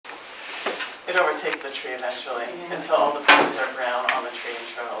It overtakes the tree eventually, until all the branches are brown on the tree and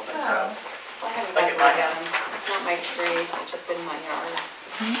shriveled and gross. I have a Like at my house. It's not my tree, it's just in my yard.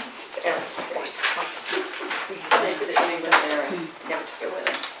 It's Eric's tree. We planted it when we were there and never took it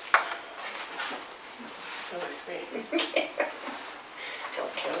with him. It's really sweet. Don't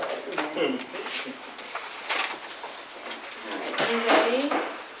kill it. Alright, you ready?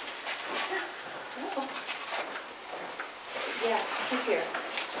 Yeah, he's here.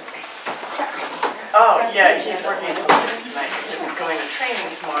 Oh, yeah, he's working until 6 tonight because he's going to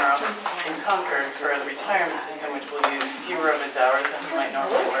training tomorrow in Concord for the retirement system, which will use fewer of his hours than he might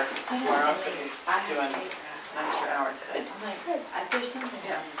normally work tomorrow, so he's doing an extra hour today. Good. There's something.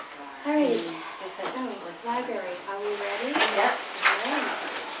 Yeah. Alright, so, library, are we ready? Yep. Alright.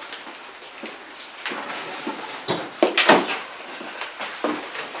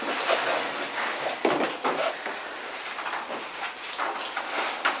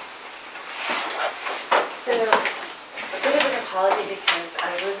 So, a bit of an apology because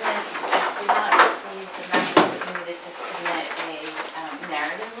I did not receive the message that we needed to submit a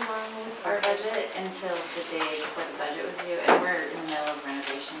narrative along with our budget until the day before the budget was due, and we're in the middle of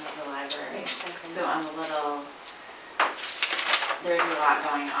renovation of the library. So I'm a little, there's a lot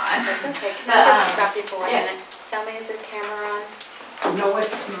going on. That's okay. Can But, I just stop you for 1 yeah. minute? Selma, is the camera on? No,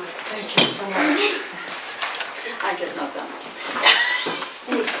 it's not. Thank you so much. I just know Selma.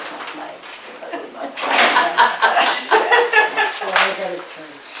 Please, that's my ugly mother. So I gotta turn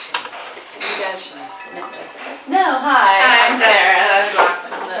You guys, no, Jessica. No, hi, I'm Sarah.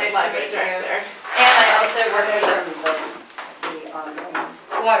 I'm the Nice to library meet you. director. And I also work for the ongoing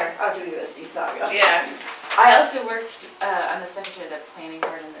water. WSD saga. Yeah. I also worked on the secretary of the planning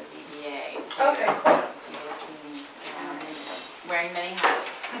board and the VBA. So Okay, so you will see me wearing many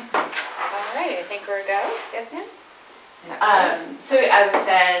hats. All right, I think we're a go. Yes, ma'am? So as I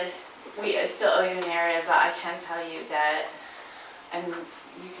said, we still owe you a narrative, but I can tell you that, and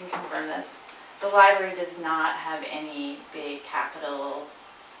you can confirm this, the library does not have any big capital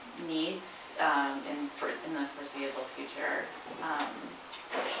needs in the foreseeable future.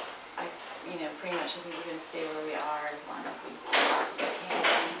 Pretty much I think we're going to stay where we are as long as we possibly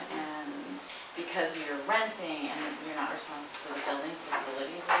can. And because we are renting and we're not responsible for the building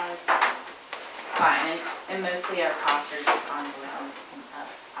facilities wise, fine. And mostly our costs are just ongoing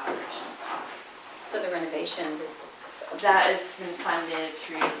operational costs. So the renovations is... That has been funded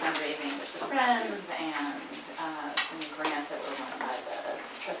through fundraising with the Friends and some grants that were won by the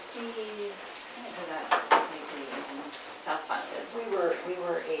trustees. So that's completely self-funded. We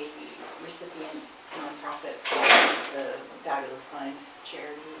were a recipient nonprofit for the Fabulous Minds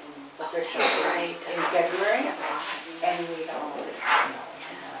charity in the thrift shop in February, and we got almost $6,000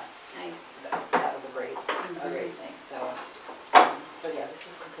 from that. Nice. That was a great thing. So yeah, this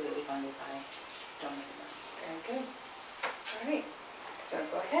was completely funded by donors. Very good. All right, so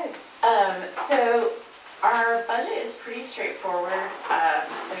go ahead. So our budget is pretty straightforward.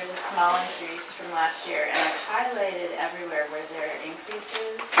 There's a small increase from last year, and I've highlighted everywhere where there are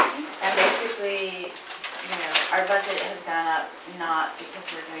increases. And basically, our budget has gone up not because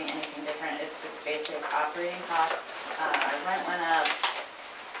we're doing anything different. It's just basic operating costs. Our rent went up.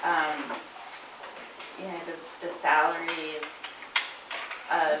 The salaries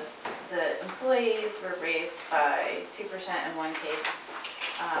of the employees were raised by 2% in one case.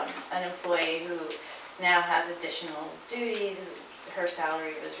 An employee who now has additional duties, her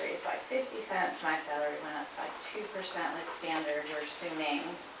salary was raised by 50 cents, my salary went up by 2% with standard. We're assuming,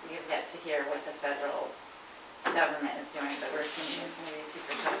 we have yet to hear what the federal government is doing, but we're assuming it's going to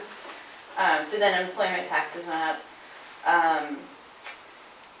be 2%. So then employment taxes went up.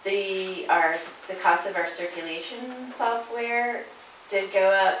 The cost of our circulation software did go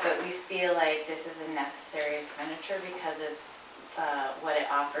up, but we feel like this is a necessary expenditure because of what it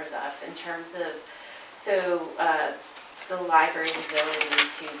offers us in terms of, the library's ability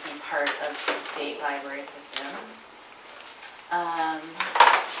to be part of the state library system.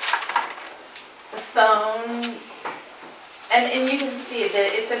 The phone, and you can see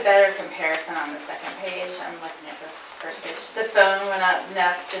that it's a better comparison on the second page. I'm looking at the first page. The phone went up, and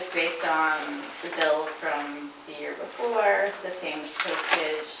that's just based on the bill from the year before, the same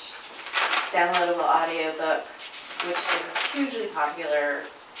postage, downloadable audiobooks, which is a hugely popular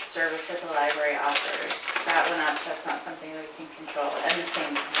service that the library offers. That went up, that's not something that we can control, and the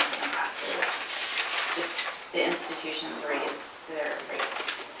same with museum passes. Just the institutions raised their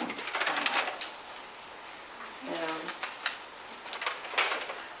rates somewhat. So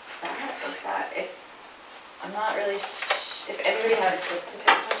that is that. I'm not really if anybody has specific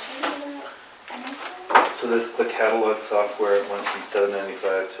questions about anything. So this, the catalog software, it went from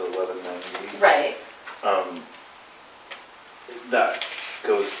 $7.95 to $11.90. Right. That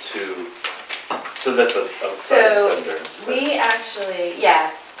goes to, so that's a So outside vendor. we actually,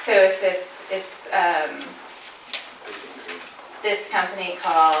 yes, so it's Big increase. this company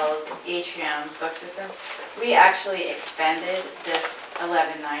called Atrium Book System. We actually expended this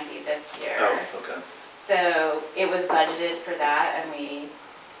 $11.90 this year. Oh, okay. So it was budgeted for that, and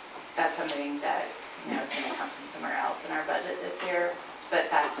that's something that, you know, is gonna come from somewhere else in our budget this year, but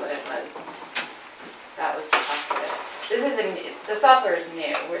that's what it was. That was the cost of it. This isn't, the software is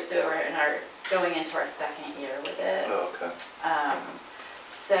new, we're going into our second year with it. Oh, okay.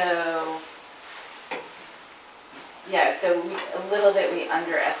 So, yeah, so a little bit we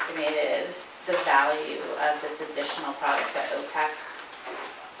underestimated the value of this additional product, the OPEC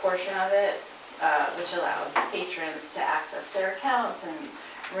portion of it, which allows patrons to access their accounts and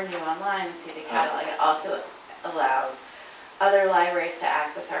renew online and see the catalog. It also allows other libraries to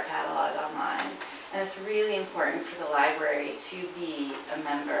access our catalog online. And it's really important for the library to be a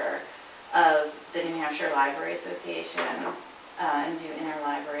member of the New Hampshire Library Association and do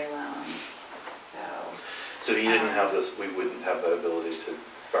interlibrary loans, so. So if you didn't have this, we wouldn't have that ability to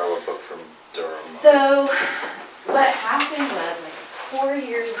borrow a book from Durham? So what happened was, like 4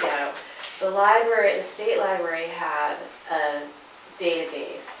 years ago, the state library had a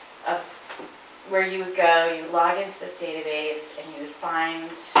database of where you would go, you would log into this database, and you would find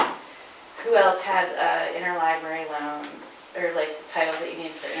who else had interlibrary loans, or like titles that you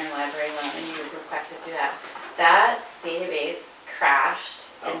needed for interlibrary loan, and you would request it through that. That database crashed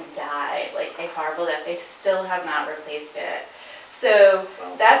and died, like a horrible death. They still have not replaced it. So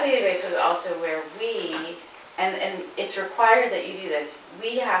that database was also where and it's required that you do this,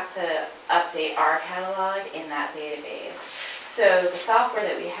 we have to update our catalog in that database. So the software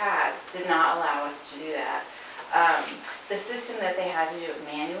that we had did not allow us to do that. The system that they had to do it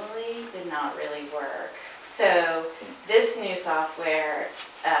manually did not really work. So this new software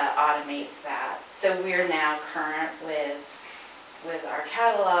automates that. So we're now current with our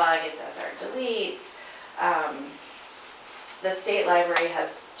catalog, it does our deletes. The state library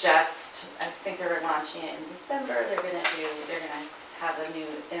has I think they were launching it in December. They're gonna have a new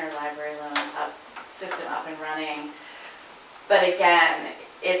interlibrary loan system up and running. But again,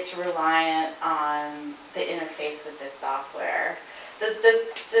 it's reliant on the interface with this software.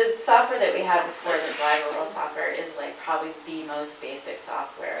 The software that we had before this library world software is like probably the most basic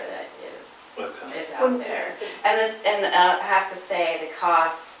software that is out there. And I have to say the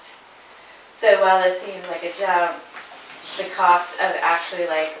cost, so while this seems like a jump, the cost of actually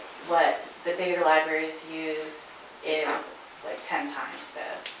like what the bigger libraries use is like 10 times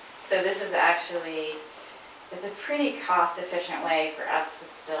this. So this is actually, it's a pretty cost-efficient way for us to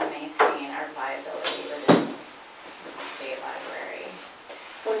still maintain our viability within the state library.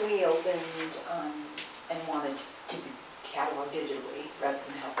 When we opened and wanted to catalog digitally rather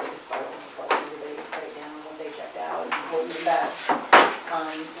than have like a spiral report, everybody would write down what they checked out and what was the best.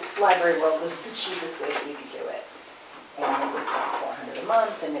 Library World was the cheapest way that you could do it. And it was like $400 a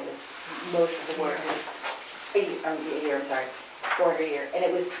month, and it was, most of the work was, a year, I'm sorry, $400 a year. And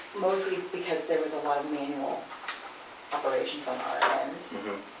it was mostly because there was a lot of manual operations on our end.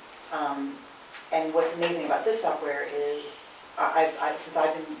 Mm-hmm. And what's amazing about this software is, since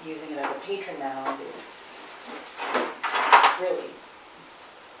I've been using it as a patron now, it's really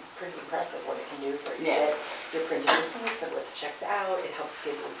pretty impressive what it can do for you. Yeah. Your printed receipts of what's checked out, it helps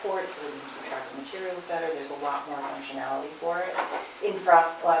give reports so we can keep track of materials better. There's a lot more functionality for it,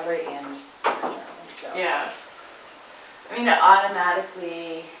 library and externally, so. Yeah. I mean, it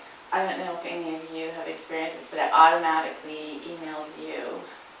automatically, I don't know if any of you have experienced this, but it automatically emails you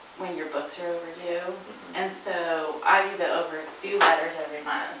when your books are overdue. And so I do the overdue letters every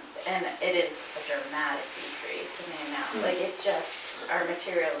month, and it is a dramatic decrease in the amount. Like it just, our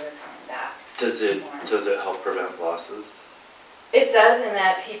materials are coming back. Does it help prevent losses? It does in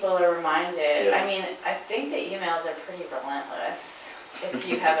that people are reminded. Yeah. I mean, I think the emails are pretty relentless if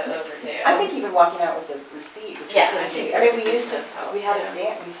you have it overdue. I think even walking out with the receipt, which Yeah, we I think couldn't do. the We used to, receipt does we had a help,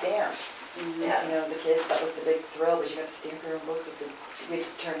 stamp, we stamped. Yeah. You know, the kids, that was the big thrill, but you got to stamp your own books with we'd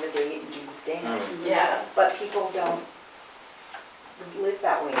turn the date and do the stamps. Yeah. But people don't live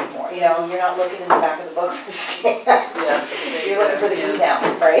that way anymore, you know, you're not looking in the back of the book for the stamp. Yeah. You're looking for the email,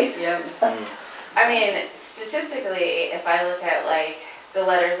 right? Yep. I mean, statistically, if I look at like the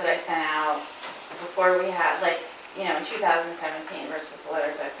letters that I sent out before we had, like, you know, in 2017 versus the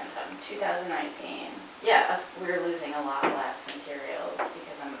letters I sent out in 2019, yeah, we're losing a lot less materials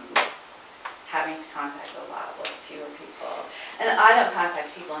because I'm having to contact a lot fewer people. And I don't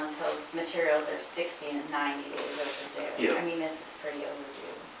contact people until materials are 60 and 90 days overdue. Yeah. I mean, this is pretty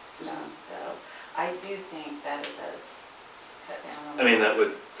overdue stuff, so I do think that it does cut down on. I mean, that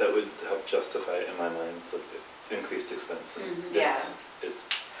this. would help justify, in my mind, the increased expense. And Yeah. It's,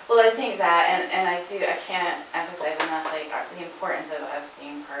 Well, I think that, and I can't emphasize enough, like, the importance of us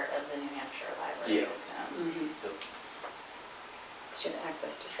being part of the New Hampshire library Yeah. system. Should have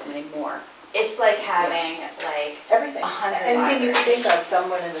access to so many more. It's like having, like, Everything. 100 Anything you can think libraries. of,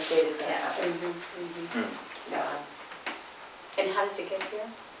 someone in the state is gonna Yeah. have it, mm, so. And how does it get here?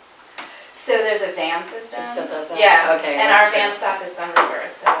 So there's a van system. It still does that? Yeah, Okay, and our that's van true. stop is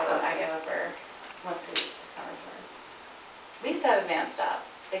Somersworth, so I Okay. go over once a week to Somersworth. We used to have a van stop,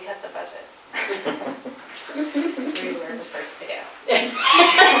 they cut the budget. We were the first to go.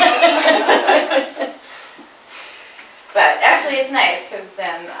 But actually, it's nice, because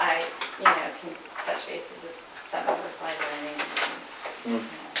then I, can touch base with some of the librarians. Mm.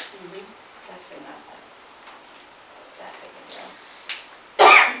 It's actually not that big a deal. Do you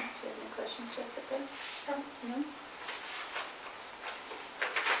have any questions, Jessica? No?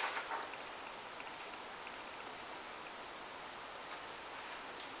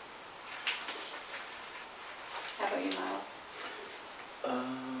 How about you, Miles?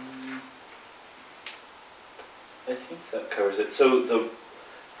 I think that covers it. So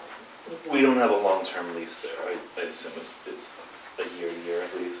we don't have a long-term lease there. I assume it's a year-to-year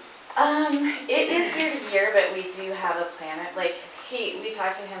lease. It is year to year, but we do have a plan, like, we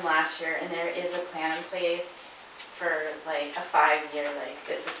talked to him last year, and there is a plan in place for like a 5-year, like,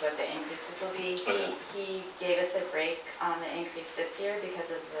 this is what the increases will be. Okay. He gave us a break on the increase this year because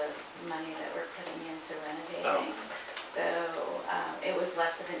of the money that we're putting into renovating. So, it was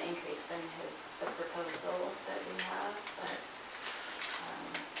less of an increase than the proposal that we have, but,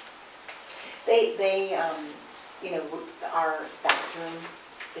 Our bathroom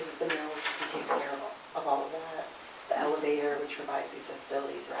is at the Mills, he takes care of all of that. The elevator, which provides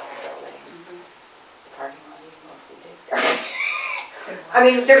accessibility throughout the building. The parking lot, he mostly takes care of. I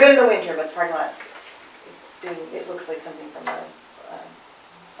mean, they're good in the winter, but the parking lot, it looks like something from a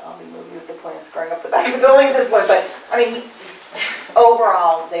zombie movie with the plants growing up the back of the building at this point, but, I mean,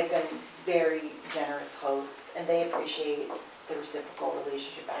 overall, they've been very generous hosts, and they appreciate the reciprocal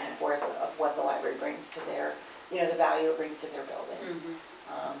relationship back and forth of what the library brings to their, the value it brings to their building.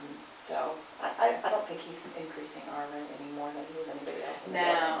 So I don't think he's increasing our rent any more than he is anybody else in the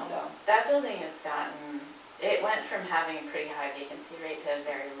building, so. no, that building has gotten, it went from having a pretty high vacancy rate to a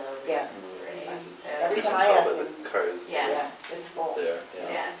very low Yeah. vacancy It's rate, like- so. Every You can time I tell ask by him. the cars Yeah. It's full. there.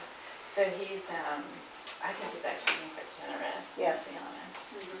 Yeah, so he's, I think he's actually being quite generous, Yeah. to be honest.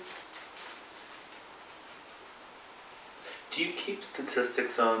 Do you keep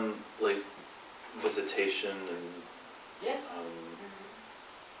statistics on like visitation and? Yeah.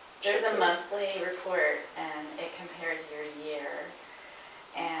 check There's a out- monthly report, and it compares year to year,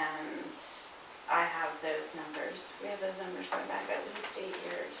 and I have those numbers. We have those numbers going back at least 8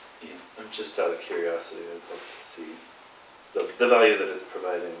 years. Yeah, I'm just out of curiosity. I'd love to see the value that it's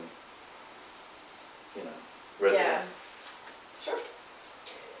providing. Residents. Sure.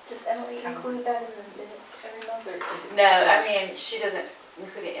 Does Emily include that in the minutes every month, or does it? No, I mean, she doesn't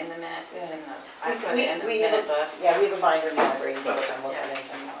include it in the minutes, it's in the, I put it in the We have minute book. Yeah, we have a binder in the library, so Okay. I can look at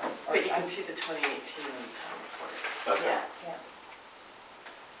anything on. But you can see the 2018 in the town report. Okay. Yeah.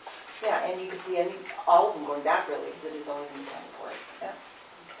 Yeah, and you can see all of them going back really, because it is always in the town report, yeah.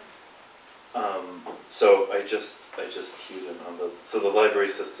 So I just keyed in on the library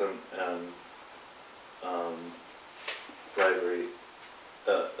system and library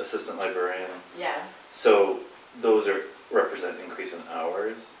assistant librarian. Yeah. So those represent increase in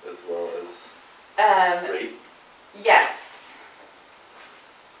hours as well as rate. Yes.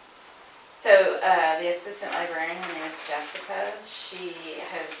 So, the assistant librarian, her name is Jessica,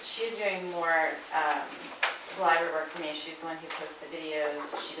 she's doing more, library work for me, she's the one who posts the videos,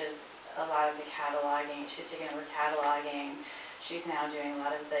 she does a lot of the cataloging, she's taking over cataloging, she's now doing a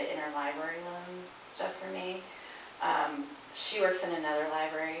lot of the interlibrary loan stuff for me. She works in another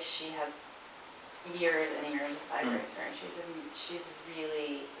library, she has years and years of library experience, she's a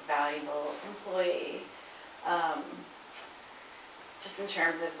really valuable employee. Just in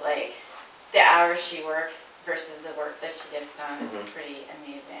terms of like the hours she works versus the work that she gets done is pretty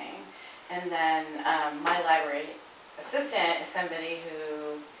amazing. And then my library assistant is somebody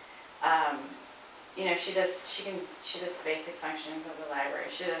who, she does the basic functioning of the library.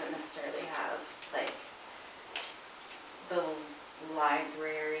 She doesn't necessarily have like the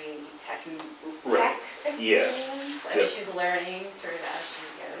library tech Right. Yeah. experience. I mean, she's learning sort of as she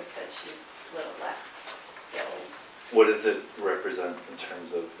goes, but she's little less skilled. What does it represent in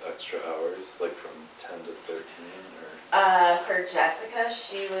terms of extra hours, like from 10 to 13 or? For Jessica,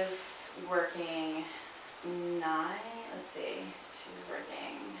 she was working 9, let's see, she was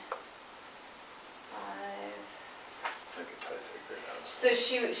working 5. I could probably figure it out. So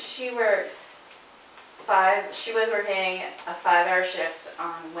she works 5, she was working a 5-hour shift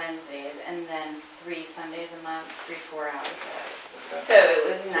on Wednesdays and then 3 Sundays a month, 3 4-hour shifts. Okay. So it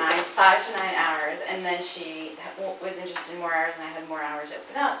was 5 to 9 hours, and then she was interested in more hours, and I had more hours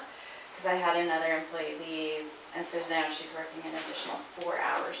open up because I had another employee leave, and so now she's working an additional 4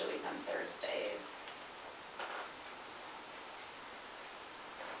 hours a week on Thursdays.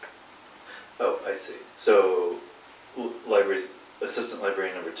 Oh, I see. So, library assistant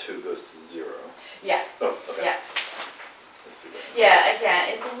librarian number 2 goes to 0. Yes. Oh, okay. Yeah. I see that. Yeah. Again,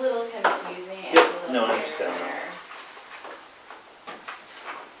 it's a little confusing. And Yep. a little No, I here understand and that. there.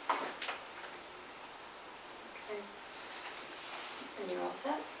 Okay. And you're all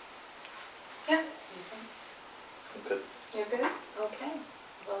set? Yeah. I'm good. You're good? Okay.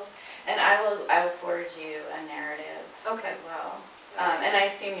 Well, And I will forward you a narrative Okay. as well. And I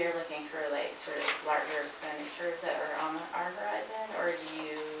assume you're looking for like sort of larger expenditures that are on our horizon, or do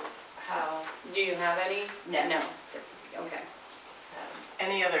you, how? do you have any? No. Okay.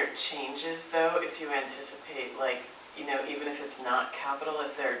 Any other changes though, if you anticipate, like, you know, even if it's not capital,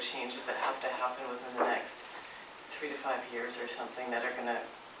 if there are changes that have to happen within the next 3 to 5 years or something that are gonna,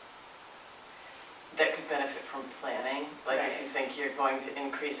 that could benefit from planning, like if you think you're going to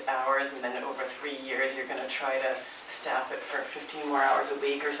increase hours and then over 3 years you're gonna try to staff it for 15 more hours a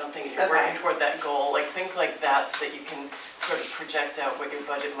week or something, and you're working toward that goal, like things like that, so that you can sort of project out what your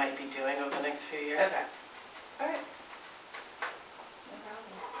budget might be doing over the next few years. Okay. All right. No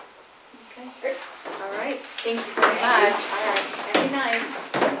problem. Okay. Great. All right. Thank you very much. All right. Very nice.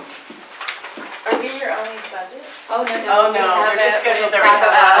 Are we your only budget? Oh, no, no. Oh, we no, have they're just it. scheduled It's every half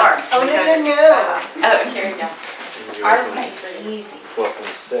half hour. Oh, no, no, no. Oh, here we go. And you're Ours welcome, is Easy. welcome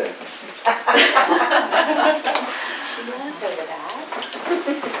to stay. She laughed over that.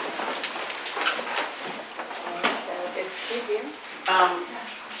 And so, is Kate here?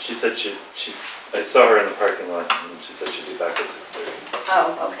 She said I saw her in the parking lot and she said she'd be back at 6:30.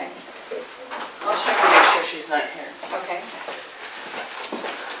 Oh, okay. So, I'll check and make sure she's not here. Okay.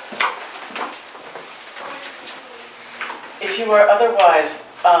 If you are otherwise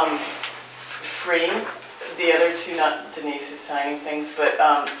free, the other two, not Denise who's signing things, but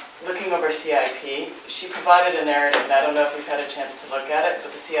looking over CIP, she provided a narrative, and I don't know if we've had a chance to look at it,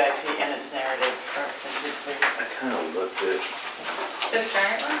 but the CIP and its narrative are printed for you. I kind of looked at, This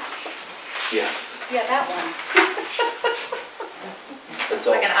current one? yes, Yeah, that one. It's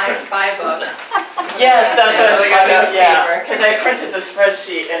like an I print. Spy book. Yes, that's what I was We got talking, newspaper. yeah, because I printed the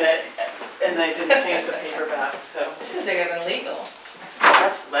spreadsheet and they didn't change the paperback, so. This is bigger than legal.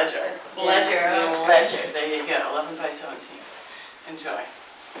 That's Ledger. Ledger. Oh. Ledger, there you go, 11 by 17. Enjoy.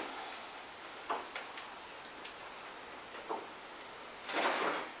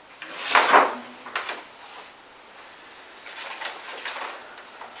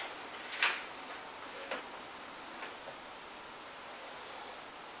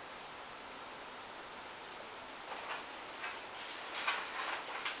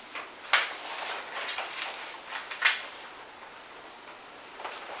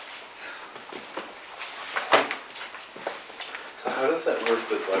 So how does that work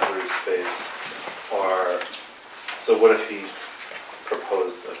with library space? Or, so what if he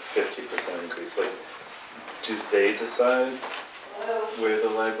proposed a 50% increase? Like, do they decide where the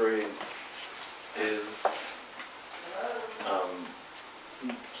library is?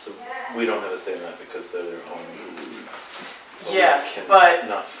 So we don't have a say in that because they're their own. we Yes, can but-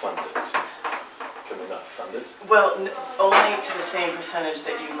 not fund it. Can we not fund it? Well, only to the same percentage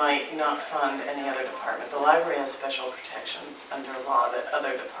that you might not fund any other department. The library has special protections under law that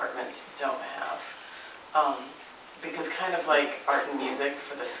other departments don't have. Because kind of like art and music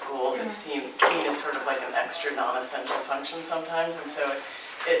for the school, it's seen as sort of like an extra non-essential function sometimes, and so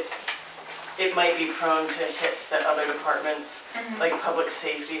it might be prone to hits that other departments, like public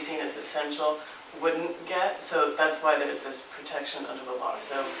safety seen as essential, wouldn't get, so that's why there's this protection under the law.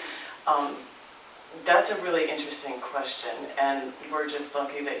 So that's a really interesting question, and we're just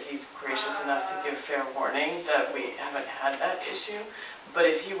lucky that he's gracious enough to give fair warning that we haven't had that issue. But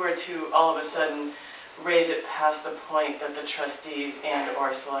if you were to all of a sudden raise it past the point that the trustees and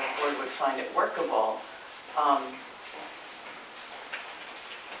or select board would find it workable,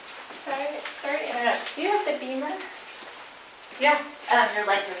 Sorry to interrupt. Do you have the beamer? Yeah. Your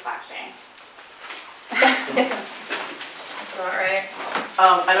lights are flashing. All right.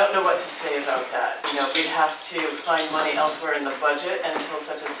 I don't know what to say about that. You know, we'd have to find money elsewhere in the budget until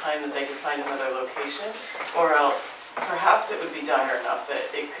such a time that they could find another location, or else perhaps it would be dire enough that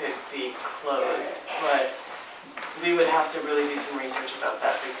it could be closed, but we would have to really do some research about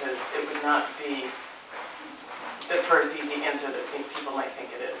that because it would not be the first easy answer that people might think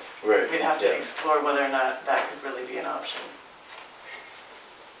it is. Right. We'd have to yeah. explore whether or not that could really be an option.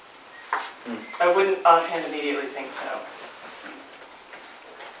 Hmm. I wouldn't offhand immediately think so.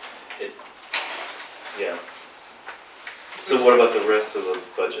 Yeah. So what about the rest of the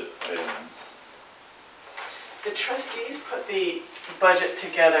budget items? The trustees put the budget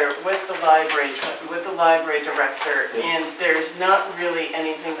together with the library director, Yeah. and there's not really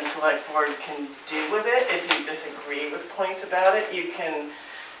anything the select board can do with it. If you disagree with points about it, you can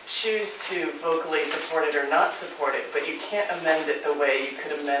choose to vocally support it or not support it, but you can't amend it the way you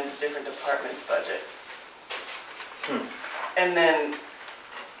could amend a different department's budget. Hmm. And then,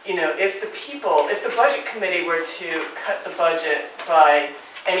 you know, if the budget committee were to cut the budget by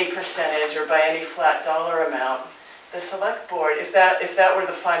any percentage or by any flat dollar amount, the select board, if that were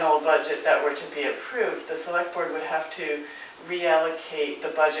the final budget that were to be approved, the select board would have to reallocate the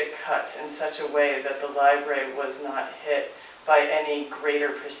budget cuts in such a way that the library was not hit by any greater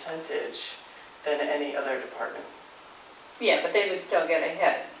percentage than any other department. Yeah, but they would still get a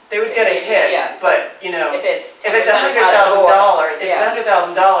hit. They would get a hit, Yeah. but, you know, If it's if it's $10,000 $100,000, if it's yeah.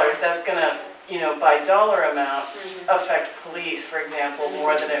 $100,000, that's gonna, you know, by dollar amount, Mhm. affect police, for example,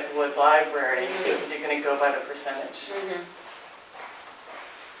 more than it would library, Mhm. because you're gonna go by the percentage. Mhm.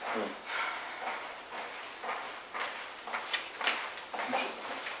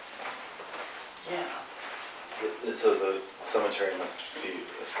 Interesting. Yeah. So the cemetery must be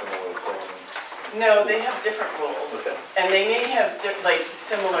a similar thing. No, they have different rules. Okay. And they may have like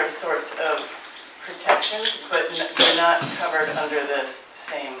similar sorts of protections, but they're not covered under this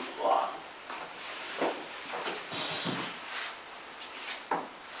same law.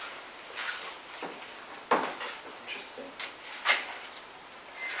 Interesting.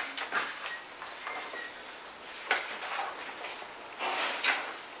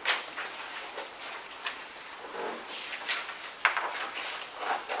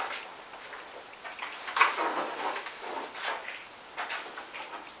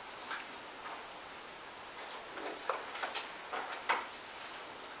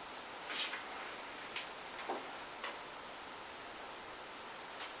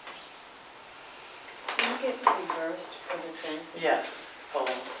 Can you get reimbursed for the census? Yes,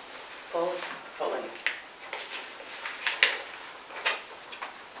 fully, Both? fully.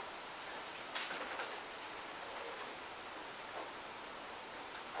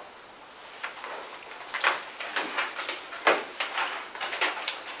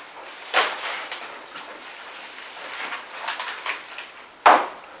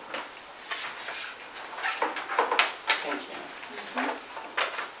 Thank you.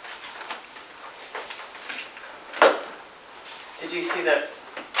 Did you see that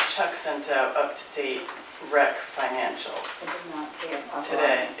Chuck sent out up-to-date rec financials I did not see it.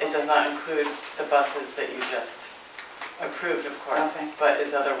 today? It does not include the buses that you just approved, of course, Okay. but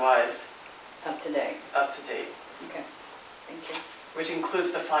is otherwise Up to date. up to date, Okay, thank you. which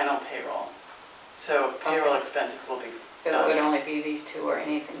includes the final payroll. So payroll Okay. expenses will be So it would done. only be these two or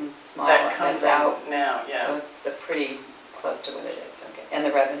anything small That comes out? out now, So yeah. it's a pretty close to what it is, okay. And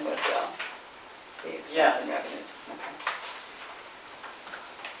the revenue as well? The expense Yes. and revenues, okay.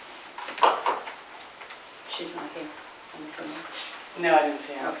 She's not here, I'm assuming. No, I didn't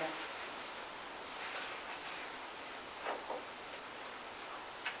see him. Okay.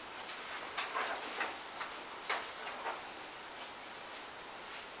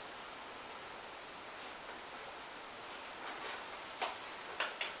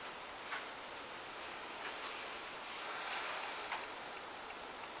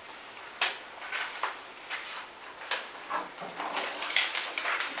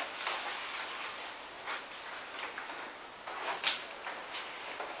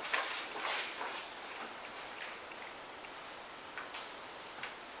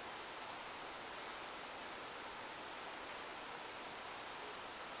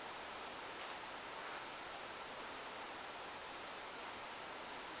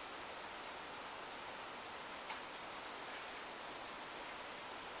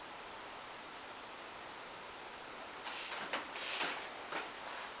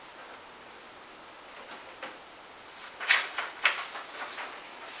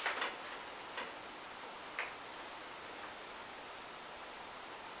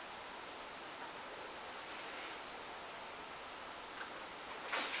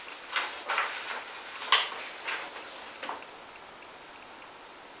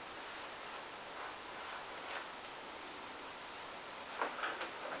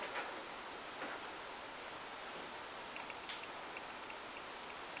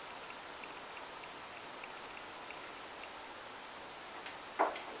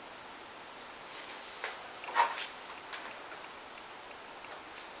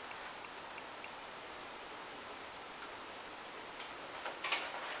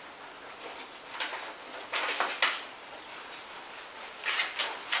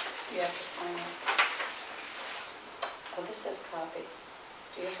 have to sign this? Oh, this says copy.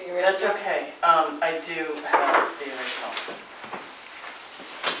 Do you have the original? That's okay. I do have the original.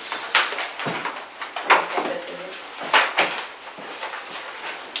 Take this with you.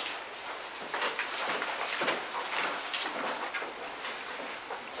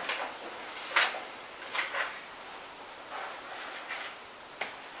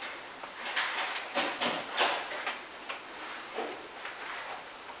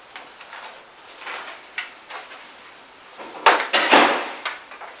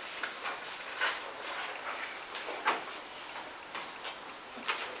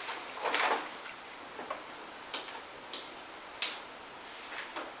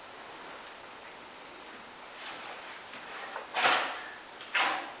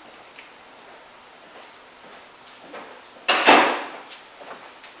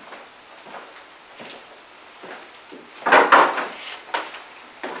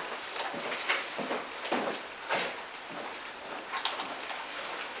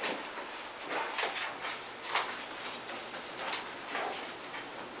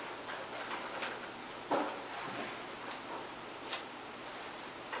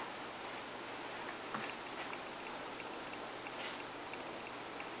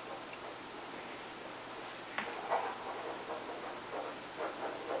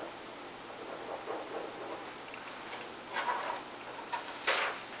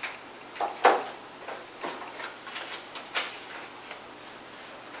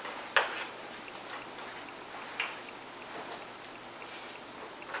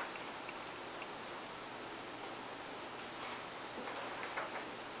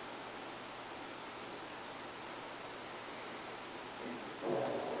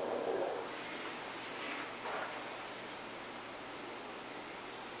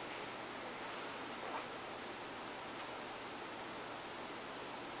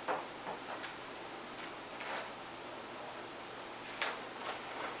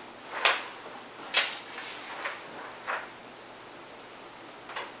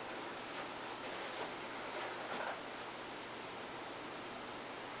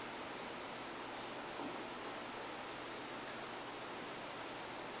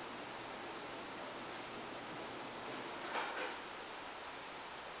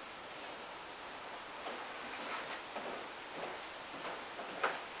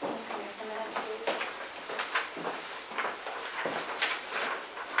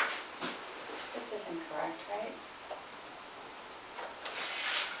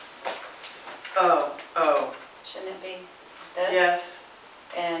 Oh, Shouldn't it be this? yes.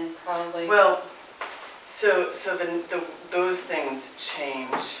 And probably. Well, so those things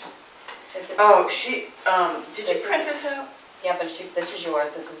change. Is this- Oh, did you This print is- this out? Yeah, but this is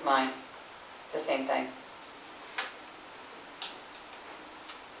yours, this is mine. It's the same thing.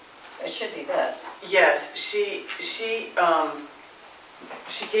 It should be this. Yes, she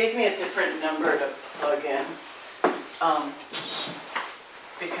gave me a different number to plug in,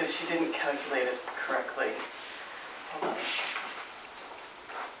 because she didn't calculate it correctly. Hold on. I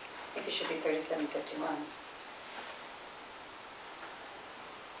think it should be 3751.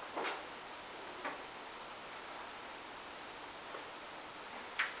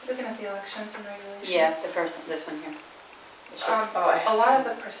 Looking at the elections and regulations. Yeah, the first, this one here. It should- A lot of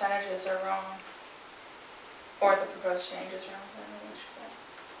the percentages are wrong. Or the proposed change is wrong. I don't know which one.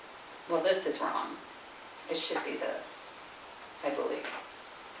 Well, this is wrong. It should be this, I believe.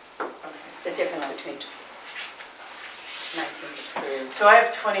 Okay. It's the difference between 19's approved. So I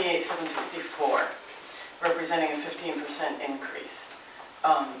have 28,764, representing a 15% increase.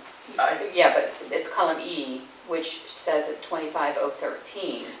 Yeah, but it's column E, which says it's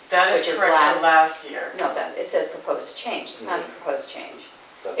 25,013. That is Which is correct for last year. No, it says proposed change, it's not a proposed change.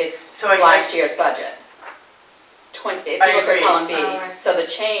 It's So I- last year's budget. If I you look agree. at column B, Oh, I so the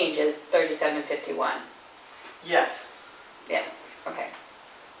change is 3751. Yes, Yeah, okay.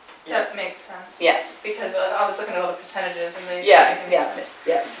 yes. That makes sense. Yeah, Because I was looking at all the percentages and they. yeah, make yeah, sense.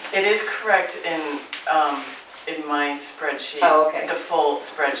 yeah. It is correct in my spreadsheet. Oh, okay. The full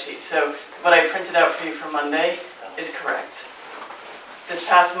spreadsheet. So what I printed out for you for Monday is correct. This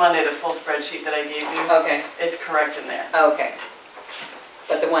past Monday, the full spreadsheet that I gave you, Okay, it's correct in there. okay.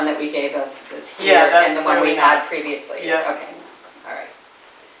 But the one that we gave us that's Yeah, here that's and the one we clearly had not. previously is, Yeah. okay, all right.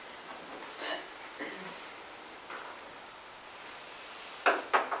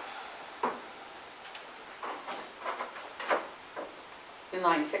 And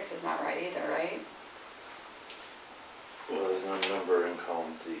line 6 is not right either, right? Well, there's no number in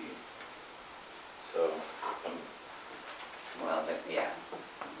column D. So, Well, yeah,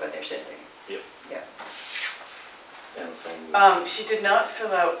 but there should be. Yep. Yeah. and same. She did not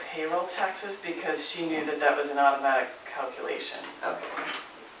fill out payroll taxes because she knew that that was an automatic calculation. Okay.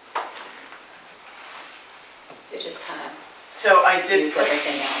 It just kind of So I did use put,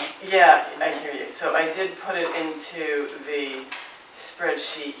 everything out. yeah, I hear you. So I did put it into the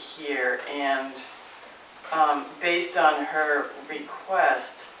spreadsheet here, and based on her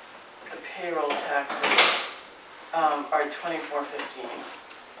request, the payroll taxes are $24.15.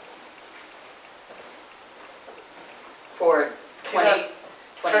 For 20,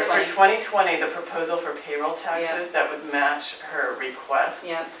 For 2020, the proposal for payroll taxes that would match her request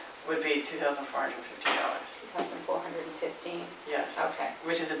Yep, would be $2,450. 2,415, Yes, okay.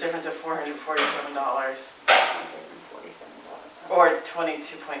 which is a difference of $447 $147, or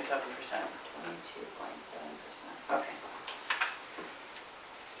 22.7%. 22.7%, okay.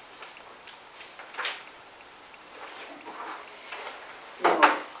 Now,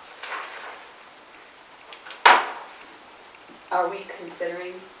 are we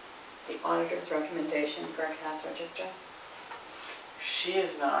considering the auditor's recommendation for a cash register? She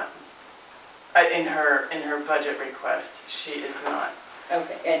is not. In her budget request, she is not.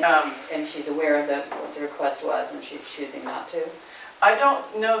 Okay, and she's aware of what the request was, and she's choosing not to? I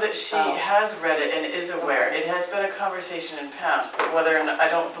don't know that she Oh. has read it and is aware. It has been a conversation in past, but whether or not, I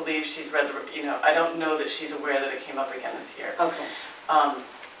don't believe she's read I don't know that she's aware that it came up again this year. Okay,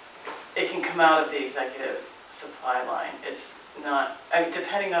 It can come out of the executive supply line. It's not,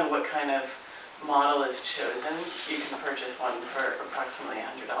 depending on what kind of model is chosen, you can purchase one for approximately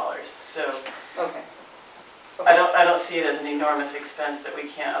 $100. So okay. I don't see it as an enormous expense that we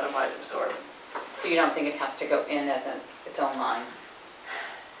can't otherwise absorb. So you don't think it has to go in as its own line?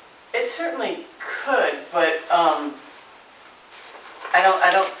 It certainly could, but I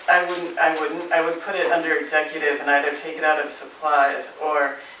would put it under executive and either take it out of supplies,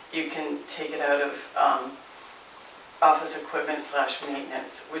 or you can take it out of office equipment /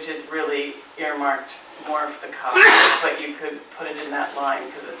 maintenance, which is really earmarked more for the cost, but you could put it in that line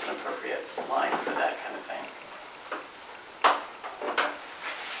because it's an appropriate line for that kind of thing.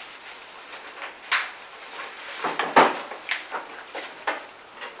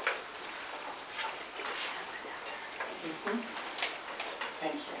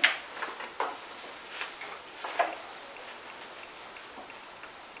 Thank you.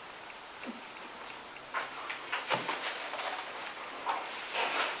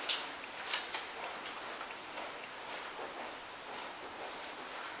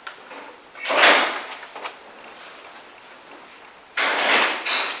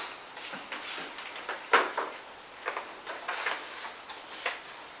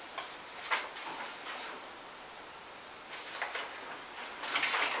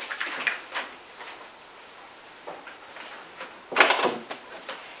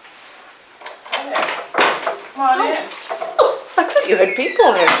 Come on in. I thought you had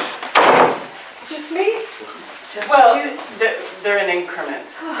people there. Just me? Well, they're in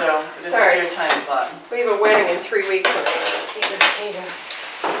increments, so this is Sorry. your time slot. We have a wedding in 3 weeks and I can't even.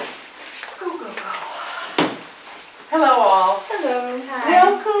 Go, go, go. Hello all. Hello, hi.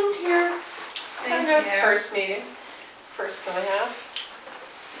 Welcome to your Thank kind of you. first meeting. First and a half.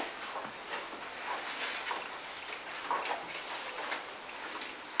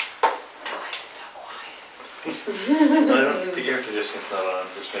 Why is it so quiet? The air conditioning's not on,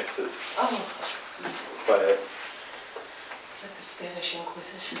 which makes it Oh, quiet. it's like the Spanish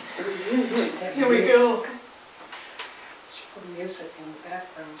Inquisition. Here we go. Should put music in the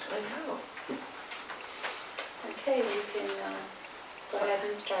background. I know. Okay, you can go ahead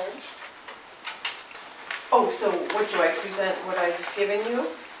and start. Oh, so what do I present, what I've given you?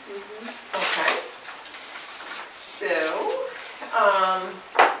 Okay. So,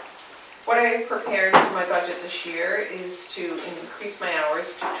 what I have prepared for my budget this year is to increase my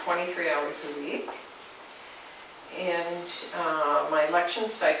hours to 23 hours a week. And my election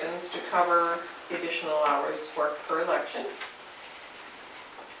stipends to cover the additional hours worked per election.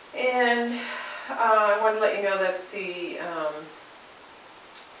 And I want to let you know that the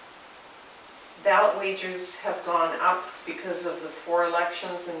ballot wagers have gone up because of the 4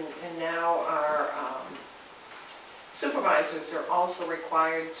 elections, and now our supervisors are also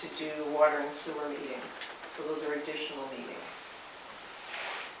required to do water and sewer meetings. So those are additional meetings.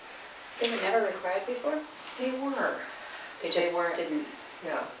 They were never required before? They were. They just weren't. didn't.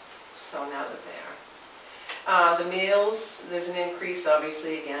 Yeah, so now that they are. The meals, there's an increase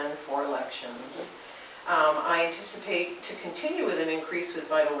obviously again for elections. I anticipate to continue with an increase with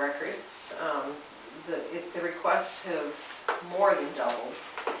vital records. The requests have more than doubled.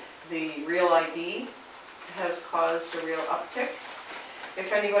 The Real ID has caused a real uptick.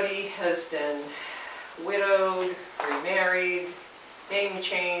 If anybody has been widowed, remarried, name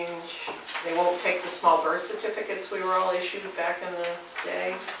change. They won't take the small birth certificates we were all issued back in the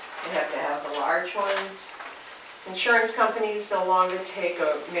day. They have to have the large ones. Insurance companies no longer take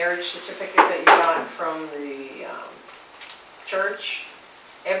a marriage certificate that you got from the church.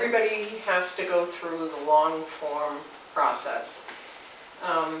 Everybody has to go through the long form process.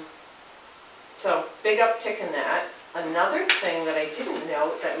 So big uptick in that. Another thing that I didn't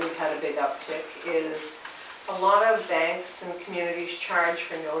note that we've had a big uptick is a lot of banks and communities charge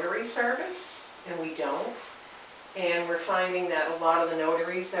for notary service, and we don't. And we're finding that a lot of the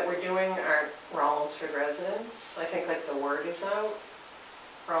notaries that we're doing are Rollinsford residents. I think like the word is out.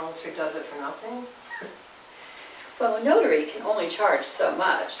 Rollinsford does it for nothing. Well, a notary can only charge so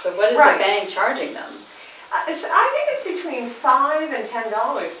much, so what is Right. the bank charging them? I think it's between $5 and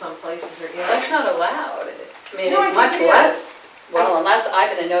 $10 some places are getting. That's not allowed. I mean, No, I it's much think it less. is. Well, unless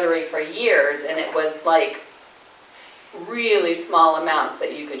I've been a notary for years and it was like really small amounts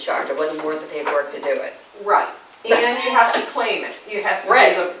that you could charge. It wasn't worth the paperwork to do it. Right, and you have to claim it, you have to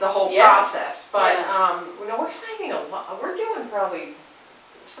Right. do the whole Yeah. process, but, Yeah. you know, we're finding a lot, we're doing probably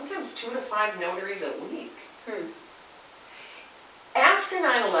sometimes 2 to 5 notaries a week. After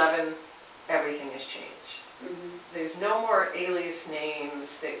 9/11, everything has changed. Mhm. There's no more alias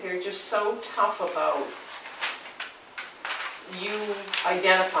names, they're just so tough about you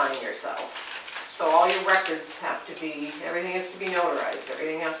identifying yourself. So all your records have to be, everything has to be notarized,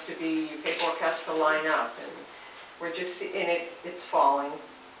 everything has to be, your paperwork has to line up, and we're just, and it's falling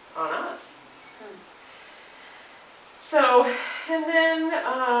on us. So, and then,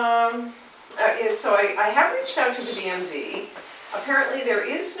 so I have reached out to the DMV. Apparently there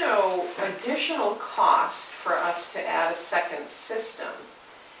is no additional cost for us to add a second system.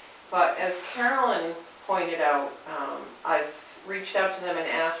 But as Carolyn pointed out, I've reached out to them and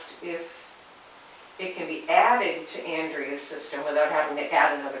asked if it can be added to Andrea's system without having to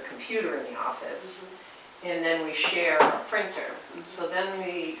add another computer in the office. And then we share a printer. So then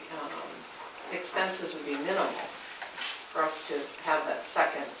the expenses would be minimal for us to have that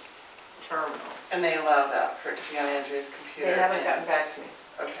second terminal. And they allow that for it to be on Andrea's computer? They haven't gotten back to me.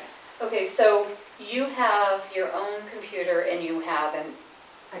 Okay. Okay, so you have your own computer and you have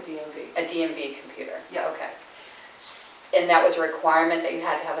A DMV. a DMV computer? Yeah. Okay. And that was a requirement that you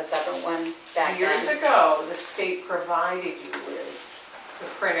had to have a separate one back then? Years ago, the state provided you with the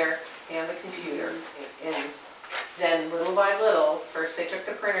printer and the computer. And then little by little, first they took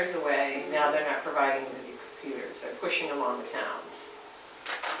the printers away, now they're not providing you with your computers. They're pushing them on the towns.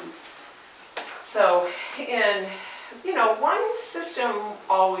 So, and, you know, one system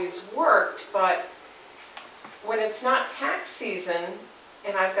always worked, but when it's not tax season,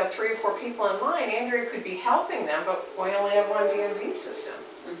 and I've got 3 or 4 people in line, Andrea could be helping them, but we only have one DMV system.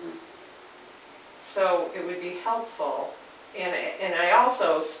 Mhm. So it would be helpful. And I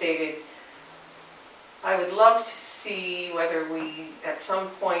also stated, I would love to see whether we, at some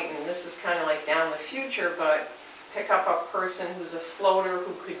point, and this is kind of like down the future, but pick up a person who's a floater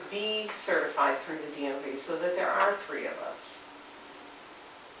who could be certified through the DMV so that there are 3 of us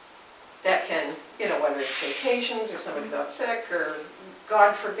that can, you know, whether it's vacations or somebody's out sick or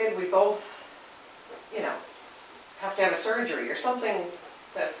God forbid we both, you know, have to have a surgery or something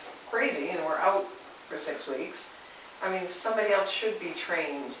that's crazy and we're out for 6 weeks. I mean, somebody else should be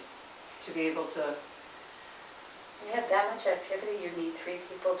trained to be able to. You have that much activity, you need 3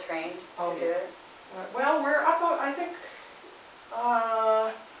 people trained Oh, to do yeah. it? Well, we're up, I think,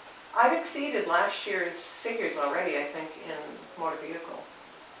 I've exceeded last year's figures already, I think, in motor vehicle.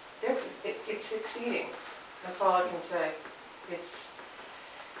 It's exceeding, that's all I can say. It's,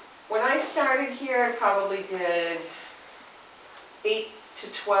 when I started here, I probably did 8 to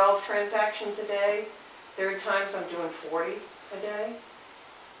 12 transactions a day. There are times I'm doing 40 a day.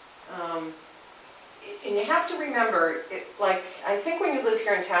 And you have to remember, like, I think when you live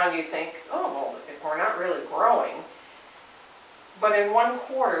here in town, you think, oh, well, we're not really growing. But in 1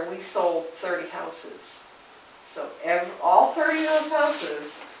 quarter, we sold 30 houses. So all 30 of those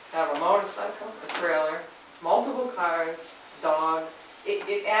houses have a motorcycle, a trailer, multiple cars, dog.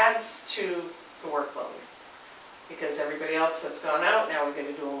 It adds to the workload. Because everybody else that's gone out, now we're going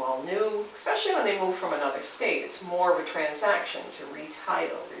to do them all new, especially when they move from another state. It's more of a transaction to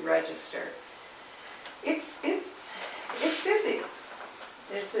retitle, re-register. It's busy.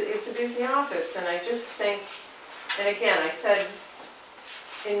 It's a busy office, and I just think, and again, I said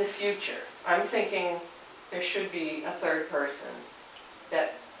in the future, I'm thinking there should be a 3rd person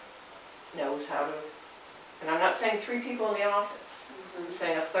that knows how to, and I'm not saying 3 people in the office. I'm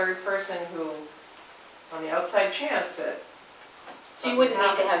saying a 3rd person who, on the outside chance that So you wouldn't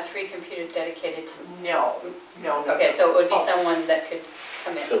need to have 3 computers dedicated to, No, no, no. okay, so it would be Oh. someone that could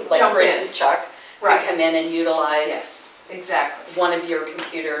come in, Fill- like Jump for in. instance Chuck, could Right. come in and utilize Yes, exactly. one of your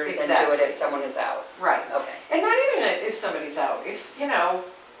computers and do it Exactly. if someone is out. Right. Okay. And not even if somebody's out, if, you know,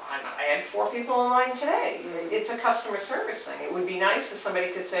 I had 4 people in line today. It's a customer service thing. It would be nice if somebody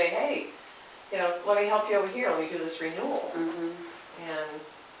could say, hey, you know, let me help you over here, let me do this renewal. Mhm. And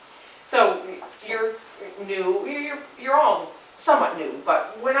so you're new, you're all somewhat new,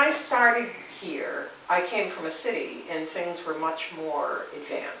 but when I started here, I came from a city and things were much more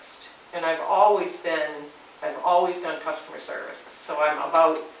advanced. And I've always done customer service, so I'm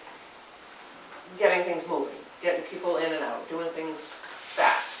about getting things moving, getting people in and out, doing things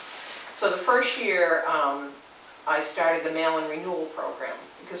fast. So the first year, I started the mail-in renewal program,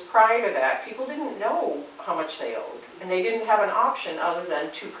 because prior to that, people didn't know how much they owed, and they didn't have an option other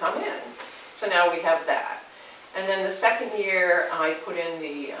than to come in. So now we have that. And then the second year, I put in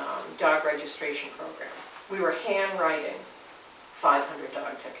the dog registration program. We were handwriting 500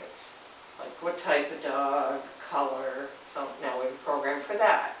 dog tickets, like what type of dog, color, so now we have a program for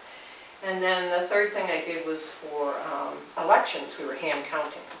that. And then the third thing I did was for elections, we were hand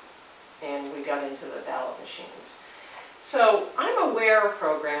counting, and we got into the ballot machines. So I'm aware of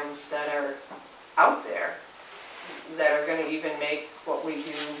programs that are out there that are going to even make what we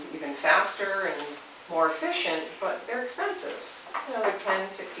do even faster and more efficient, but they're expensive. You know, they're $10,000,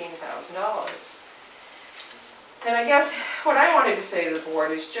 $15,000. And I guess what I wanted to say to the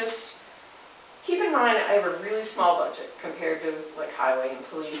board is just keep in mind I have a really small budget compared to like highway and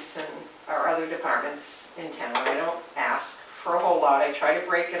police and our other departments in town. I don't ask for a whole lot. I try to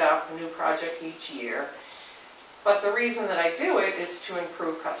break it up, a new project each year. But the reason that I do it is to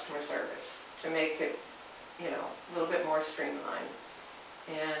improve customer service, to make it, you know, a little bit more streamlined.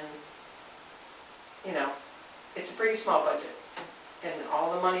 And, you know, it's a pretty small budget. And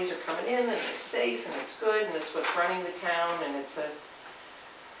all the monies are coming in and they're safe and it's good and it's what's running the town and it's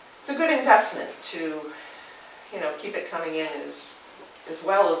a good investment to, you know, keep it coming in as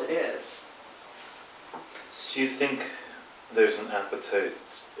well as it is. So do you think there's an appetite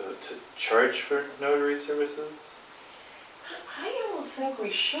to charge for notary services? I almost think we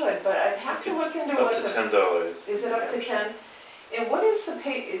should, but I'd have to look into Up what to the... $10. Is it up to 10? And what is the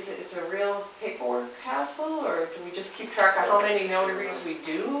it's a real paperwork hassle, or do we just keep track of how many notaries we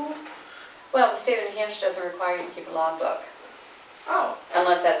do? Well, the state of New Hampshire doesn't require you to keep a logbook, Oh,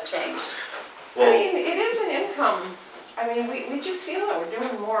 unless that's changed. I Well, mean, it is an income. I mean, we just feel that we're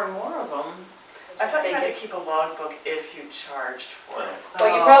doing more and more of them. I thought you think had to it- keep a logbook if you charged for it.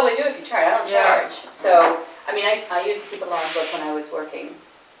 Well, you probably do if you charge, I don't Yeah. charge. So, I mean, I used to keep a logbook when I was working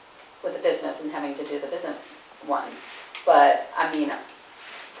with a business and having to do the business ones. But, I mean,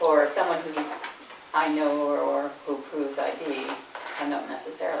 for someone who I know or who proves ID, I don't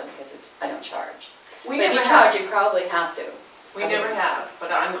necessarily because I don't charge. We But if never you charge, have. you probably have to. We never have,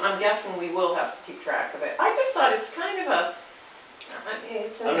 but I'm guessing we will have to keep track of it. I just thought it's kind of a, I mean,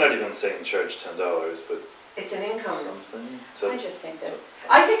 I'm not even saying charge $10, but it's an income. something I to. just think that.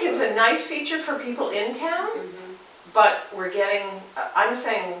 I think it's a nice feature for people in town, Mhm. but we're getting, I'm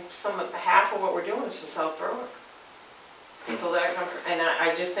saying half of what we're doing is from South Berwick. People that come, and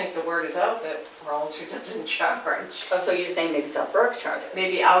I just think the word is out that Rollinsford doesn't charge. Oh, so you're saying maybe South Berwick's charges?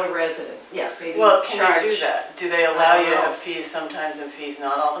 Maybe out of resident, yeah, maybe Well, can charge. you do that? Do they allow you to I don't know. have fees sometimes and fees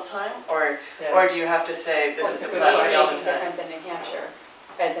not all the time? Or Yeah. do you have to say this Well, is it's a a flat good fee all the Maybe time? different than New Hampshire,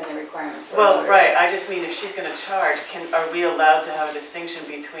 as in the requirements for. Well, voters. right, I just mean if she's gonna charge, are we allowed to have a distinction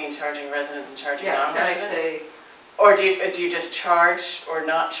between charging residents and charging Yeah, can I non-residents? say, Or do you just charge or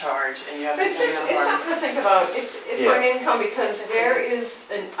not charge and you have but to it's say just, no it's more? something to think about, it's for an income, because there is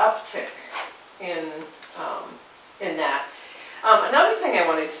an uptick in that. Another thing I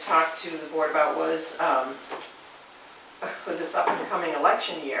wanted to talk to the board about was, with this up and coming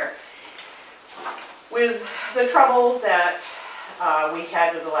election year, with the trouble that we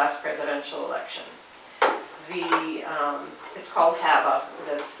had with the last presidential election. It's called HABA,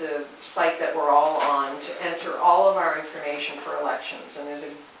 that's the site that we're all on to enter all of our information for elections, and there's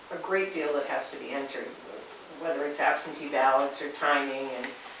a great deal that has to be entered, whether it's absentee ballots or timing, and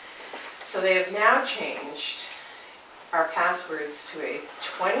so they have now changed our passwords to a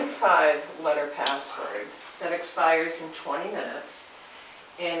 25-letter password that expires in 20 minutes.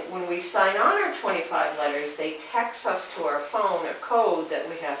 And when we sign on our 25 letters, they text us to our phone a code that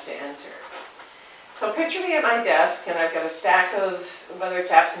we have to enter. So picture me at my desk, and I've got a stack of, whether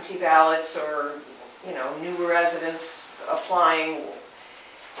it's absentee ballots or, you know, new residents applying.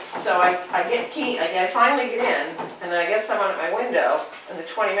 So I finally get in, and then I get someone at my window, and the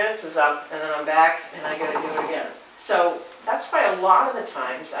 20 minutes is up, and then I'm back, and I gotta do it again. So that's why a lot of the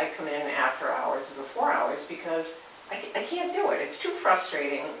times I come in after hours or before hours, because I can't do it. It's too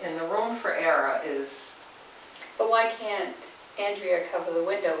frustrating, and the room for error is, But why can't Andrea cover the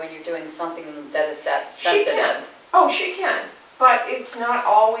window when you're doing something that is that She sensitive? can. Oh, she can, but it's not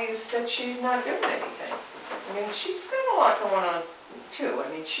always that she's not doing anything. I mean, she's got a lot going on too. I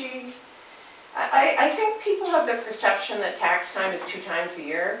mean, I think people have the perception that tax time is 2 times a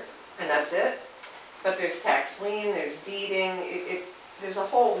year, and that's it. But there's tax lien, there's deeding, there's a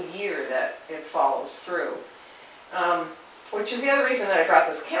whole year that it follows through. Which is the other reason that I brought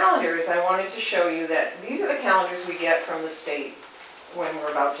this calendar, is I wanted to show you that these are the calendars we get from the state when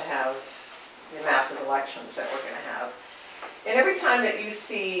we're about to have the massive elections that we're gonna have. And every time that you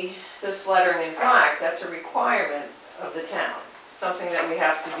see this lettering in black, that's a requirement of the town. Something that we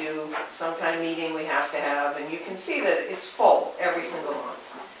have to do, some kind of meeting we have to have, and you can see that it's full every single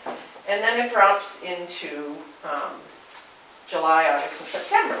month. And then it drops into July, August, and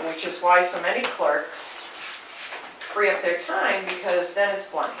September, which is why so many clerks free up their time, because then it's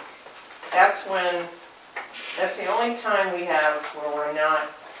blank. That's the only time we have where we're not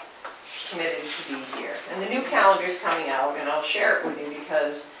committed to be here. And the new calendar's coming out, and I'll share it with you,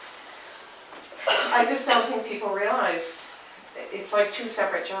 because I just don't think people realize it's like 2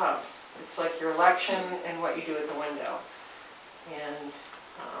 separate jobs. It's like your election and what you do at the window.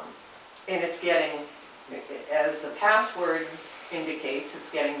 And it's getting, as the password indicates,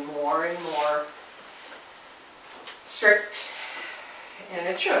 it's getting more and more strict, and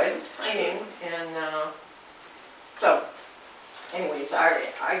it should, I mean, and so, anyways,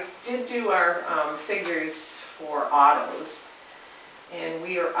 I did do our figures for autos, and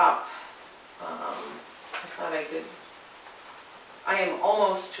we are up, I am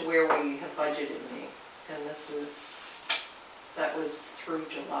almost to where we have budgeted me, and that was through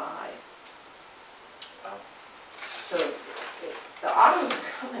July. Wow. So, the autos are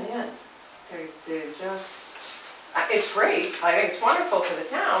coming in, they're just, it's great, I think it's wonderful for the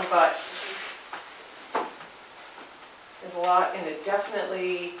town, but there's a lot, and it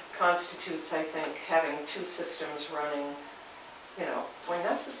definitely constitutes, I think, having 2 systems running, when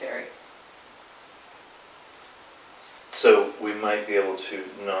necessary. So we might be able to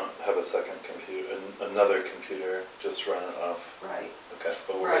not have a second computer, another computer, just run it off. Right. Okay,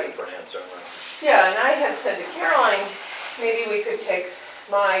 but we're waiting for an answer on that. Yeah, and I had said to Caroline, maybe we could take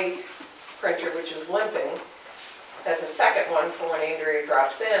my printer, which is limping, as a second one for when Andrea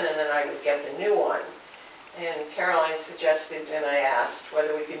drops in, and then I would get the new one. And Caroline suggested, and I asked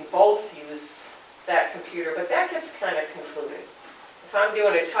whether we can both use that computer, but that gets kind of convoluted. If I'm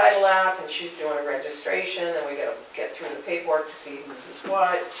doing a title app and she's doing a registration, then we gotta get through the paperwork to see who's is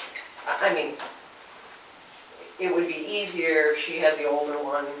what. I mean, it would be easier if she had the older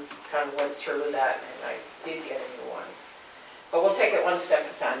one, kind of went through that, and I did get a new one. But we'll take it one step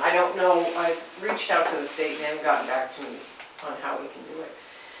at a time. I don't know, I've reached out to the state and they haven't gotten back to me on how we can do it.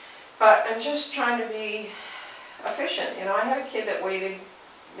 But I'm just trying to be efficient. I had a kid that waited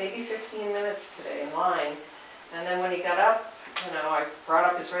maybe 15 minutes today in line, and then when he got up, I brought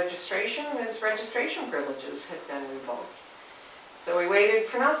up his registration privileges had been revoked. So we waited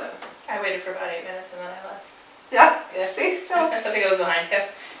for nothing. I waited for about 8 minutes and then I left. Yeah, see, so, I think I was behind him.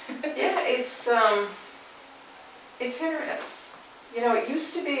 yeah, it's hit or miss. It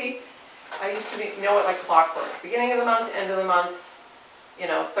used to be, like clockwork, beginning of the month, end of the month,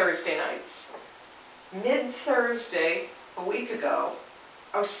 Thursday nights. Mid-Thursday, a week ago,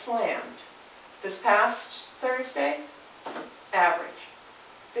 I was slammed. This past Thursday, average.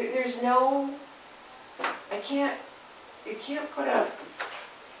 There's no, you can't put a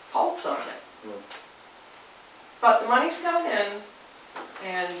pulse on it. No. But the money's coming in,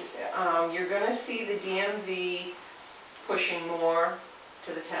 and you're gonna see the DMV pushing more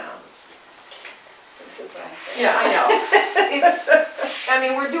to the towns. Yeah, I know.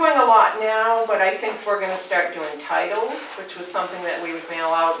 We're doing a lot now, but I think we're gonna start doing titles, which was something that we would mail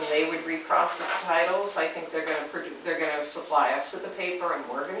out and they would reprocess titles. I think they're gonna supply us with the paper and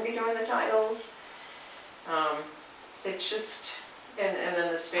we're gonna be doing the titles. It's just, and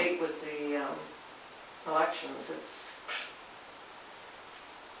then the state with the elections, it's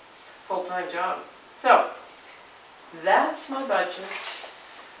a full-time job. So, that's my budget,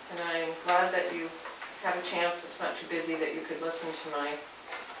 and I'm glad that you had a chance, it's not too busy, that you could listen to my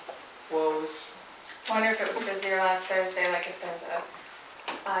woes. I wonder if it was busier last Thursday, like if there's a,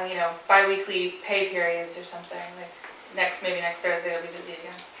 bi-weekly pay periods or something, like maybe next Thursday it'll be busy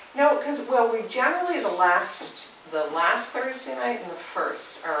again. No, because, we generally, the last Thursday night and the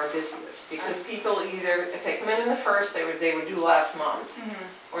first are our busiest, because people either, if they come in the first, they would do last month,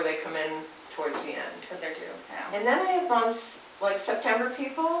 or they come in towards the end. Because they're due, yeah. And then I have months, like September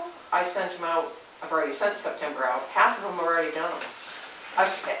people, I sent them out, I've already sent September out, half of them are already done.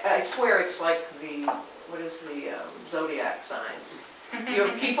 I swear it's like the, what is the zodiac signs? You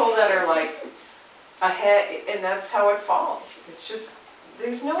have people that are like ahead, and that's how it falls. It's just,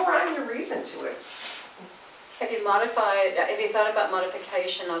 there's no rhyme or reason to it. Have you thought about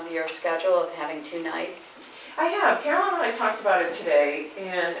modification of your schedule of having 2 nights? I have, Carolyn and I talked about it today,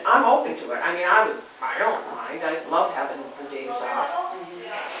 and I'm open to it. I mean, I don't mind, I love having the days off.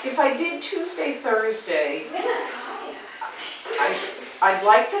 If I did Tuesday, Thursday, I'd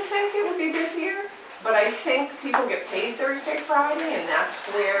like to think it would be busier, but I think people get paid Thursday, Friday, and that's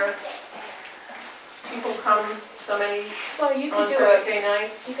where people come so many Well, you on could do Thursday you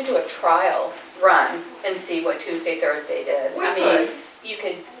nights. could do a trial run and see what Tuesday, Thursday did. We I mean, you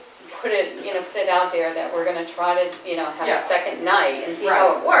could put it out there that we're gonna try to, have Yeah. a second night and see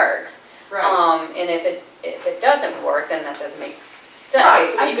how it works. Right. And if it doesn't work, then that doesn't make sense. Right,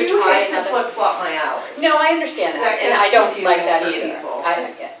 But I you could do try hate to another. flip-flop my hours. No, I understand that, That and I gets don't like confusing that for either. people.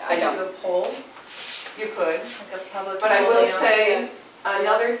 I don't. Do a poll, you could, Like a public. but I will polling on say, this.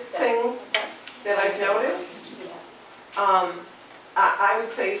 another thing that I've noticed, I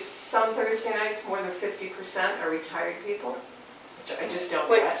would say some Thursday nights, more than 50% are retired people, which I just don't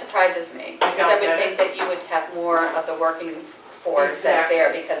Which get. surprises me, I because don't I would get think that you would have more of the working force that's Exactly.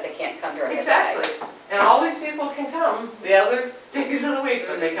 there because they can't come during the day. Exactly, and all these people can come the other days of the week,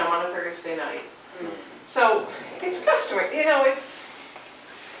 but they come on a Thursday night. So, it's customary, I've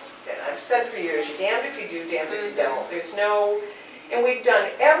said for years, you're damned if you do, damned if you don't. There's no, and we've done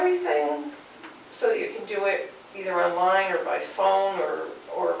everything so that you can do it either online or by phone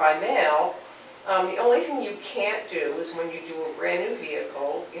or by mail. The only thing you can't do is when you do a brand new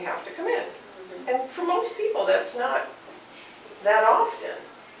vehicle, you have to come in. And for most people, that's not that often.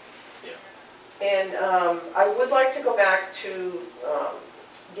 And I would like to go back to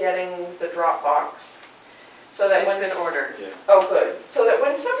getting the drop box, so that It's when been ordered. Oh, good. So that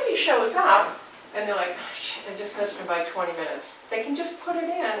when somebody shows up and they're like, oh, shit, I just missed them by 20 minutes, they can just put it in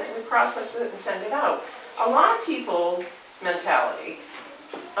and we process it and send it out. A lot of people's mentality,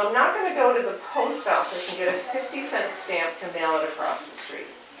 I'm not going to go to the post office and get a 50-cent stamp to mail it across the street,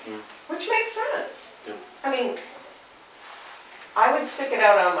 which makes sense. Yeah. I mean, I would stick it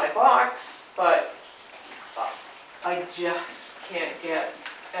out on my box, but I just can't get,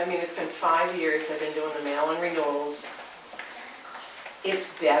 it's been 5 years I've been doing the mail-in renewals.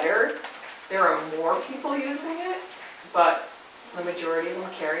 It's better, there are more people using it, but the majority of them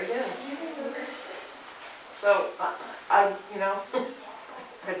carry it in. So, I'd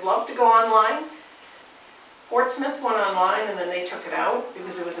love to go online. Portsmouth went online and then they took it out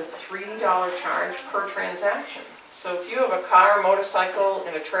because it was a $3 charge per transaction. So if you have a car, motorcycle,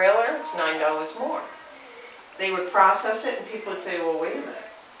 and a trailer, it's $9 more. They would process it and people would say, well, wait a minute.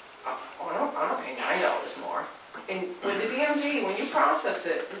 I don't pay $9 more. And with the DMV, when you process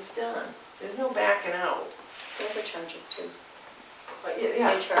it, it's done. There's no backing out. They have charges too. But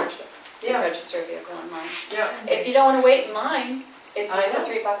yeah, They charge to Yeah. register a vehicle online. yeah. If you don't want to wait in line, it's I worth know.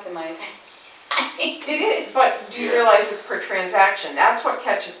 the $3 in my opinion. It is, but do you realize it's per transaction? That's what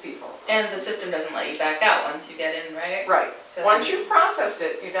catches people. And the system doesn't let you back out once you get in, right? Right. So Once then- you've processed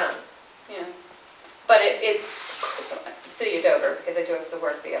it, you're done. Yeah. But it's City of Dover, because I do have the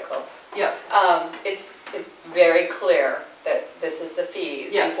work vehicles. Yeah. It's very clear that this is the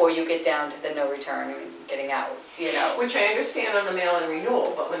fees Yeah. before you get down to the no return and getting out, Which I understand on the mail-in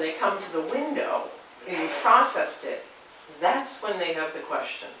renewal, but when they come to the window and you've processed it, that's when they have the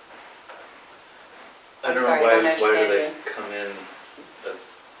question. I I'm don't sorry, know, I don't why do understand they you. come in as,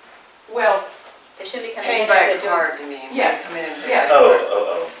 Well, They should be coming Paying in by as a they do. card, you mean? Yes, Come in and pay yeah. by a card.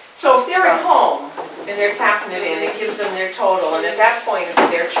 oh. so if they're at home and they're tapping it in, it gives them their total, and at that point, it's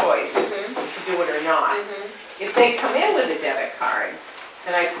their choice Mhm. to do it or not. Mhm. If they come in with a debit card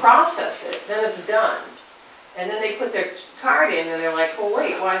and I process it, then it's done. And then they put their card in and they're like, well,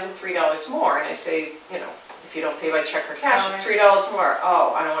 wait, why is it $3 more? And I say, if you don't pay by check or cash, it's $3 more.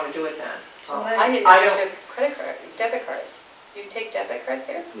 Oh, I don't want to do it then. Oh. I didn't I have don't- to credit card, debit cards. You take debit cards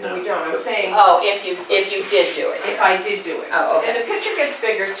here? No, We don't, I'm that's- saying, Oh, if you did do it. if I did do it. Oh, okay. And the picture gets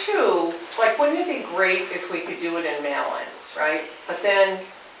bigger too, like, wouldn't it be great if we could do it in mail-ins, right? But then,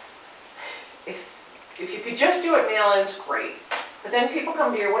 if you could just do it mail-ins, great. But then people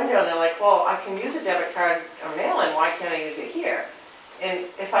come to your window and they're like, well, I can use a debit card on mail-in, why can't I use it here? And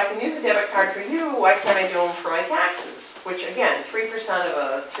if I can use a debit card for you, why can't I do them for my taxes? Which again, 3% of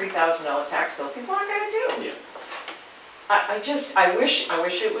a $3,000 tax bill, people aren't gonna do. Yeah. I wish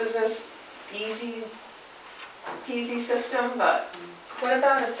it was this easy peasy system, but What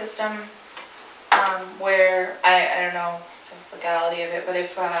about a system where, I don't know the legality of it, but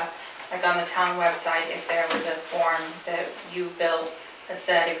if, like on the town website, if there was a form that you built that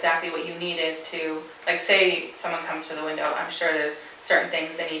said exactly what you needed to, like say someone comes to the window, I'm sure there's certain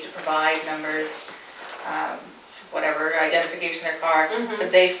things they need to provide, numbers, whatever, identification of their car,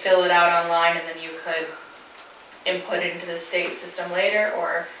 but they fill it out online and then you could input it into the state system later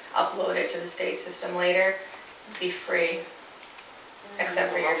or upload it to the state system later, be free,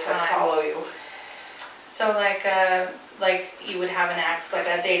 except for your I time. follow you. So like you would have like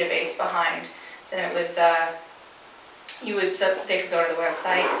a database behind, so it would, they could go to the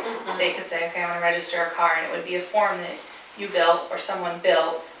website, they could say, okay, I want to register a car, and it would be a form that you built or someone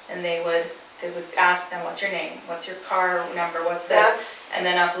built, and they would ask them, what's your name, what's your car number, what's this, and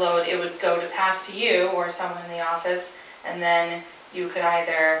then upload, it would go to pass to you or someone in the office, and then you could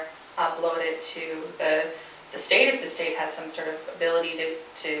either upload it to the state, if the state has some sort of ability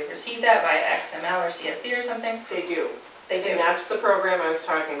to receive that via XML or CSV or something. They do. They do. And that's the program I was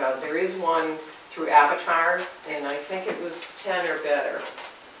talking about. There is one through Avatar, and I think it was 10 or better.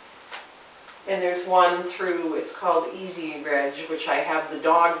 And there's one through, it's called Easy Reg, which I have the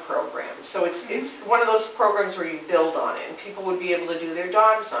dog program. So it's one of those programs where you build on it, and people would be able to do their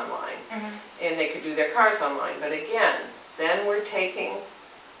dogs online, and they could do their cars online. But again, then we're taking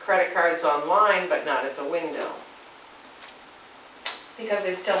credit cards online, but not at the window. Because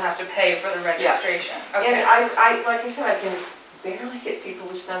they still have to pay for the registration. And Okay. I, like I said, I can barely get people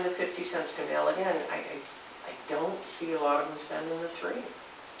to spend the 50 cents to mail it in. I don't see a lot of them spending the $3.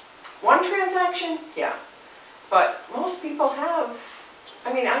 One transaction, yeah, but most people have,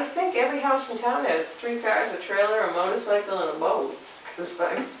 I mean, I think every house in town has 3 cars, a trailer, a motorcycle, and a boat. And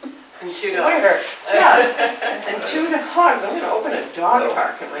 2 dogs. Yeah, and 2 dogs. I'm gonna open a dog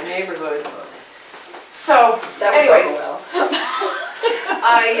park in my neighborhood. So, That would go anyways, well.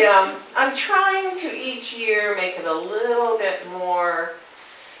 I'm trying to each year make it a little bit more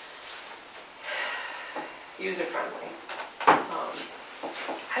user-friendly.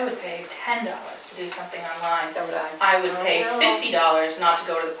 I would pay $10 to do something online. So would I. I would pay I know. $50 not to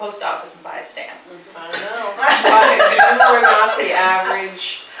go to the post office and buy a stamp. I know, but you are not the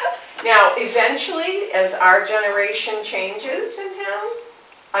average. Now, eventually, as our generation changes in town,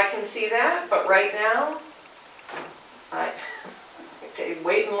 I can see that, but right now, I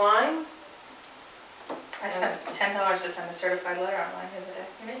wait in line. I spent $10 to send a certified letter online the other day.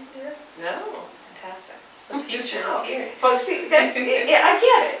 You didn't do that? No. It's fantastic. The future is here. But see, that,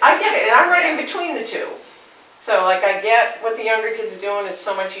 yeah, I get it, and I'm right in between the two. So like I get what the younger kids are doing, it's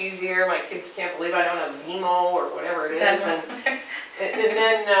so much easier, my kids can't believe I don't have Vimo or whatever it is, and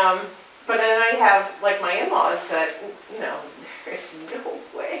then, but then I have like my in-laws that, you know, there's no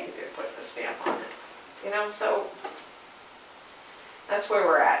way they're putting a stamp on it, you know, so that's where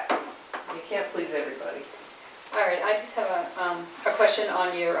we're at. You can't please everybody. All right, I just have a question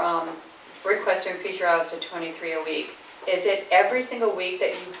on your request to increase your hours to 23 a week. Is it every single week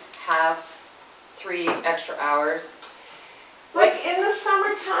that you have 3 extra hours? Like in the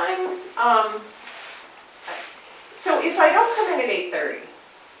summertime, so if I don't come in at 8:30,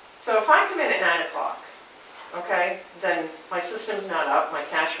 so if I come in at 9 o'clock, okay, then my system's not up, my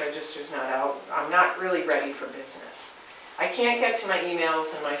cash register's not out, I'm not really ready for business. I can't get to my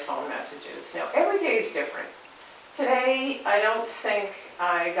emails and my phone messages. Now, every day is different. Today, I don't think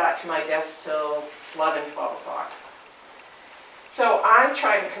I got to my desk till 11, 12 o'clock. So I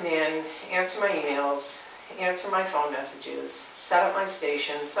try to come in, answer my emails, answer my phone messages, set up my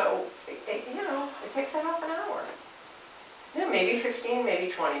station, so, you know, it takes a half an hour. Yeah, maybe 15,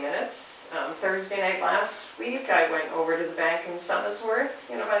 maybe 20 minutes. Thursday night last week, I went over to the bank in Somersworth,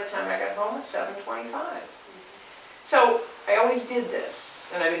 you know, by the time I got home, it's 7:25. So I always did this,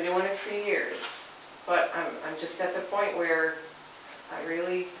 and I've been doing it for years. But I'm just at the point where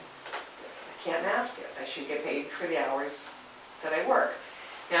I can't mask it. I should get paid for the hours that I work.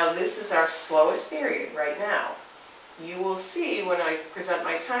 Now, this is our slowest period right now. You will see when I present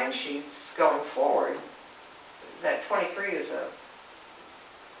my timesheets going forward that 23 is a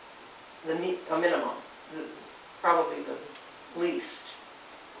minimum, probably the least.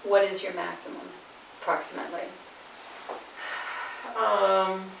 What is your maximum, approximately?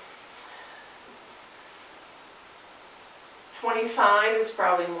 25 is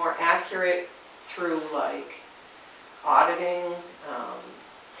probably more accurate through like auditing,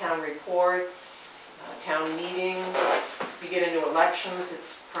 town reports, town meetings. If you get into elections,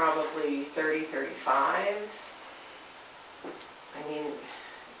 it's probably 30, 35. I mean,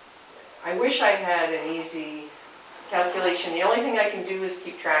 I wish I had an easy calculation. The only thing I can do is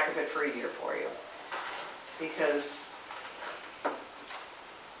keep track of it for a year for you, because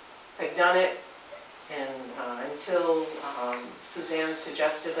I've done it And until Suzanne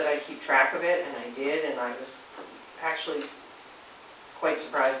suggested that I keep track of it, and I did, and I was actually quite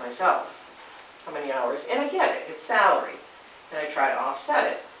surprised myself how many hours. And I get it, it's salary, and I try to offset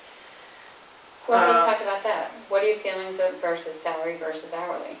it. Well, let's talk about that. What are your feelings of versus salary versus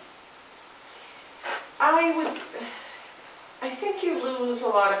hourly? I think you lose a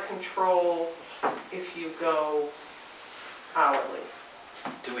lot of control if you go hourly.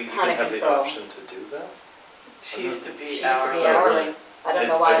 Do we even Kind of have the control. option to do that? She used to be She used to hourly. be hourly. I don't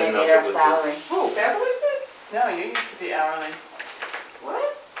know I why they didn't know made if her it was a- salary. Oh, Beverly did? No, you used to be hourly.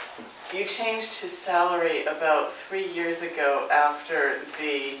 What? You changed to salary about 3 years ago after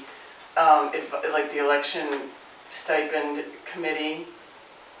the, like the election stipend committee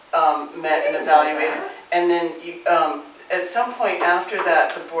met and evaluated. And then you, at some point after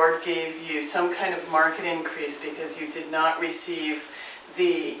that, the board gave you some kind of market increase because you did not receive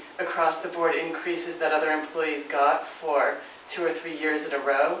the across-the-board increases that other employees got for 2 or 3 years in a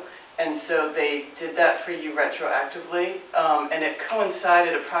row. And so they did that for you retroactively, and it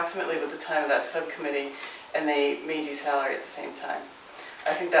coincided approximately with the time of that subcommittee, and they made you salary at the same time.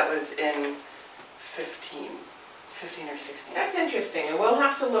 I think that was in 15 or 16. That's interesting, and we'll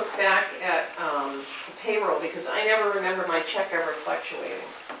have to look back at the payroll, because I never remember my check ever fluctuating.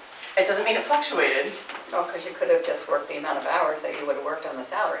 It doesn't mean it fluctuated. Oh, because you could have just worked the amount of hours that you would have worked on the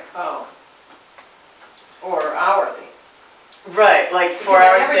salary. Oh. Or hourly. Right, like 4 Because I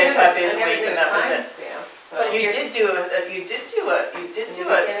hours a never day, did 5 a- days a week, and that was it. timestamp, so- But You You're- did do a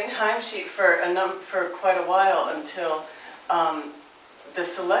beginning? timesheet for quite a while until the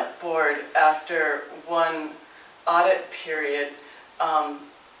select board, after one audit period,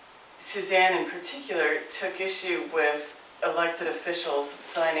 Suzanne in particular took issue with elected officials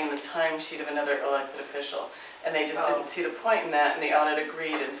signing the timesheet of another elected official. And they just Oh. didn't see the point in that, and the auditor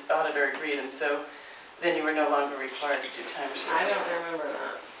agreed, and so then you were no longer required to do timesheets. I don't remember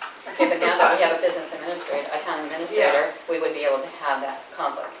that. Okay, but now that we have a business administrator, a town administrator, we would be able to have that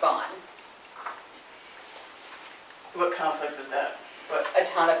conflict gone. What conflict was that? A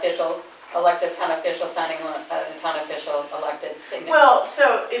town official, elected town official signing a town official elected signature. Well,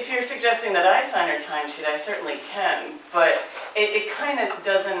 so if you're suggesting that I sign her timesheet, I certainly can, but it kind of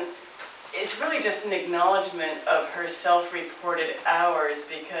doesn't, it's really just an acknowledgement of her self-reported hours,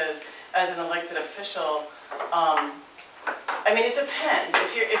 because as an elected official, I mean, it depends.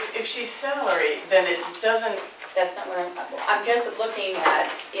 If she's salary, then it doesn't, That's not what I'm just looking at,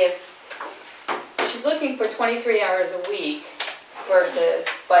 if she's looking for 23 hours a week versus,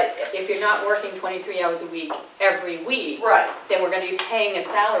 but if you're not working 23 hours a week every week, Right, then we're gonna be paying a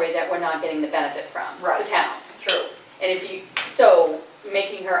salary that we're not getting the benefit from, Right. the town. true. And if you, so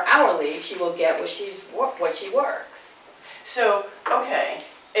making her hourly, she will get what she works. so, okay.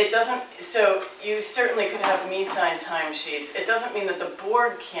 It doesn't, so you certainly could have me sign timesheets. It doesn't mean that the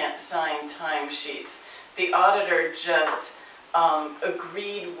board can't sign timesheets. The auditor just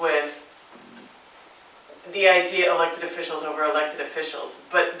agreed with the idea elected officials over elected officials.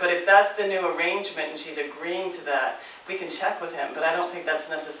 But if that's the new arrangement and she's agreeing to that, we can check with him, but I don't think that's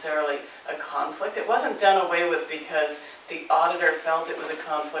necessarily a conflict. It wasn't done away with because the auditor felt it was a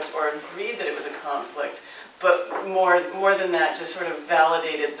conflict or agreed that it was a conflict, but more than that, just sort of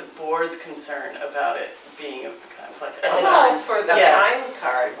validated the board's concern about it being a conflict. At the Well, time. for the Yeah. time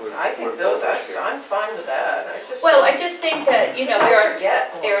card, I We're think those, both here. I'm fine with that. I just. Well, I just think that, you know, I there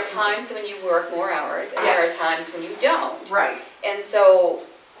forget. are times when you work more hours and there are Yes. times when you don't. Right, And so,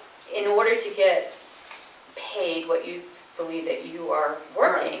 in order to get paid what you believe that you are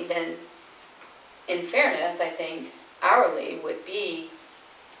working, then in fairness, I think hourly would be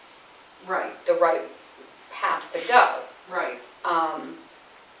right, the right path to go. right.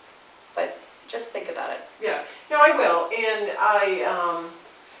 But just think about it. Yeah, no, I will, and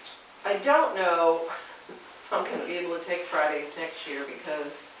I don't know if I'm gonna be able to take Fridays next year,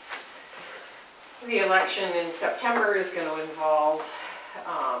 because the election in September is gonna involve,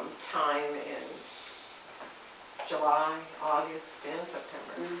 time in July, August, and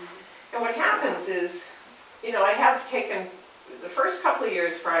September. And what happens is, you know, I have taken, the first couple of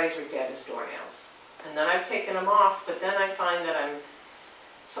years, Fridays were dead as doornails. And then I've taken them off, but then I find that I'm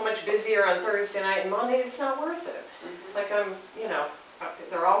so much busier on Thursday night and Monday, it's not worth it. Like you know,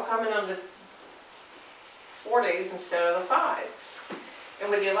 they're all coming on the 4 days instead of the 5. And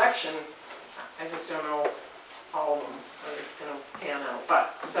with the election, I just don't know all of them, whether it's gonna pan out,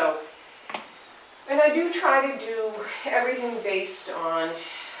 but, so. And I do try to do everything based on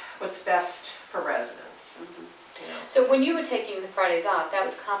what's best for residents. you know. So when you were taking the Fridays off, that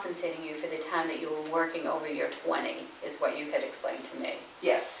was compensating you for the time that you were working over your 20, is what you had explained to me.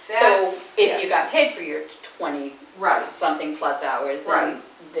 Yes, So if yes. you got paid for your 20 Right. something plus hours, Right.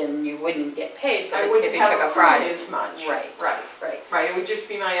 then you wouldn't get paid for I it if wouldn't you took have a accrued Friday. as much. Right. Right, Right. right, it would just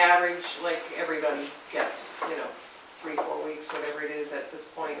be my average, like everybody gets, 3, 4 weeks, whatever it is at this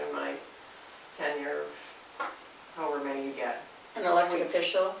point in my tenure, however many you get. An elected Weeks.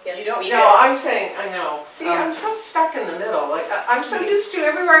 official gets You don't- weeks. No, I'm saying, I know, see, Oh. I'm so stuck in the middle, like, I'm so used to,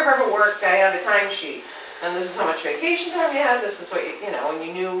 everywhere I've ever worked, I had a timesheet. And this is how much vacation time you had, this is what and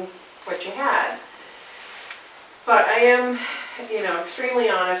you knew what you had. But I am, extremely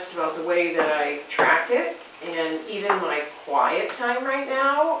honest about the way that I track it, and even my quiet time right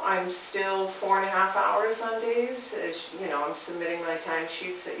now, I'm still 4.5 hours on days, as, I'm submitting my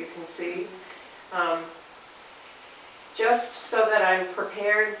timesheets that you can see. Just so that I'm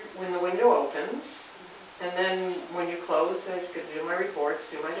prepared when the window opens, and then when you close, I could do my reports,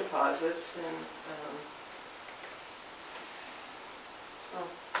 do my deposits, and, so,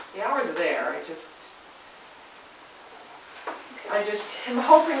 the hours are there, I just am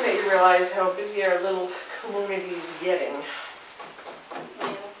hoping that you realize how busy our little community's getting.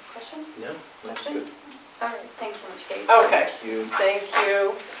 Any other questions? No, that's good. Questions? All right, thanks so much, Kate. Okay, Thank you. thank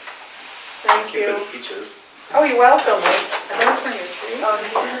you. Thank Thank you you. for the peaches. Oh, you're welcome. Are those from your tree? Oh,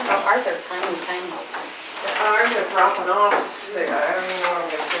 Oh, ours are tiny, tiny. ours are dropping off. I don't even know what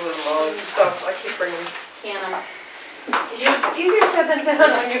I'm gonna do with them all, so I keep bringing. Can I? Easier said than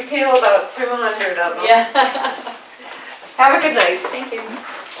done when you peel about 200 of them. Yeah. Have a good night. Thank you.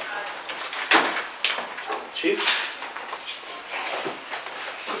 Chief?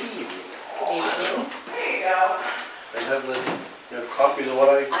 Good evening. Good evening. There you go. I have you have copies of what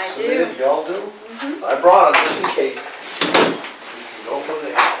I I do. submitted, y'all do? Mhm. I brought them just in case. We can go from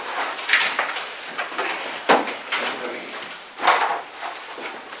there.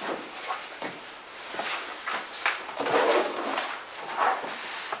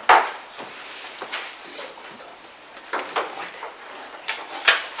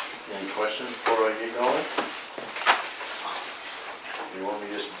 Any questions before I get going? You want me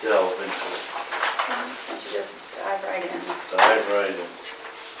to just delve into it? Why don't you just dive right in? Dive right in.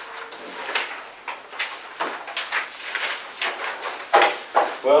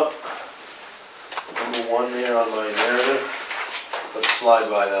 Well, number one there on my narrative, let's slide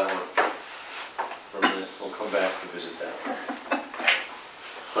by that one for a minute. We'll come back to visit that one.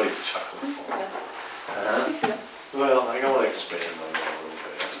 What are you chuckling for? Well, I want to expand on that a little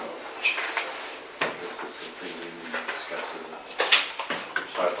bit. I know. This is something we need to discuss as a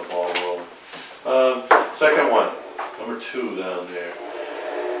start the ball rolling. Second one, number 2 down there,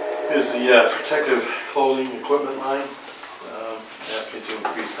 is the protective clothing equipment line. Asked me to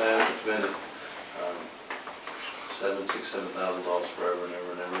increase that. It's been $7,000 forever and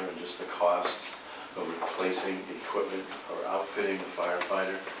ever and ever, and just the costs of replacing the equipment or outfitting the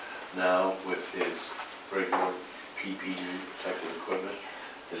firefighter now with his regular PPE protective equipment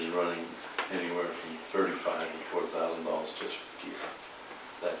is running anywhere from $35,000 to $40,000 just for the gear.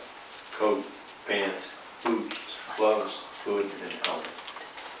 That's coat, pants, boots, gloves, hood, and helmet.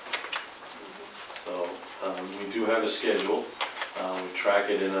 So we do have a schedule. We track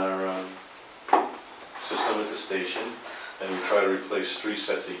it in our system at the station, and we try to replace 3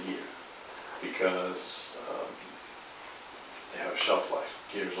 sets a year because they have a shelf life.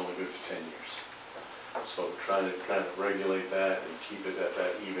 Gear is only good for 10 years. So we're trying to kind of regulate that and keep it at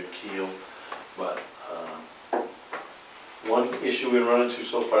that even keel. But one issue we run into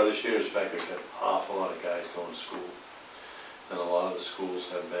so far this year is the fact that we've got an awful lot of guys going to school. And a lot of the schools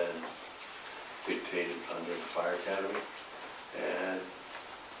have been dictated under the fire academy. And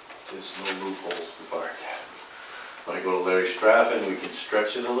there's no loopholes with the fire academy. When I go to Larry Straffen, we can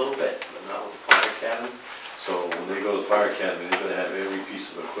stretch it a little bit, but not with the fire academy. So when they go to the fire academy, they're going to have every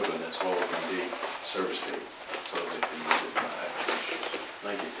piece of equipment that's well within the service date, so they can use it in the applications.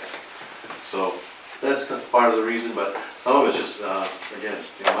 And I get that. So that's part of the reason, but some of it's just, again,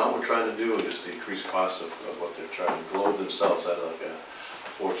 the amount we're trying to do and just the increased cost of what they're charging. Globe themselves had like a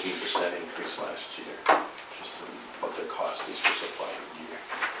 14% increase last year, just in what their cost is for supplying gear.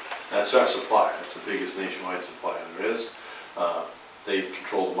 That's our supplier. That's the biggest nationwide supplier there is. They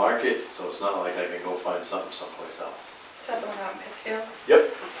control the market, so it's not like I can go find something someplace else. Is that the one out in Pittsfield?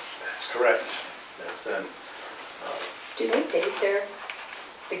 Yep, that's correct. That's them. Do they date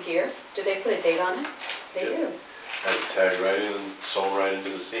the gear? Do they put a date on it? They Yeah. do. Have it tagged right in and sewn right into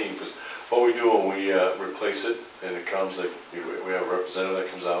the seam. Because what we do when we replace it, and it comes, like, we have a representative that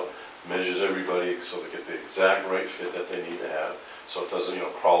comes out, measures everybody so they get the exact right fit that they need to have. so it doesn't,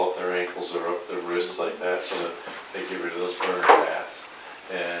 crawl up their ankles or up their wrists like that, so that they get rid of those burn pads.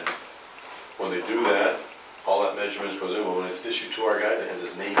 And when they do that, all that measurement goes in. Well, when it's issued to our guy, it has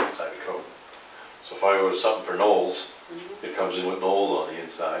his name inside the coat. So if I order something for Knowles, it comes in with Knowles on the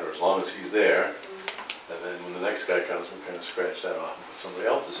inside, or as long as he's there. And then when the next guy comes, we kind of scratch that off and put somebody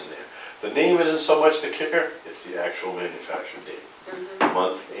else's in there. The name isn't so much the kicker, it's the actual manufacturing date,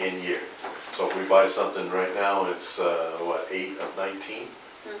 month and year. So if we buy something right now and it's, 8 of 19,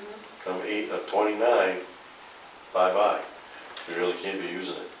 come 8 of 29, bye-bye. We really can't be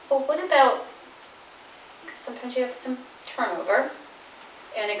using it. Well, what about, because sometimes you have some turnover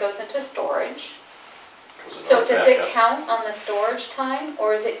and it goes into storage. So does it count on the storage time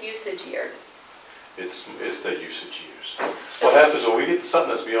or is it usage years? It's the usage years. What happens when we get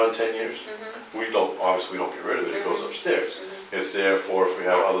something that's beyond 10 years, obviously we don't get rid of it, it goes upstairs. It's there for if we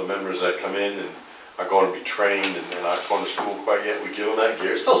have other members that come in and are going to be trained and they're not going to school quite yet, we give them that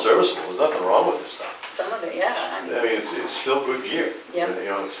gear. It's still serviceable, there's nothing wrong with this stuff. Some of it, yeah. I mean, it's still good gear. Yep.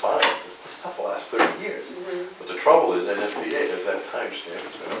 It's fine. This stuff will last 30 years. But the trouble is NFPA has that timestamp,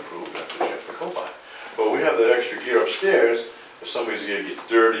 it's been approved, that's what you have to go by. But we have that extra gear upstairs, if somebody's gear gets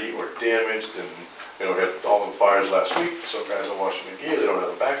dirty or damaged and, we had all the fires last week, so guys are washing their gear, they don't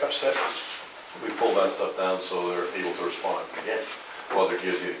have a backup set. We pull that stuff down so they're able to respond again, while their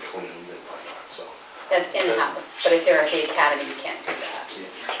gear's getting cleaned and whatnot, so. That's in-house, but if they're at the academy, you can't do that.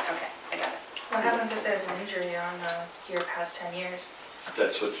 Can't. Okay, I got it. What happens if there's an injury on the gear past 10 years?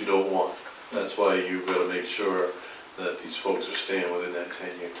 That's what you don't want. That's why you've got to make sure that these folks are staying within that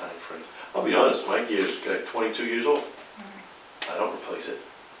 10-year time frame. I'll be honest, my gear's got 22 years old. I don't replace it.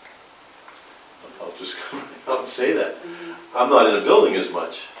 I'll just come out and say that. I'm not in a building as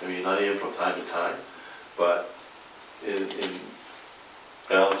much. I mean, I am from time to time, but in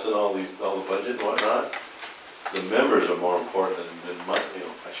balancing all the budget and whatnot, the members are more important than my,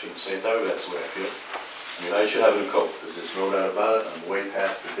 I shouldn't say it that way, that's the way I feel. I mean, I should have a coat, because there's no doubt about it, I'm way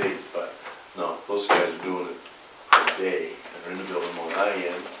past the date, but no, those guys are doing it for a day, and they're in the building more than I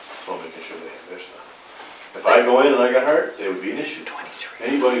am, so I'm making sure they have their stuff. If I go in and I got hurt, there would be an issue.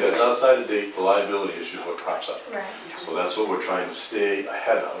 Anybody that's outside the date, the liability issue is what crops up. Right. So that's what we're trying to stay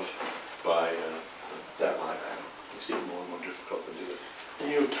ahead of by that line item. It's getting more and more difficult to do it. And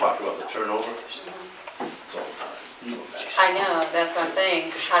you talk about the turnover, it's all the time. I know, that's what I'm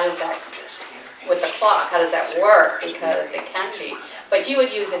saying. How does that, with the clock, how does that work? Because it can be, but you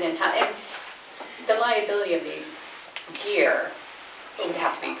would use it in-house. And the liability of the gear would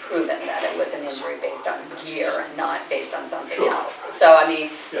have to be proven that it was an injury based on gear and not based on something else. So, I mean,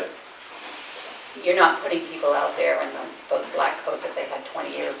 you're not putting people out there in those black coats that they had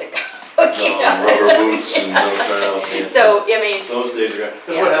 20 years ago. Rubber boots and no turnout pants. So, I mean. Those days are gone.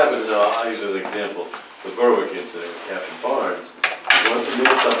 Because what happens, I'll use an example, the Berwick incident with Captain Barnes, once the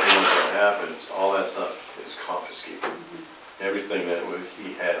minute something like that happens, all that stuff is confiscated. Everything that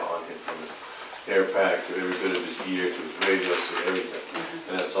he had on him, from his air pack to every bit of his gear to his radios to everything.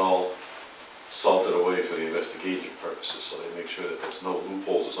 And that's all salted away for the investigation purposes, so they make sure that there's no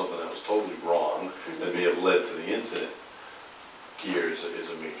loopholes or something that was totally wrong that may have led to the incident. Gear is a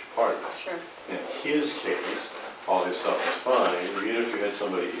major part of it. Sure. In his case, all his stuff is fine, even if you had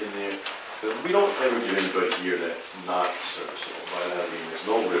somebody in there, we don't ever give anybody gear that's not serviceable. By that I mean there's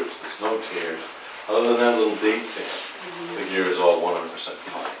no rips, there's no tears. Other than that little date stamp, the gear is all 100%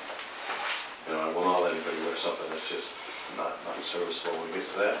 fine. I will not let anybody wear something that's just not serviceable. When it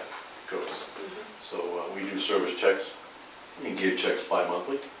gets to that, it goes. So we do service checks and gear checks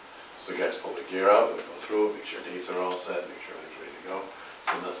bi-monthly. So the guys pull the gear out, we go through it, make sure dates are all set, make sure everything's ready to go,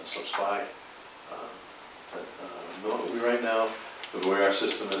 so nothing slips by. No, right now, with the way our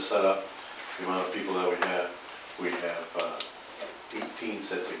system is set up, the amount of people that we have 18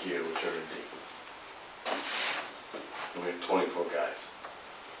 sets of gear which are in date. And we have 24 guys.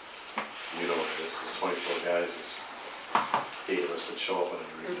 You know what it is, it's 24 guys, it's 8 of us that show up on a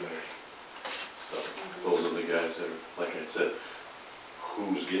regular. So those are the guys that are, like I said,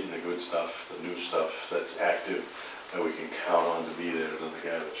 who's getting the good stuff, the new stuff that's active, that we can count on to be there, than the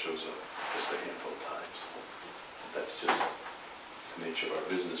guy that shows up just a handful of times. That's just the nature of our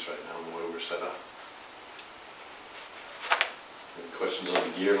business right now, the way we're set up. Any questions on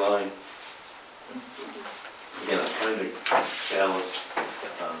the gear line? Again, I'm trying to balance,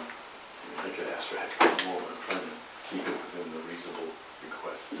 I could ask for a heck of more, but I'm trying to keep it within the reasonable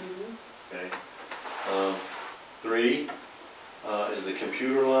requests. Okay. 3 is the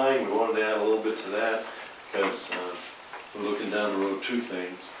computer line. We wanted to add a little bit to that because we're looking down the road 2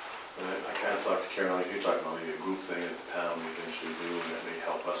 things. I kind of talked to Caroline, you're talking about maybe a group thing that the town may eventually do, and that may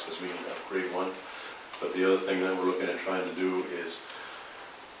help us because we need to upgrade one. But the other thing that we're looking at trying to do is,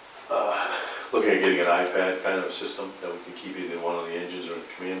 looking at getting an iPad kind of system that we can keep either in one of the engines or the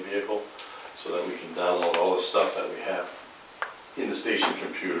command vehicle, so that we can download all the stuff that we have in the station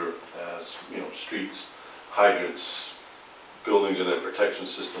computer as, you know, streets, hydrants, buildings and their protection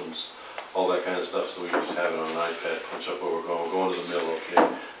systems, all that kind of stuff, so we can just have it on an iPad, punch up where we're going to the mill,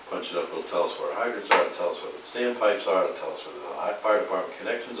 okay, punch it up, it'll tell us where hydrants are, it'll tell us where the standpipes are, it'll tell us where the fire department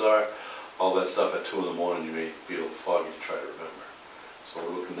connections are, all that stuff at 2 in the morning, you may be a little foggy to try to remember. So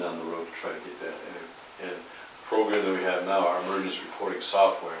we're looking down the road to try to get that, and the program that we have now, our emergency reporting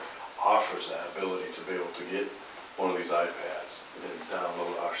software, offers that ability to be able to get one of these iPads and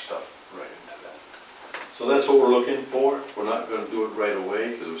download our stuff right into that. So that's what we're looking for. We're not gonna do it right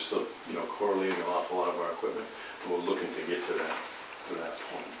away, because we're still, you know, correlating an awful lot of our equipment, but we're looking to get to that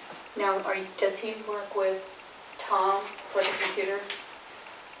point. Now, does he work with Tom for the computer?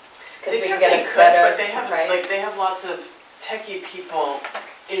 They 'Cause we can certainly get a could, better but they have, price. like, they have lots of techie people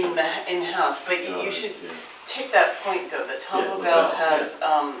in-house, but you should Yeah. take that point though, that Tom Yeah, LaBelle LaBelle, has,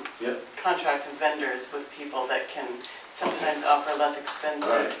 Yep. contracts and vendors with people that can sometimes offer less All right,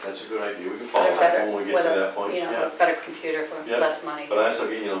 expensive. that's a good idea. We can With follow a up better, when we get with to a, that point. you know, Yeah. a better computer for Yeah. less money. But I also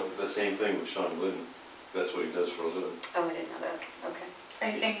get, you know, the same thing with Sean Glidden. That's what he does for a living. Oh, I didn't know that, okay. Are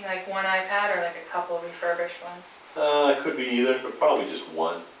you thinking like one iPad or like a couple refurbished ones? It could be either, but probably just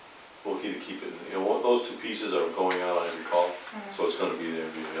one. We'll either keep it, you know, those 2 pieces are going out on every call, so it's gonna be there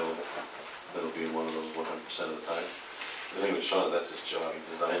and be available. It'll be in one of those 100% of the time. The thing with Sean, that's his job. He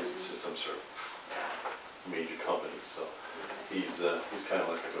designs these systems for major companies, so he's kind of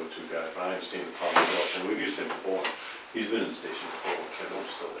like the go-to guy. But I understand the problem as well, and we've used him before. He's been in the station before when Kevin was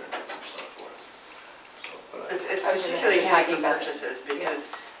still there and did some stuff for us. So, but It's I was just particularly handy talking for about- purchases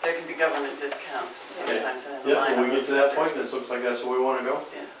because there can be government discounts sometimes and has a yeah, line when on we get those to that point, vendors. that looks like that's where we want to go.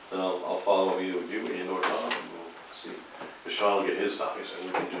 Yeah. Then I'll follow up either with you and or Tom, and we'll see. Because Sean will get his stuff, he said,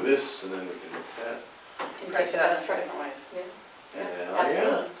 we can do this, and then we can do that. And Price take it the out best in price. different ways. Yeah, Yeah,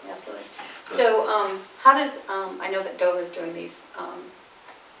 absolutely, absolutely. So, how does, I know that Dover's doing these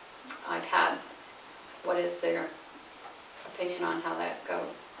iPads. What is their opinion on how that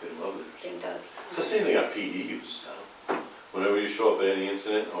goes? They love it. It does. It's the same thing our PD uses now. Whenever you show up at any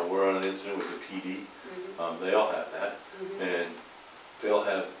incident, or we're on an incident with the PD, Mhm, they all have that. mhm. And they'll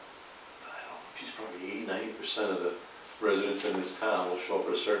have, I don't know, geez, probably 80–90% of the residents in this town will show up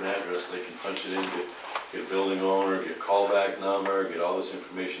at a certain address, they can punch it in, get a building owner, get a callback number, get all this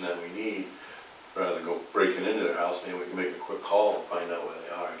information that we need. Rather than go breaking into their house, maybe we can make a quick call and find out where they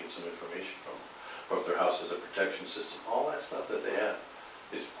are and get some information from them. Or if their house has a protection system, all that stuff that they have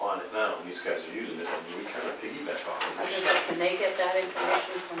is on it now, and these guys are using it, and we kind of piggyback off I was of gonna it. say, can they get that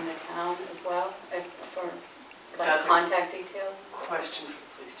information from the town as well, for, like, That's a- contact details? Question for the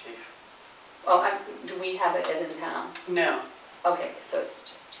police chief. Oh, do we have it as in town? No, Okay, so it's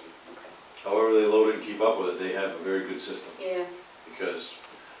just, okay. However they load it and keep up with it, they have a very good system. Yeah, Because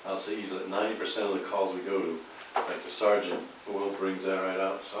I'll say easily 90% of the calls we go to, like the sergeant, Will brings that right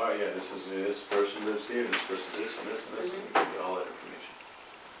out. Sorry, yeah, this person lives here, this person's this and this and this, and we can get all that information.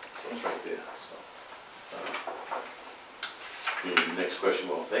 So it's right there, so. The next question,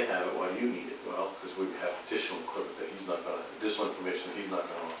 well, if they have it, why do you need it? Well, because we have additional equipment that he's not gonna, additional information that he's not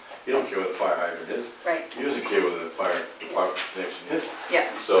gonna, he don't care where the fire hydrant is. right, He doesn't care where the fire department connection is. yeah.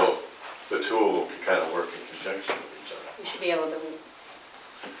 So the two of them can kind of work in conjunction with each other. You should be able to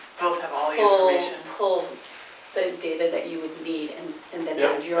both have all the pull, information. pull the data that you would need and then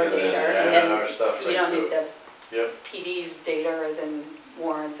Yep, add your and then data. add And our stuff then you right don't to need it. the Yep, PD's data as in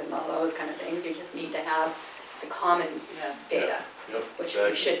warrants and all those kind of things. You just need to have the common Yeah. data, yep, which we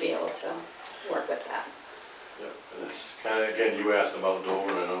exactly. should be able to work with that. Yep, and it's kind of, again, you asked about Dover,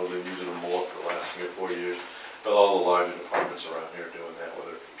 and I know they've been using them more for the last 3 or 4 years, but all the larger departments around here are doing that,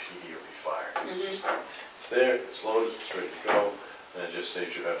 whether it be PD or be fire. It's there, it's loaded, it's ready to go, and it just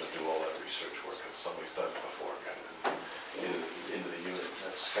saves you having to do all that research work, because somebody's done it before, got it into the unit.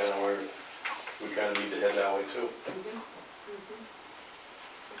 That's kind of where we kind of need to head that way too.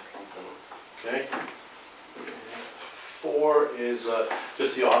 Okay. Okay? 4 is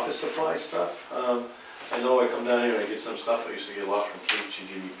just the office supply stuff. I know I come down here and I get some stuff, I used to get a lot from Kate, she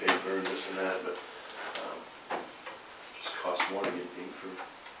give me paper and this and that, but just costs more to get ink for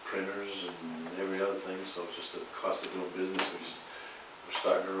printers and every other thing, so it's just the cost of doing business, we're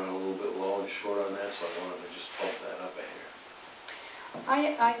starting to run a little bit low and short on that, so I wanted to just bump that up a hair.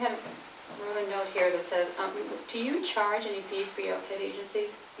 I had wrote a note here that says, do you charge any fees for your outside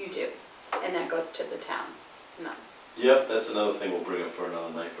agencies? You do, and that goes to the town? No. Yep, that's another thing we'll bring up for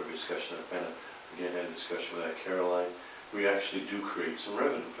another night for discussion. I kind of, again, had a discussion with that Caroline. we actually do create some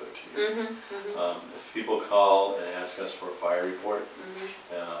revenue for the community. Mm-hmm, If people call and ask us for a fire report,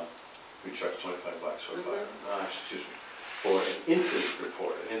 mm-hmm. we charge $25 for a fire, excuse me, for an incident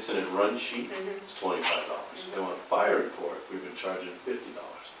report, an incident run sheet, Mm-hmm. it's $25. If they want a fire report, we've been charging $50,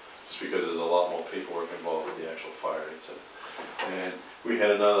 just because there's a lot more paperwork involved with the actual fire incident. And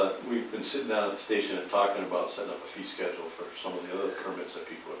we've been sitting down at the station and talking about setting up a fee schedule for some of the other permits that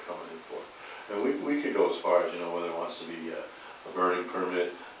people are coming in for. And we could go as far as, whether it wants to be a burning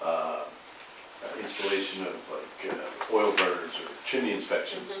permit, installation of like oil burners or chimney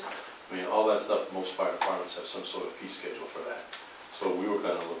inspections. I mean, all that stuff, most fire departments have some sort of fee schedule for that. So we were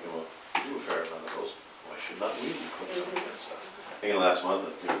kind of looking, well, we do a fair amount of those, why should not we include some of that stuff? I think in the last month,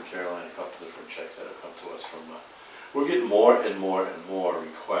 I've given Caroline a couple different checks that have come to us from, we're getting more and more and more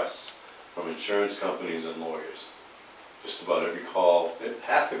requests from insurance companies and lawyers. Just about every call,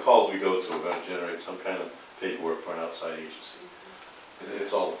 half the calls we go to are going to generate some kind of paperwork for an outside agency.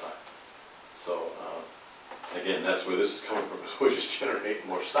 It's all the time. So, again, that's where this is coming from, is we're just generating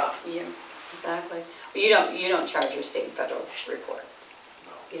more stuff. Yeah, exactly. But you don't charge your state and federal reports.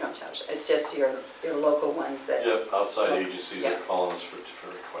 No. You don't charge, it's just your local ones that. Yep, outside Look, agencies yeah. are calling us for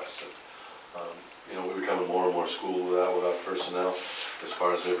different requests. And, we're becoming more and more school with our personnel, as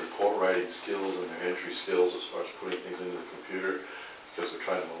far as their report writing skills and their entry skills, as far as putting things into the computer, because we're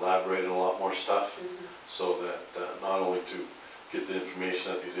trying to elaborate on a lot more stuff, so that not only to get the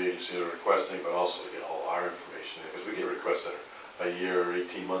information that these agencies are requesting, but also to get all our information, because we get requests that are a year or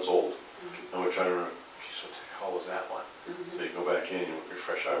 18 months old, and we're trying to remember, geez, what the hell was that one? So you go back in and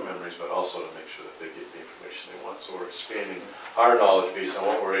refresh our memories, but also to make sure that they get the information they want. So we're expanding our knowledge base on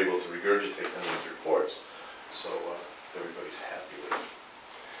what we're able to regurgitate in these reports, so everybody's happy with it.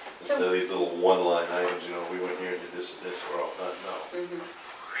 Instead of these little one-line items, we went here and did this and this, we're all done. No.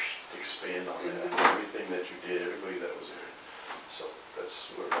 Expand on that, everything that you did, everybody that was there. So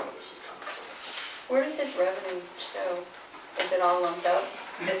that's where a lot of this is coming from. Where does his revenue show? Is it all lumped up?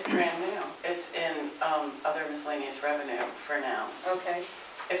 It's brand new. It's in other miscellaneous revenue for now. Okay.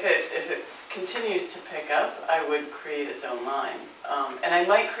 If it continues to pick up, I would create its own line. And I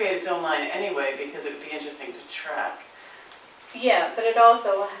might create its own line anyway, because it would be interesting to track. Yeah, but it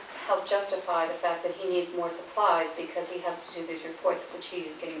also helped justify the fact that he needs more supplies because he has to do these reports, which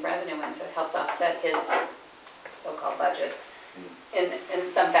he's getting revenue in, so it helps offset his so-called budget in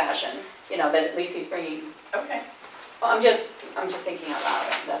some fashion, that at least he's bringing. Okay. Well, I'm just thinking out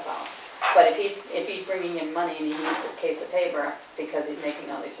loud, that's all. But if he's bringing in money and he needs a case of paper because he's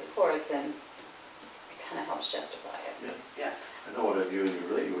making all these reports, then it kind of helps justify it. Yeah. Yes. I know what I view in you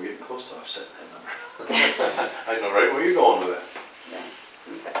really, we're getting close to offsetting that number. I know right where you're going with that. Yeah.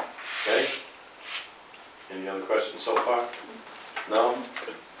 Okay. Okay? Any other questions so far? No?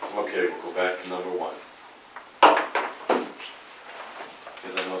 Okay, we'll go back to number 1.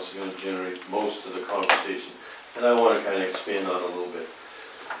 Because I know it's going to generate most of the conversation. And I want to kind of expand on it a little bit.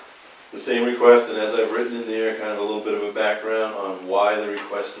 The same request, and as I've written in there, kind of a little bit of a background on why the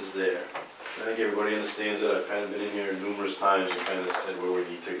request is there. I think everybody understands it. I've kind of been in here numerous times and kind of said where we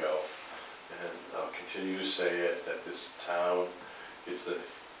need to go. And I'll continue to say it, that this town gets the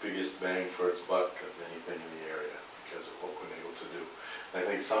biggest bang for its buck of anything in the area because of what we're able to do. And I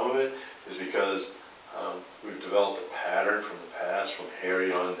think some of it is because we've developed a pattern from the past, from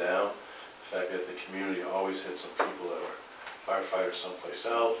Harry on down. The fact that the community always had some people that were firefighters someplace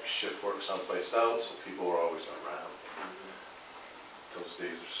else, shift work someplace else, so people were always around. Those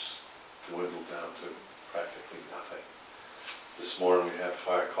days are dwindled down to practically nothing. This morning we had a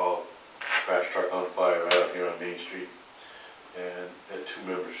fire call, trash truck on fire right up here on Main Street, and had 2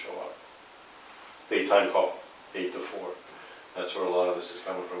 members show up. Daytime call, 8 to 4. That's where a lot of this is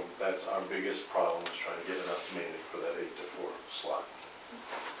coming from. That's our biggest problem, is trying to get enough manning for that 8 to 4 slot.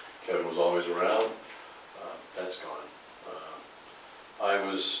 Kevin was always around. That's gone. I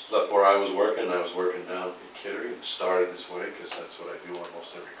was left where I was working. I was working down in Kittery and started this way because that's what I do on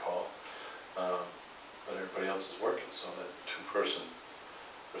most every call. But everybody else is working, so that 2-person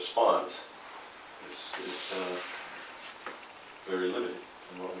response is very limited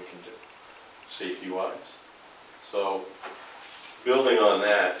in what we can do, safety-wise. So building on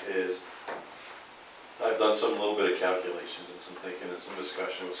that is, I've done some little bit of calculations and some thinking and some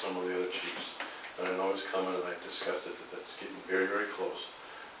discussion with some of the other chiefs. And I know it's coming, and I've discussed it, that's getting very, very close.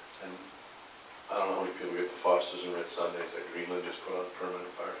 And I don't know how many people get the Fosters and Red Sundays that Greenland just put on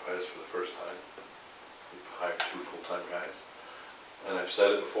permanent firefighters for the first time. We hired 2 full-time guys. And I've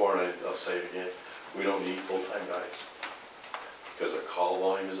said it before, and I'll say it again, we don't need full-time guys because our call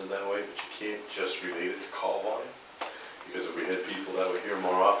volume isn't that way, but you can't just relate it to call volume. Because if we had people that were here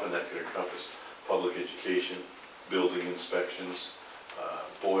more often, that could encompass public education, building inspections,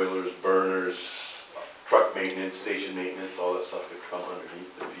 boilers, burners, truck maintenance, station maintenance, all that stuff could come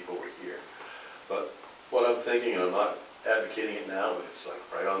underneath the people were here. But what I'm thinking, and I'm not advocating it now, but it's like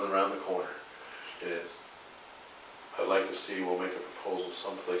right on around the corner, is I'd like to see, we'll make a proposal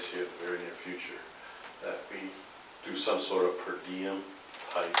someplace here in the very near future, that we do some sort of per diem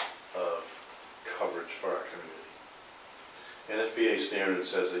type of coverage for our community. NFPA standard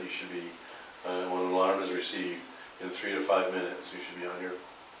says that you should be, when an alarm is received, in 3 to 5 minutes, you should be on your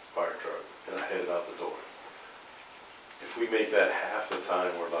fire truck and headed out the door. If we make that half the time,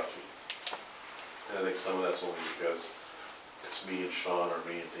 we're lucky. And I think some of that's only because it's me and Sean or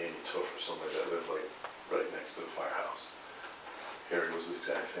me and Danny Tuff or somebody that live like right next to the firehouse. Harry was the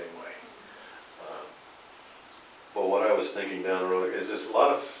exact same way. But what I was thinking down the road is there's a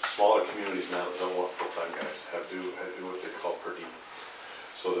lot of smaller communities now that don't want full-time guys, have to do what they call per diem.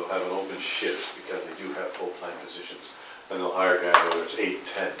 So they'll have an open shift because they do have full-time positions. And they'll hire guys whether it's 8,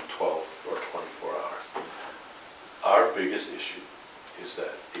 10, 12, or 24 hours. Our biggest issue is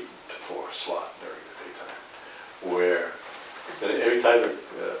that 8 to 4 slot during the daytime. Where, so every time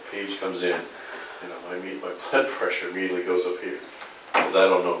the page comes in, you know, my blood pressure immediately goes up here. Because I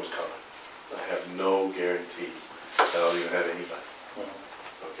don't know who's coming. I have no guarantee that I'll even have anybody.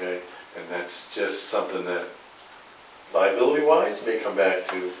 Okay? And that's just something that liability-wise may come back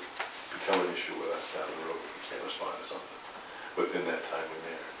to become an issue with us down the road if we can't respond to something within that timely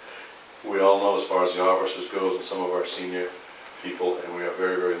manner. We all know as far as the officers goes and some of our senior people, and we are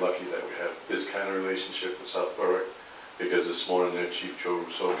very, very lucky that we have this kind of relationship with South Berwick, because this morning their Chief Joe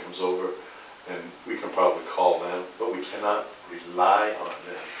Rousseau comes over and we can probably call them, but we cannot rely on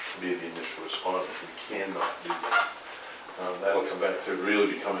them to be the initial responders. We cannot do that. That'll come back to really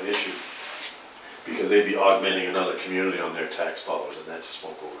become an issue, because they'd be augmenting another community on their tax dollars, and that just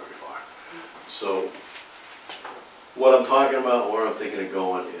won't go very far. So what I'm talking about, where I'm thinking of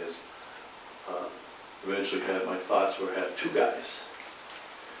going is, eventually my thoughts were have 2 guys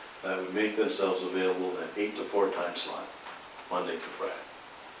that would make themselves available in that 8 to 4 time slot, Monday through Friday,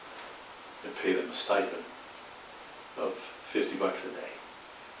 and pay them a stipend of $50 a day.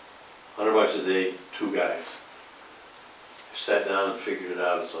 $100 a day, 2 guys. Sat down and figured it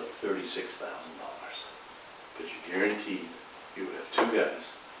out, it's like $36,000. But you guaranteed you would have 2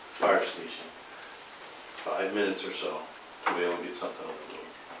 guys, fire station, 5 minutes or so to be able to get something on the road.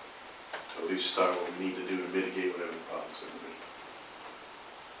 To at least start what we need to do to mitigate whatever the problem's going to be.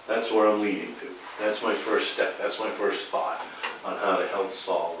 That's where I'm leading to. That's my first step. That's my first thought on how to help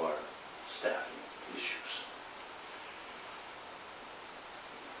solve our staffing issues.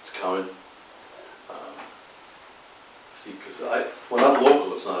 It's coming. See, because when I'm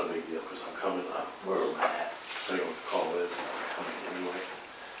local, it's not a big deal, because I'm coming up where I'm at. Depending on what the call is, I'm coming anyway.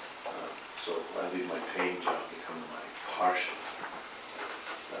 So I leave my paying job, become my partial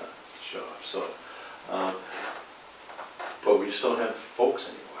job. So, but we just don't have folks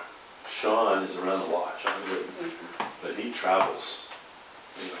anymore. Sean is around the watch, I'm good, but he travels.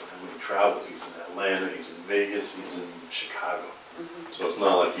 You know, and when he travels, he's in Atlanta, he's in Vegas, he's in Chicago. So it's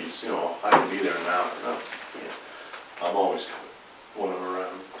not like he's, you know, I can be there in an hour. No, yeah. I'm always coming when I'm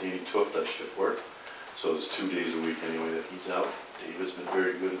around. Danny Tuff does shift work, so there's 2 days a week anyway that he's out. David's been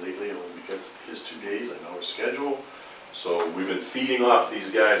very good lately, only because his 2 days, I know his schedule. So we've been feeding off these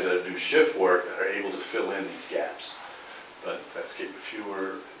guys that do shift work that are able to fill in these gaps. But that's getting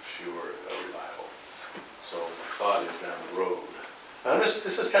fewer and fewer reliable. So my thought is down the road. Now this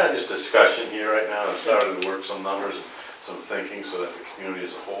is kind of just discussion here right now. I've started to work some numbers and some thinking so that the community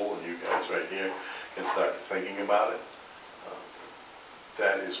as a whole and you guys right here can start thinking about it.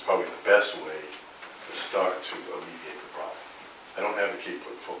 That is probably the best way to start to alleviate the problem. I don't advocate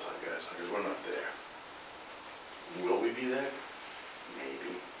putting full-time guys on because we're not there. Will we be there?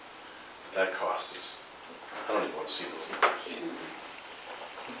 Maybe. But that cost is, I don't even want to see those numbers.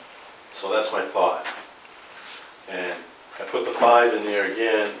 So that's my thought. And I put the 5 in there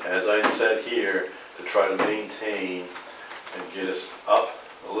again, as I said here, to try to maintain and get us up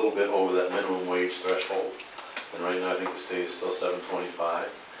a little bit over that minimum wage threshold. And right now I think the state is still $7.25,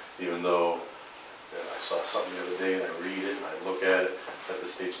 even though I saw something the other day and I read it and I look at it, that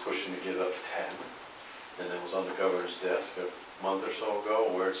the state's pushing to get it up to 10. And it was on the governor's desk a month or so ago.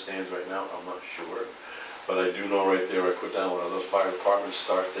 Where it stands right now, I'm not sure. But I do know right there, I put down one of those fire departments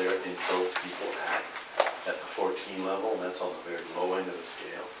start their intro people at the 14 level, and that's on the very low end of the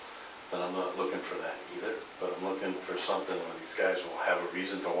scale. And I'm not looking for that either, but I'm looking for something where these guys will have a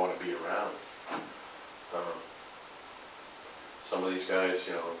reason to want to be around. Some of these guys,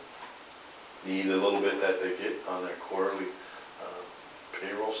 you know, need a little bit that they get on their quarterly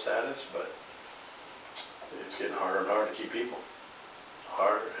payroll status, but it's getting harder and harder to keep people.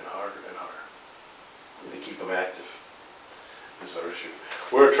 Harder and harder and harder. To keep them active is our issue.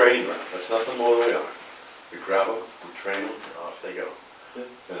 We're a training ground, that's nothing more than we are. We grab them, we train them, and off they go. Yeah.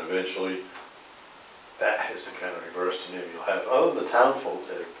 And eventually, that has to kind of reverse to maybe you'll have, other than the town folk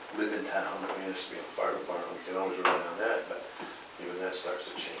that live in town, that manage to be in the fire department, we can always rely on that, but even that starts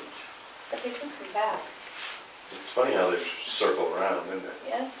to change. But they do come back. It's funny how they circle around, isn't it?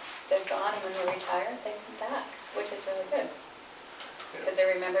 Yeah, they're gone, and when they're retired, they come back, which is really good. Because they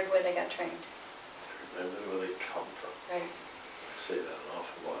remembered where they got trained. Remember where they come from. Right. I say that an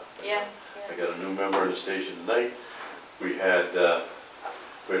awful lot. Yeah, I yeah. got a new member in the station tonight. We had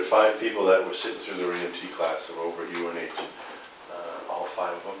 5 people that were sitting through their EMT class that were over at UNH. All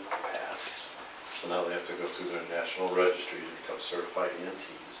 5 of them passed. So now they have to go through their national registry to become certified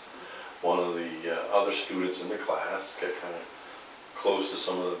EMTs. One of the other students in the class got kind of close to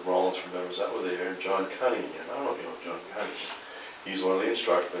some of the Rollinsford members that were there, John Cunningham. I don't know if you know John Cunningham. He's one of the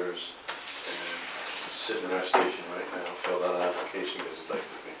instructors, and he's sitting in our station right now, filled out an application because he'd like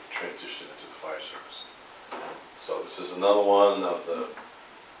to make a transition into the fire service. So this is another one of the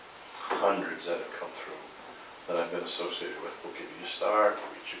hundreds that have come through that I've been associated with. We'll give you a start,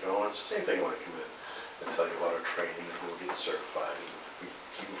 we'll get you going. It's the same thing when I come in and tell you about our training and we'll get certified. And if we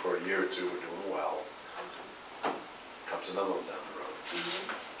keep them for a year or 2, we're doing well. Comes another one down the road.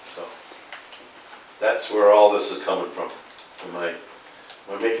 So that's where all this is coming from. Am I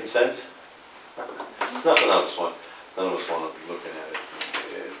making sense? It's nothing none of us want to be looking at it.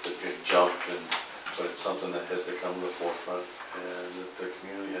 It's a big jump, but it's something that has to come to the forefront, and that the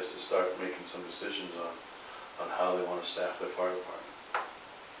community has to start making some decisions on how they want to staff their fire department.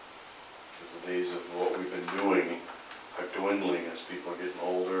 Because the days of what we've been doing are dwindling as people are getting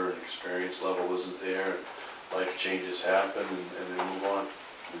older and experience level isn't there, and life changes happen and they move on.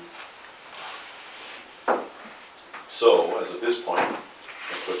 So, as of this point,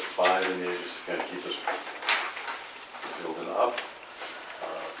 I put 5 in there just to kind of keep us building up.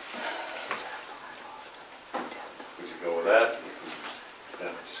 We could go with that, we can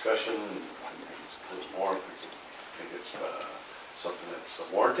have a discussion, there's more, if we can think it's something that's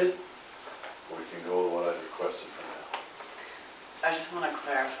warranted, or we can go with what I've requested for now. I just want to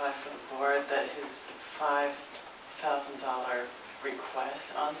clarify for the board that his $5,000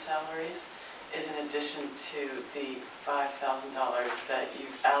 request on salaries is in addition to the $5,000 that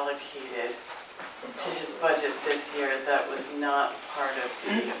you've allocated to his budget this year that was not part of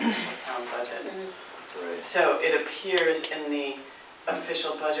the official town budget. Right. So it appears in the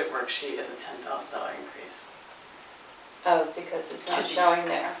official budget worksheet as a $10,000 increase. Oh, because it's not showing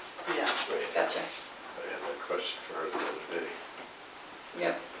there. Yeah. Right. Gotcha. I had that question for her the other day.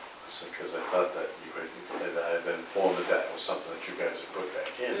 Yep. Because I thought that I had been informed that that was something that you guys had put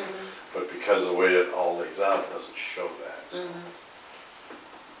back in, but because of the way it all lays out, it doesn't show that. So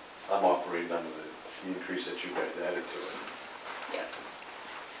I'm operating under the increase that you guys added to it. Yep.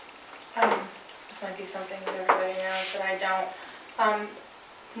 This might be something that everybody knows, but I don't.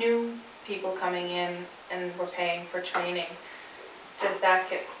 New people coming in and we're paying for training, does that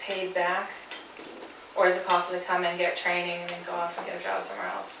get paid back? Or is it possible to come and get training and then go off and get a job somewhere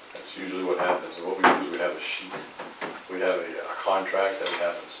else? That's usually what happens. And what we do is we have a sheet, we have a contract that we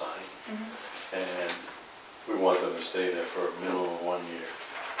have them sign, and we want them to stay there for a minimum of 1 year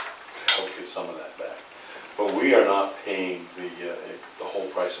to help get some of that back. But we are not paying the whole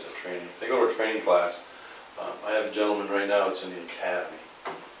price of the training. If they go to a training class, I have a gentleman right now that's in the academy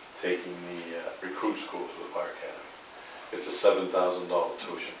taking the recruit schools with the fire academy. It's a $7,000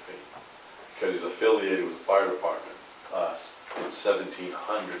 tuition fee. Because he's affiliated with the fire department, us, it's $1,700.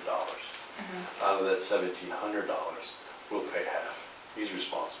 Out of that $1,700, we'll pay half. He's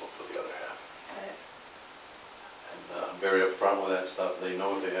responsible for the other half. And I'm very upfront with that stuff. They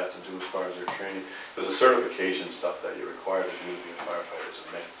know what they have to do as far as their training. Because the certification stuff that you're required to do to be a firefighter is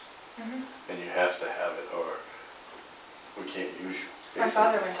immense. And you have to have it or we can't use you. My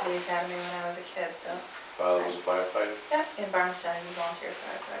father went to the academy when I was a kid, so. Father was a firefighter? Yeah, in Barnstead, he was a volunteer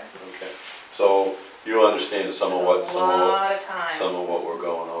firefighter. Okay. So you understand some of what, It's a lot of time. some of what we're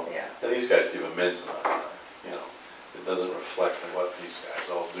going over. Yeah. And these guys give immense amount of time, you know. It doesn't reflect on what these guys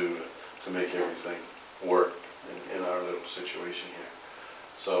all do to make everything work in our little situation here.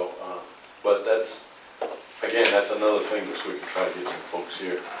 So, but that's, again, that's another thing that we can try to get some folks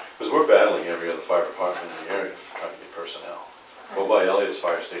here. Because we're battling every other fire department in the area to try to get personnel. Go by Elliott's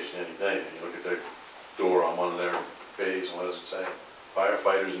fire station any day and you look at their door on one of their bays and what does it say?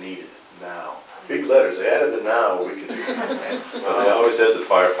 Firefighters needed now. Big letters, they added the now, we could do it. But they always had the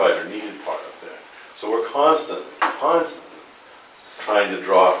firefighter needed part up there. So we're constantly trying to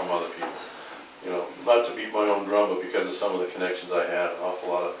draw from other people. you know, not to beat my own drum, but because of some of the connections I have, an awful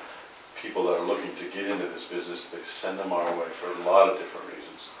lot of people that are looking to get into this business, they send them our way for a lot of different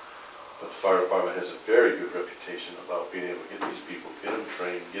reasons. But the fire department has a very good reputation about being able to get these people, get them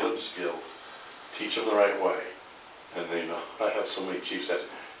trained, get them skilled, teach them the right way. And they know, I have so many chiefs that,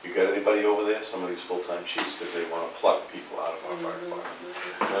 you got anybody over there? Some of these full-time chiefs, because they want to pluck people out of our fire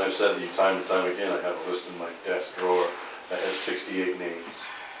department. And I've said to you time and time again, I have a list in my desk drawer that has 68 names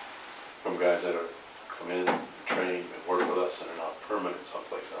from guys that are come in, train, and work with us, and are now permanent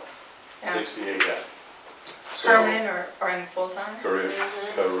someplace else. Yeah. 68 guys. So, Permanent or in full-time? Career,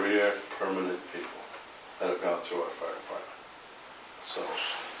 permanent people that have gone through our fire department. So,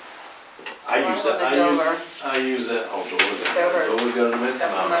 I Well, use that, with Dover. I use that, oh, Dover. Dover's got an immense Step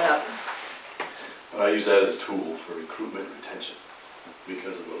amount. right up. But I use that as a tool for recruitment and retention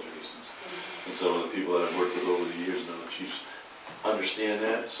because of those reasons. And some of the people that I've worked with over the years know the chiefs understand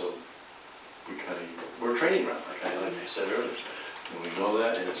that, so we're a training ground, like I said earlier. And we know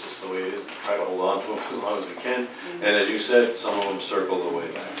that, and it's just the way it is. We try to hold on to them as long as we can. And as you said, some of them circle the way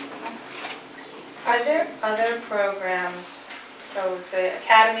back. Are there other programs, so the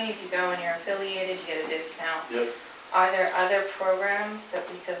academy, if you go and you're affiliated, you get a discount. Yep. Are there other programs that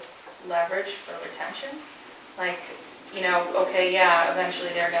we could leverage for retention? Like, you know, okay, yeah, eventually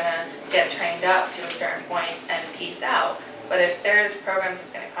they're gonna get trained up to a certain point and peace out. But if there's programs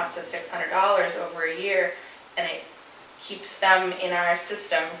that's gonna cost us $600 over a year, and it keeps them in our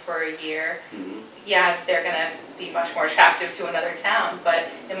system for a year, yeah, they're gonna be much more attractive to another town, but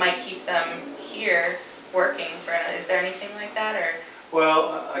it might keep them here working for, is there anything like that, or?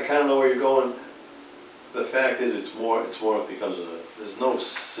 Well, I kind of know where you're going. The fact is, it becomes there's no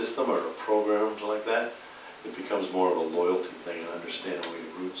system or a program like that. It becomes more of a loyalty thing and understanding where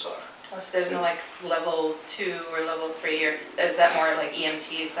your roots are. Oh, so there's no like level 2 or level 3, or is that more like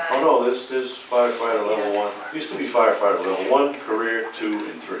EMT side? Oh no, there's firefighter level 1. It used to be firefighter level 1, career 2,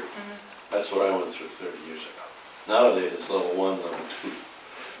 and 3. That's what I went through 30 years ago. Nowadays it's level 1, level 2.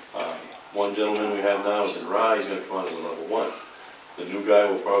 One gentleman we have now is in Rye, he's going to come out as a level 1. The new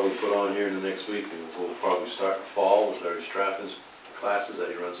guy will probably put on here in the next week, and we'll probably start in the fall with Larry Straffen's classes that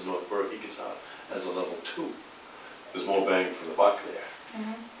he runs in North Berwick. He gets out as a level 2. There's more bang for the buck there.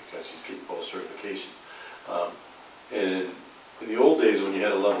 Because he's getting both certifications. And in the old days when you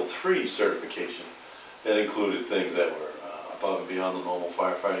had a level 3 certification, that included things that were above and beyond the normal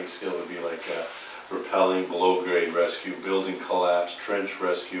firefighting skill. It would be like rappelling, below grade rescue, building collapse, trench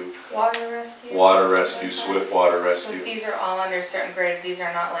rescue, Water rescue? swift water So rescue. these are all under certain grades, these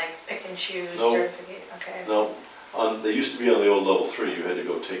are not like pick and choose No. certificate, okay. No, they used to be on the old level 3, you had to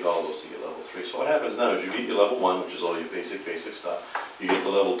go take all those to get level 3. So what happens now is you get your level 1, which is all your basic stuff. You get to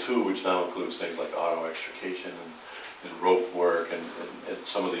level 2, which now includes things like auto extrication and rope work and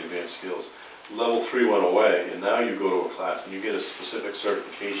some of the advanced skills. Level 3 went away, and now you go to a class and you get a specific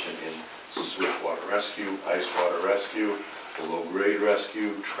certification in swift water rescue, ice water rescue, below grade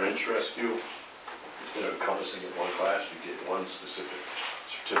rescue, trench rescue. Instead of encompassing in one class, you get one specific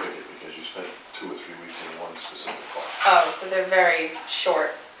certificate because you spent 2 or 3 weeks in one specific class. Oh, so they're very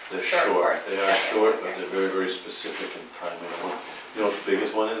short. They're Short short, courses, they are yeah. short, but they're very, very specific in time. You know what the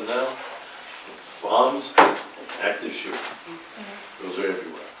biggest one is now? It's bombs and active shooting. Those are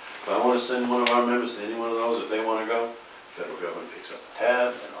everywhere. If I want to send one of our members to any one of those, if they want to go, federal government picks up the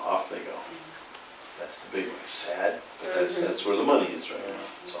tab and off they go. That's the big one. It's sad, but that's where the money is right now.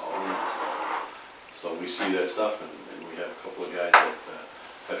 It's all in that stuff. So we see that stuff, and we have a couple of guys that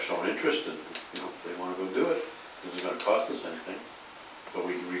have shown interest, and they want to go do it. It isn't going to cost us anything, but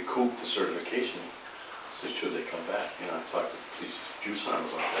we recoup the certification. So should they come back? I've talked to Police Jusan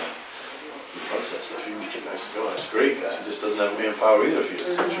about that. He loves that stuff. You can get guys to go. That's great, guys. He just doesn't have manpower either for you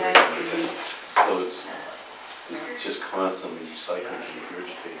to situation. So it's just constantly recycling and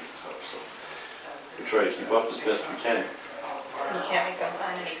regurgitating and stuff. So we try to keep up as best we can. You can't make them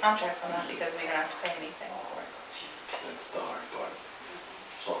sign any contracts on that because we don't have to pay anything for it. That's the hard part.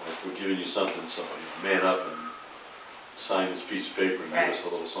 So if we're giving you something, so you man up and sign this piece of paper and give us a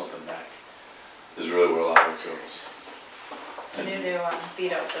little something back. Is really where a lot of it goes. Sununu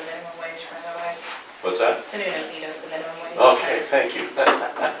vetoed the minimum wage, by the way. What's that? Sununu vetoed the minimum wage. Okay, thank you.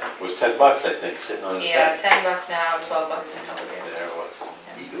 It was $10, I think, sitting on his Yeah, desk. $10 now, $12 in a couple of years. There it was.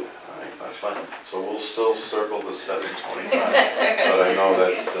 Yeah. All right, that's fine. So we'll still circle the 725, but I know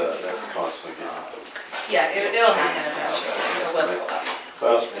that's constantly getting. Yeah, it'll happen eventually, it will go up.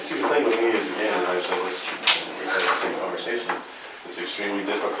 Well, see, the thing with me is, again, and I've said this, we've had the same conversation, it's extremely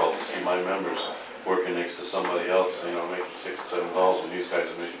difficult to see my members working next to somebody else, making $6 and $7 when these guys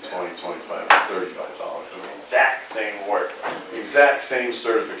are making $20, $25, $35 doing the exact same work, exact same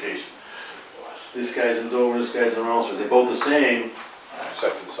certification. this guy's in Dover, this guy's in Rollinsford, they're both the same,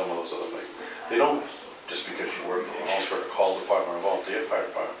 except in some of those other places. They don't, just because you work for Rollinsford or call department or volunteer fire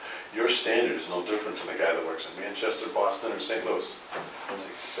department, your standard is no different than the guy that works in Manchester, Boston, or St. Louis. It's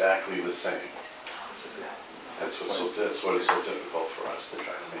exactly the same. That's what is so difficult for us to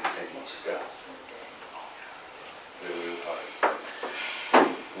try to maintain what we've got. Really, really hard.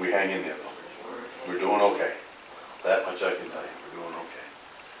 We hang in there though. We're doing okay. That much I can tell you, we're doing okay.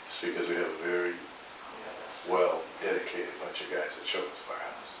 Just because we have a very well dedicated bunch of guys that show up at the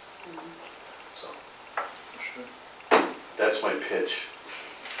firehouse. So, that's my pitch.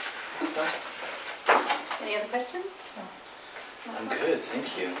 Any other questions? I'm good,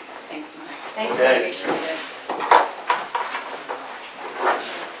 thank you. Thanks, Mark. Thank you. Okay. Appreciate it.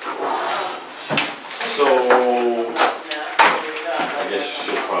 So, I guess you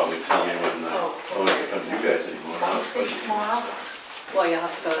should probably tell me when, I don't have to come to you guys anymore. Tomorrow? Well, you'll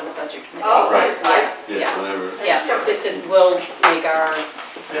have to go to the budget committee. Oh, Right. Yeah, Yeah, whenever. yeah, this is, we'll make our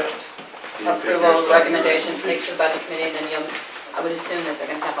Yep. approval recommendation, take to the budget committee, and then you'll, I would assume that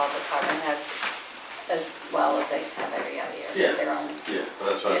they're gonna have all the department heads as well as they have every other year, Yeah. their own. Yeah,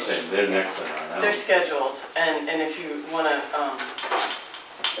 well, that's what I'm saying, they're next in line. They're scheduled, and if you wanna,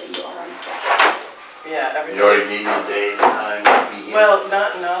 So you are on schedule. yeah, every. You already gave me a day and time to be here? Well,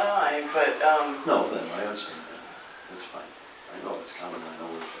 not I, but, No, then I understand that, that's fine. I know it's coming, I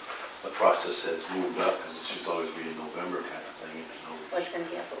know the process has moved up, because it should always be a November kind of thing, and I know What's gonna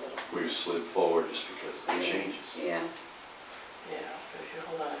be up a little? we've slid forward just because of the changes. Yeah. yeah, but if you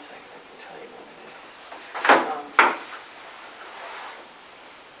hold on a second, I can tell you when it is.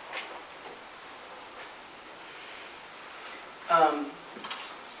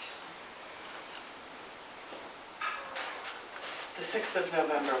 The 6th of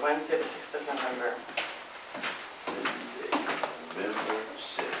November, Wednesday, the 6th of November. November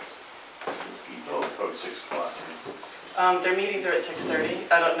 6th. Oh, probably 6 o'clock. Their meetings are at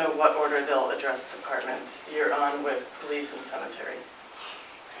 6:30. I don't know what order they'll address departments. You're on with police and cemetery.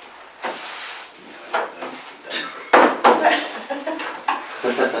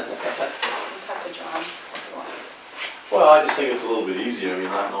 You can talk to John if you want. Well, I just think it's a little bit easier, I mean,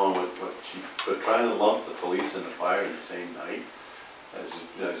 not knowing what you, but trying to lump the police and the fire in the same night, as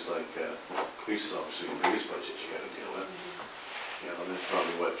like, well, police is obviously the biggest budget you gotta deal with. You know, there's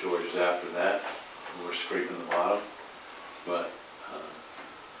probably what George is after that, and we're scraping the bottom, but,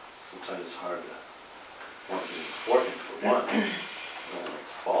 sometimes it's hard to want to be important for one, I don't like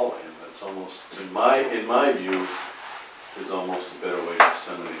to follow him, but it's almost, in my view, is almost a better way to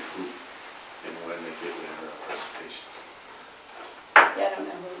disseminate who and when they give their presentations. Yeah, I don't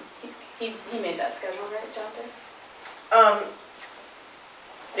know who, he made that schedule, right, John did?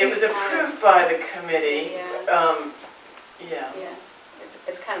 It was approved by the committee. Yeah. Yeah. Yeah,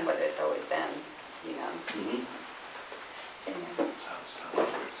 it's kind of what it's always been, you know. Mm-hmm. Anyway. That's how it's done.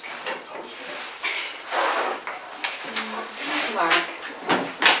 It's always been. Mark,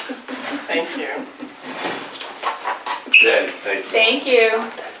 Thank you. Daddy, thank you. thank you.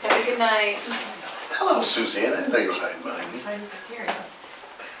 Have a good night. Hello, Suzanne. I didn't know you were hiding behind me. Sign back here, yes.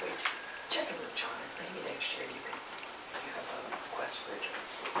 By the way, just check it with John, and maybe next year you have a request for a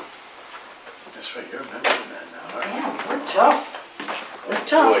different seat. That's right, you're a member of that now, aren't you? Yeah, we're tough. We're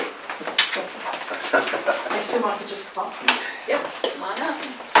tough. Boy, I assume I could just come up. Yep, come on up.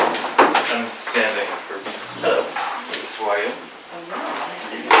 I'm standing for, who are you? Oh, no,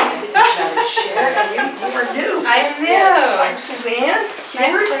 nice to see you. Madam Chair, and you are new. I am I'm new. Suzanne.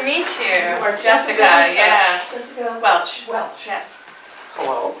 Nice to meet you. You are Jessica, yeah. Jessica Welch. Welch. Yes.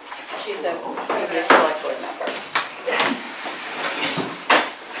 Hello. She's a previous select board member. Yes.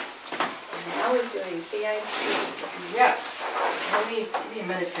 And now is doing CIP. Yes. So let me, give me a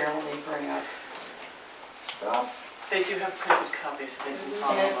minute here, let me bring up stuff. They do have printed copies, so they can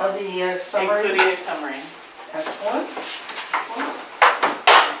follow And along, of the summary. including your summary. Excellent, excellent.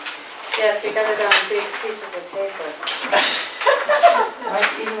 Yes, we got it on big pieces of paper.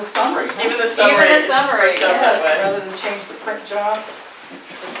 Nice, even the summary. huh? Even the summary. the is summary, printed up that Yes, way. rather than change the print job.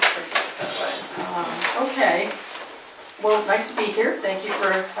 Okay, well, nice to be here. Thank you for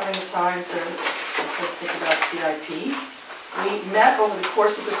having the time to think about CIP. We met over the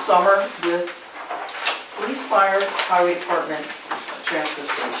course of the summer with police, fire, highway department, transfer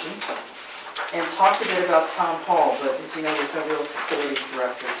station, and talked a bit about town hall, but as you know, there's no real facilities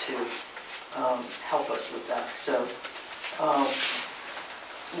director to help us with that. So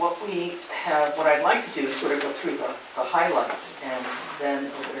what I'd like to do is sort of go through the highlights and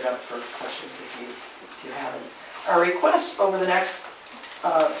then open it up for questions if you have any. Our requests over the next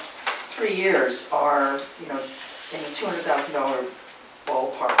 3 years are, in the $200,000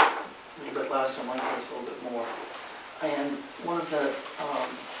 ballpark a little bit less, in one case a little bit more. And one of the,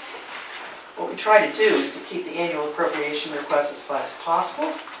 what we try to do is to keep the annual appropriation request as flat as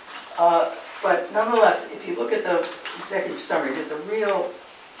possible. But nonetheless, if you look at the executive summary, there's a real,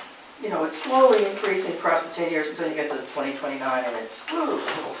 it's slowly increasing across the 10 years until you get to 2029, and it's a little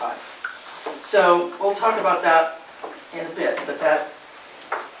high. So we'll talk about that in a bit, but that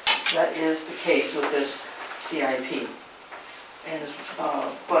is the case with this CIP. And,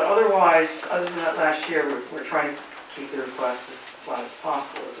 but otherwise, other than that last year, we're trying to keep the request as flat as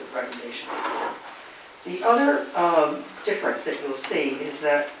possible as a recommendation. The other difference that you'll see is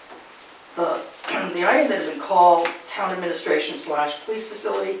that the item that had been called town administration / police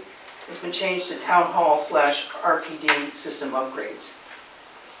facility has been changed to town hall / RPD system upgrades.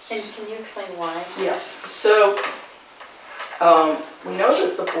 And can you explain why? Yes, so we know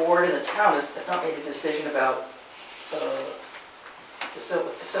that the board and the town have not made a decision about the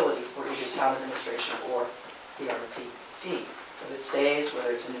facility for either town administration or the RPD, whether it stays,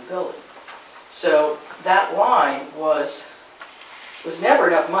 whether it's a new building. So that line was never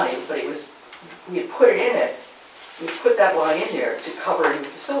enough money, but we had put it in it, we put that line in there to cover a new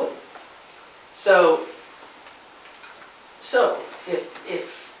facility. So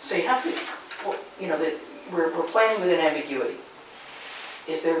you have to, we're playing with an ambiguity.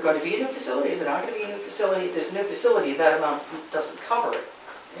 Is there going to be a new facility? Is there not going to be a new facility? If there's a new facility, that amount doesn't cover it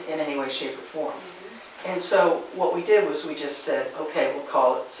in any way, shape, or form. And so what we did was we just said, okay, we'll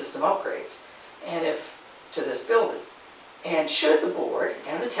call it system upgrades, and to this building. And should the board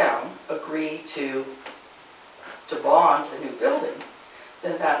and the town agree to bond a new building,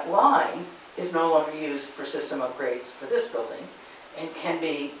 then that line is no longer used for system upgrades for this building, and can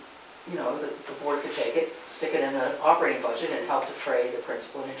be, the board could take it, stick it in the operating budget, and help defray the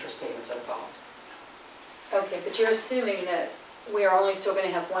principal and interest payments on the bond. Okay, but you're assuming that we are only still going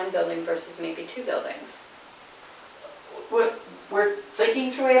to have one building versus maybe two buildings. We're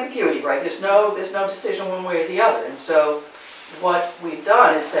thinking through ambiguity, right? There's no decision one way or the other, and so what we've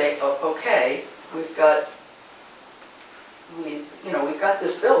done is say, okay, we've got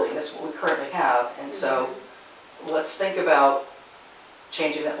this building, this is what we currently have, and so let's think about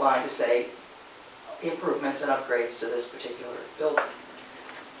changing that line to say improvements and upgrades to this particular building.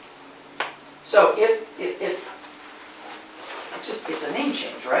 So if it's a name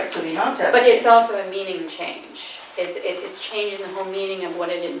change, right? So the onset. But it's also a meaning change. It's changing the whole meaning of what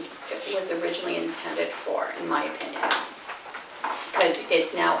it was originally intended for, in my opinion. Because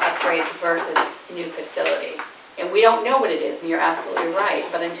it's now upgrades versus a new facility. And we don't know what it is, and you're absolutely right,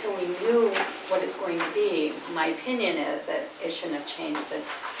 but until we knew what it's going to be, my opinion is that it shouldn't have changed the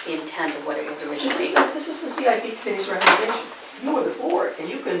intent of what it was originally. This is the CIP committee's recommendation. You are the board, and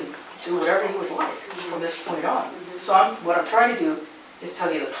you can do whatever you would like from this point on. So what I'm trying to do is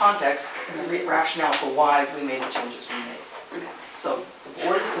tell you the context and the rationale for why we made the changes we made. Okay. So the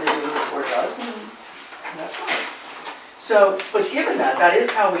board is going to do what the board does, and that's fine. So, but given that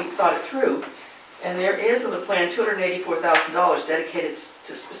is how we thought it through. And there is in the plan $284,000 dedicated to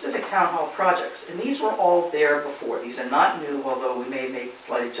specific town hall projects. And these were all there before. These are not new, although we may make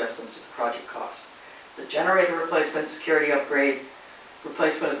slight adjustments to the project costs. The generator replacement, security upgrade,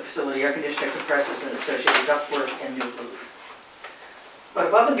 replacement of the facility, air conditioner compressors and associated ductwork, and new roof. But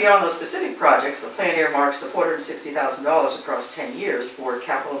above and beyond those specific projects, the plan earmarks the $460,000 across 10 years for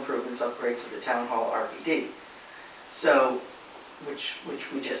capital improvements, upgrades to the town hall RPD. So, which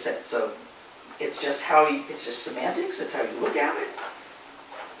we just said. So it's just it's just semantics, it's how you look at it.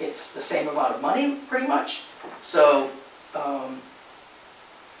 It's the same amount of money, pretty much. So,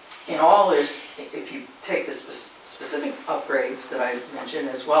 in all, if you take the specific upgrades that I mentioned,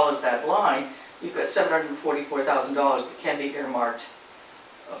 as well as that line, you've got $744,000 that can be earmarked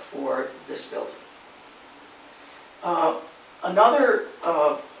for this building. Another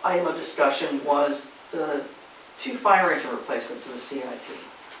item of discussion was the 2 fire engine replacements in the CIP.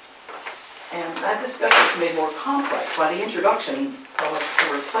 And that discussion was made more complex by the introduction of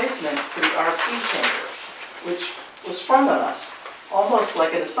the replacement to the RP tanker, which was sprung on us, almost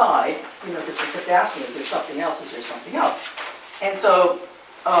like an aside, because we kept asking, is there something else, is there something else? And so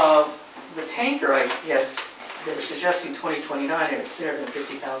the tanker, I guess, they were suggesting 2029, and it's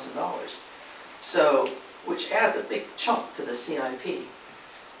 $350,000. So, which adds a big chunk to the CIP.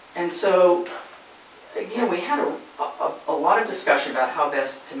 And so, again, we had a lot of discussion about how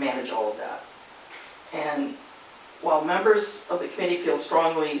best to manage all of that. And while members of the committee feel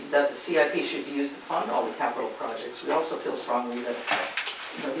strongly that the CIP should be used to fund all the capital projects, we also feel strongly that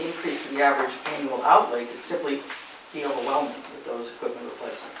the increase in the average annual outlay could simply be overwhelming with those equipment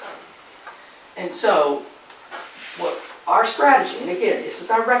replacements. And so what our strategy, and again, this is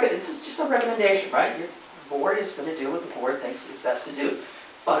just a recommendation, right? Your board is gonna do what the board thinks is best to do.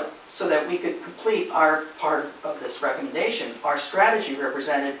 But so that we could complete our part of this recommendation, our strategy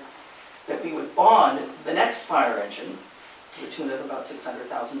represented that we would bond the next fire engine to the tune of about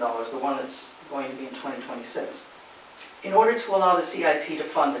 $600,000, the one that's going to be in 2026, in order to allow the CIP to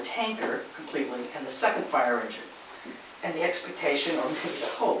fund the tanker completely and the second fire engine. And the expectation, or maybe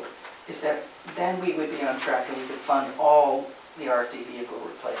the hope, is that then we would be on track and we could fund all the RFD vehicle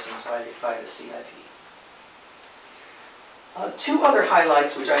replacements by the CIP. Two other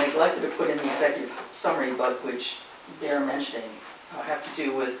highlights which I neglected to put in the executive summary, but which bear mentioning, have to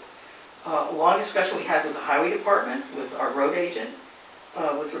do with a long discussion we had with the highway department, with our road agent,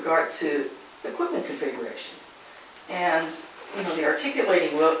 with regard to equipment configuration. And, you know, the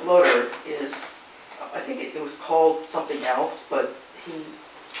articulating loader is, I think it was called something else, but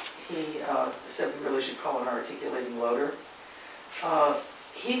he said we really should call it an articulating loader.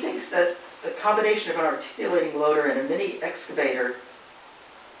 He thinks that the combination of an articulating loader and a mini excavator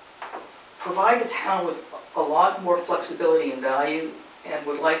provide the town with a lot more flexibility and value, and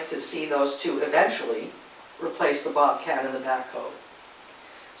would like to see those two eventually replace the Bobcat and the backhoe.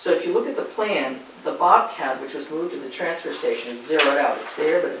 So if you look at the plan, the Bobcat, which was moved to the transfer station, is zeroed out. It's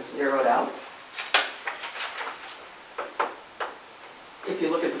there, but it's zeroed out. If you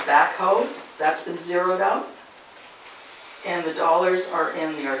look at the backhoe, that's been zeroed out. And the dollars are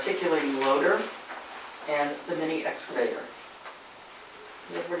in the articulating loader and the mini excavator.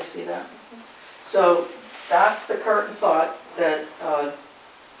 Does everybody see that? So that's the current thought that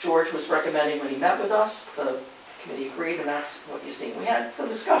George was recommending when he met with us. The committee agreed, and that's what you see. We had some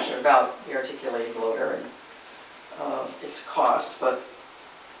discussion about the articulating loader and its cost, but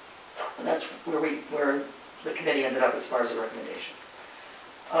that's where the committee ended up as far as the recommendation.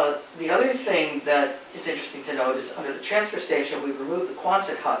 The other thing that is interesting to note is under the transfer station, we removed the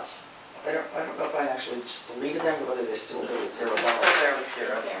Quonset huts. I don't know if I actually just deleted them or whether they're still there with $0. Still there with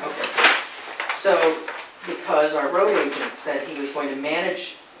zeros. Okay. So, because our road agent said he was going to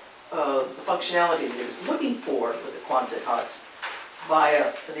manage the functionality that he was looking for with the Quonset huts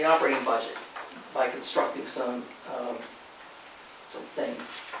via the operating budget, by constructing some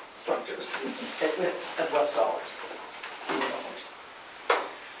things, structures at less dollars, fewer dollars.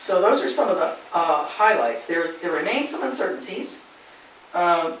 So those are some of the highlights. There remain some uncertainties.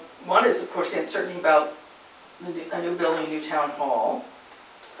 One is, of course, the uncertainty about a new building, a new town hall,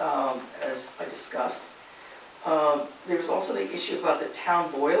 as I discussed. There was also the issue about the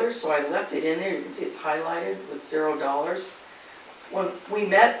town boiler, so I left it in there. You can see it's highlighted with $0. When we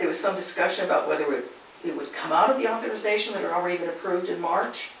met, there was some discussion about whether it would come out of the authorization that had already been approved in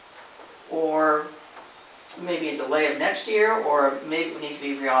March, or maybe a delay of next year, or maybe it would need to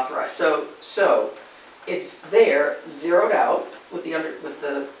be reauthorized. So it's there, zeroed out, with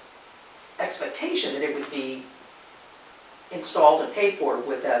the expectation that it would be installed and paid for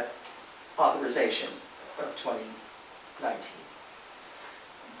with that authorization of 2019.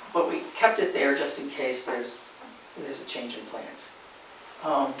 But we kept it there just in case there's a change in plans.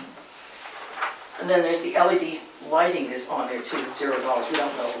 And then there's the LED lighting is on there too,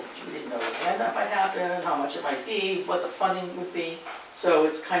 $0. We didn't know when that might happen, how much it might be, what the funding would be. So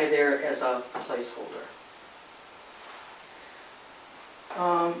it's kind of there as a placeholder.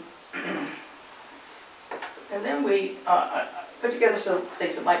 And then we put together some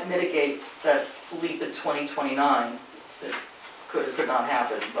things that might mitigate that leap in 2029 that could or could not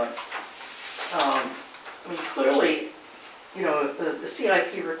happen. But I mean, clearly, you know, the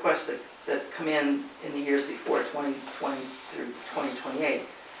CIP requests that come in the years before 2020 through 2028,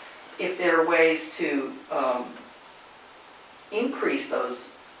 if there are ways to increase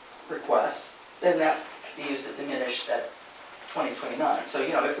those requests, then that could be used to diminish that 2029. So,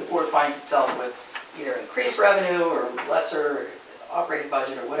 you know, if the board finds itself with either increased revenue or lesser operating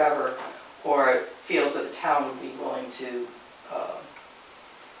budget or whatever, or feels that the town would be willing to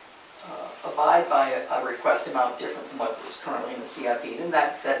abide by a request amount different from what is currently in the CIP, then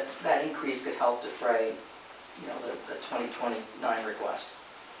that increase could help defray, you know, the 2029 request.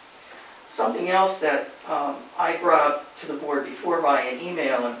 Something else that I brought up to the board before by an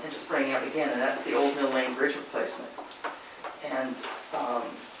email and just bringing up again, and that's the Old Mill Lane Bridge replacement. And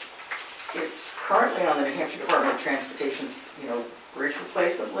it's currently on the New Hampshire Department of Transportation's, you know, bridge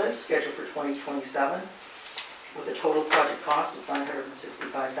replacement list, scheduled for 2027, with a total project cost of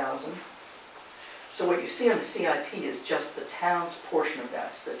 $965,000. So what you see on the CIP is just the town's portion of that.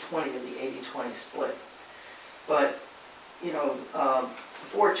 It's the 20 of the 80-20 split. But, you know, the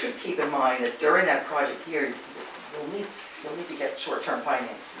board should keep in mind that during that project year, you'll need to get short-term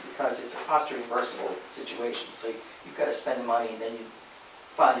financing because it's a cost reimbursable situation. So you've got to spend the money and then you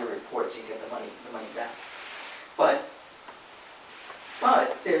file your reports, you get the money back. But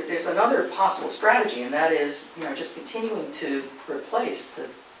there's another possible strategy, and that is, you know, just continuing to replace the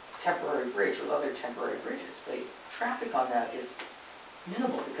temporary bridge with other temporary bridges. The traffic on that is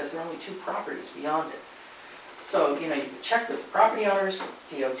minimal because there are only 2 properties beyond it. So, you know, you can check with property owners,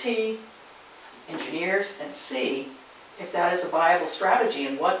 DOT, engineers, and see if that is a viable strategy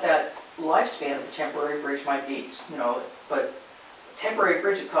and what that lifespan of the temporary bridge might be. You know, but temporary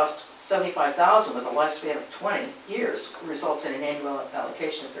bridge that costs $75,000 with a lifespan of 20 years results in an annual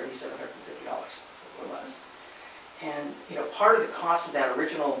allocation of $3,750 or less. And, you know, part of the cost of that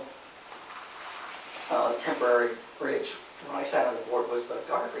original temporary bridge, when I sat on the board, was the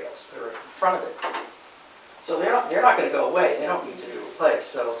guardrails that are in front of it. So they're not going to go away. They don't need to be replaced.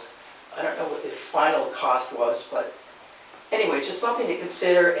 So I don't know what the final cost was, but anyway, just something to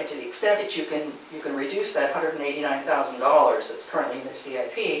consider. And to the extent that you can reduce that $189,000 that's currently in the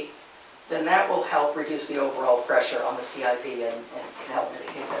CIP, then that will help reduce the overall pressure on the CIP and can help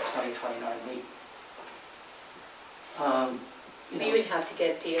mitigate that 2029 need. You would have to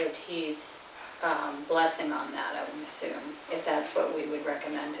get DOT's blessing on that, I would assume, if that's what we would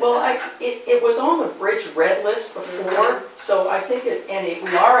recommend to Well, them. it was on the bridge red list before, so I think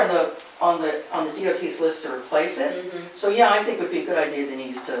we are on the DOT's list to replace it. So yeah, I think it would be a good idea,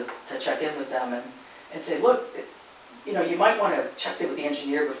 Denise, to check in with them and say, look, you know, you might want to check it with the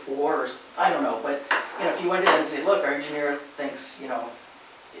engineer before, or I don't know, but you know, if you went to them and say, look, our engineer thinks, you know,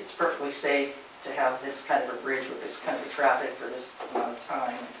 it's perfectly safe to have this kind of a bridge with this kind of traffic for this amount of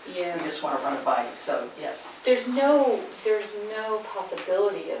time. Yeah. We just want to run it by you, so yes. There's no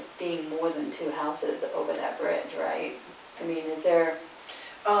possibility of being more than 2 houses over that bridge, right? I mean, is there,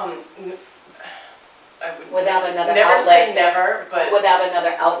 I would without another never outlet? say never, but Without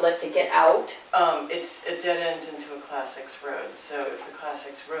another outlet to get out? it's a dead end into a Class 6 road. So if the Class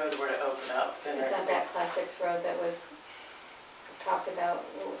 6 road were to open up, then Is that Class 6 road that was talked about?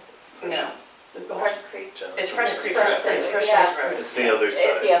 What was it? No, Fresh Creek? it's Fresh Creek. Fresh Road. It's Creek, Fresh yeah. Creek Road. It's the other side.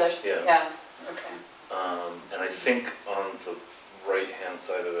 It's the other, Yeah. yeah, okay. And I think on the right-hand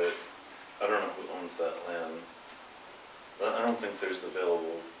side of it, I don't know who owns that land. But I don't think there's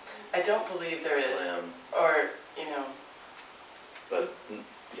available I don't believe there is, land, or, you know, but,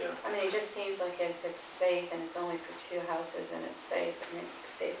 yeah. I mean, it just seems like if it's safe and it's only for 2 houses and it's safe and it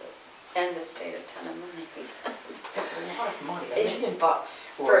saves us and the state a ton of money. It's a lot of money, $1 million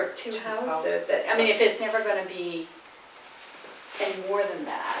For 2 houses, I mean, if it's never gonna be any more than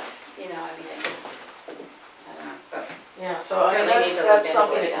that, you know, I mean, it's, I don't know, but. Yeah, so I mean, Certainly need to that's look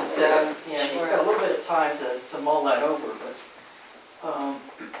something into to it down the consider. road. Yeah, Sure. you've got a little bit of time to mull that over, but,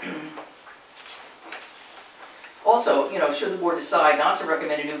 also, you know, should the board decide not to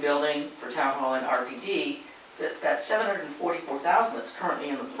recommend a new building for town hall and RPD, that $744,000 that's currently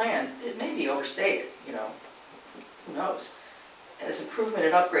in the plan, it may be overstated, you know, who knows? As improvement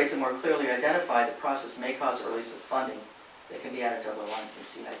and upgrades are more clearly identified, the process may cause a release of funding that can be added to other lines of the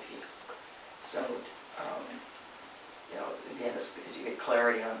CIP. So, you know, again, as you get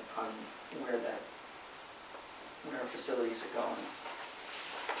clarity on where our facilities are going.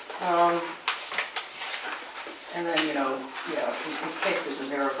 And then, you know, in case there's a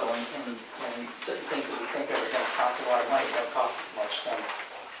miracle and certain things that we think are going to cost a lot of money don't cost as much, then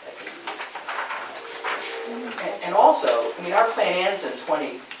that can be used. And also, I mean, our plan ends in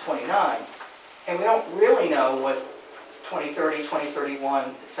 2029, and we don't really know what 2030, 2031,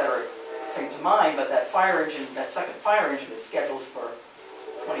 et cetera, bring to mind, but that fire engine, that second fire engine is scheduled for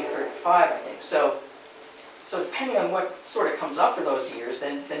 2035, I think. So depending on what sort of comes up for those years,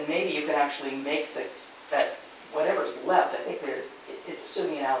 then maybe you can actually make that whatever's left. I think it's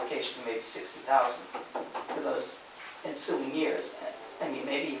assuming an allocation of maybe $60,000 for those ensuing years. I mean,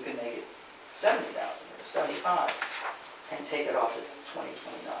 maybe you can make it $70,000 or $75,000 and take it off at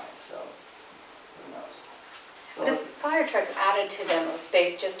 2029. So who knows? So The fire trucks added to them was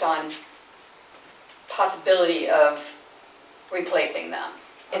based just on possibility of replacing them.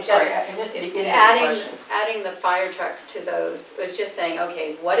 I'm It sorry, doesn't- I missed the beginning of the question. Adding the fire trucks to those was just saying,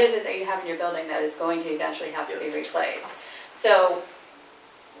 okay, what is it that you have in your building that is going to eventually have to be replaced? So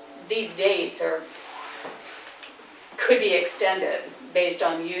these dates could be extended based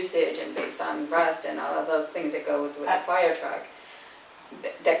on usage and based on rust and all of those things that goes with a fire truck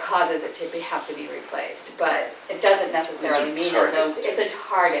that causes it to have to be replaced. But it doesn't necessarily mean that those, it's a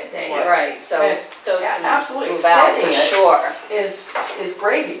target date, Right. right? So Yeah, those can absolutely. move out for Extending it sure. is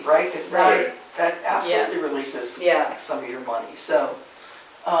gravy, right? Because Right. that absolutely releases Yeah. some of your money. So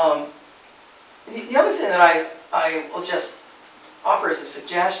the other thing that I will just offer as a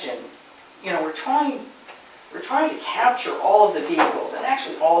suggestion, you know, we're trying to capture all of the vehicles and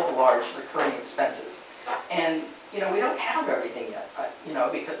actually all of the large recurring expenses. And, you know, we don't have everything yet, you know,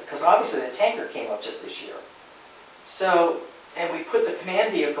 because obviously the tanker came up just this year. So, and we put the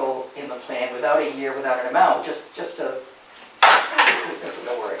command vehicle in the plan without a year, without an amount, just to, that's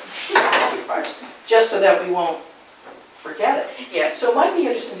a word, just so that we won't forget it. Yeah. So it might be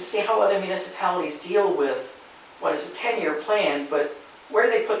interesting to see how other municipalities deal with what is a 10-year plan, but where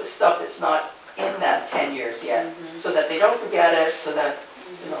do they put the stuff that's not in that 10 years yet? So that they don't forget it, so that,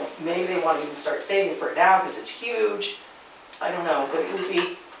 you know, maybe they want to even start saving for it now because it's huge. I don't know, but it would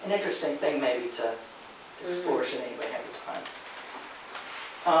be an interesting thing maybe to explore should anybody have the time.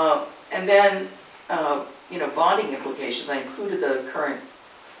 And then, you know, bonding implications, I included the current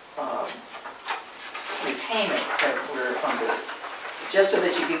repayment that we're under, just so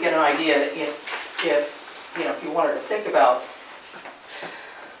that you could get an idea if you know, if you wanted to think about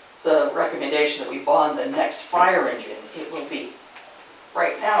the recommendation that we bond the next fire engine, it will be,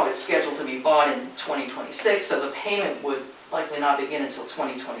 right now it's scheduled to be bought in 2026, so the payment would likely not begin until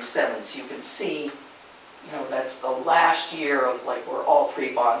 2027. So you can see, you know, that's the last year of like where all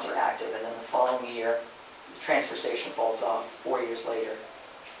three bonds are active, and then the following year, the transfer station falls off. 4 years later,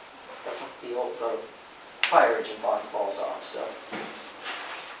 the fire engine bond falls off. So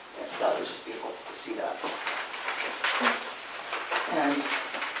yeah, that would just be helpful to see that. And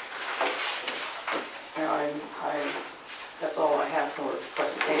you know, that's all I have for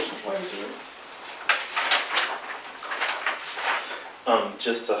presentation point of view.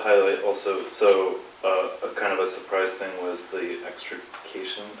 Just to highlight also, so a kind of a surprise thing was the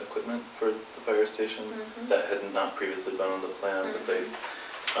extrication equipment for the fire station that had not previously been on the plan, but they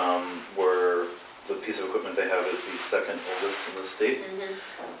were, the piece of equipment they have is the second oldest in the state.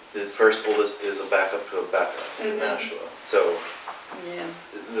 The first oldest is a backup to a backup in Nashua. So Yeah.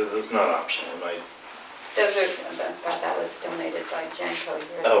 this is not optional, right? Those are, that was donated by Janko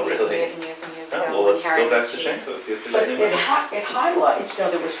years Oh, and years really? and years and years Oh, ago. well, when let's Harry go back was to chief. Janko, see if But there's any. it highlights, you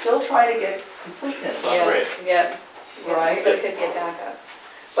know, that we're still trying to get completeness on Yes, this, yeah. Yeah, right? but it could be a backup.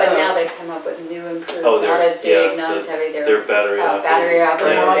 So- But now they've come up with new improved, Oh, not they're- as big, yeah, not as heavy, They're they're battery operated. battery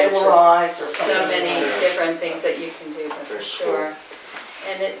operated. It's modularized or just something. so many Yeah. different things that you can do, for Very sure.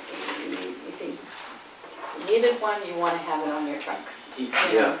 And it, if you needed one, you want to have it on your trunk.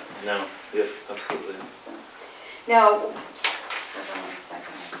 Yeah, no, yep, absolutely. Now, hold on one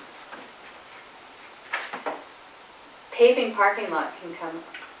second. Paving parking lot can come,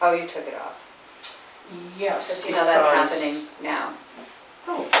 oh, you took it off. Yes. Because you know that's because- happening now.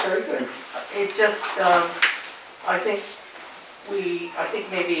 Oh, very good. It just, I think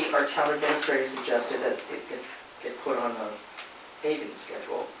maybe our town administrator suggested that it get put on the paving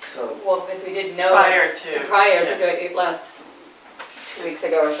schedule, so. Well, because we didn't know. Prior to. Prior, yeah. it last 2 weeks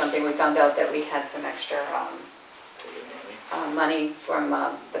ago or something, we found out that we had some extra money from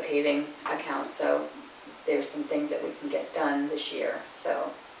the paving account, so there's some things that we can get done this year,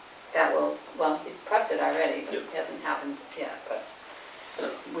 so that will, well, he's prepped it already, but it hasn't happened yet, but So,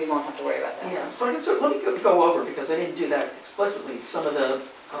 we won't have to worry about that. yeah, so I guess, let me go over, because I didn't do that explicitly, some of the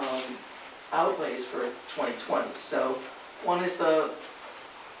outlays for 2020. So one is the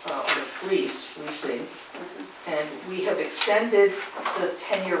police leasing, and we have extended the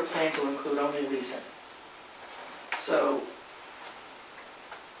 10-year plan to include only leasing. So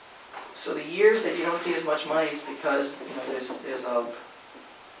the years that you don't see as much money is because, you know,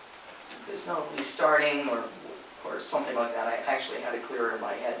 there's no lease starting or something like that. I actually had it clearer in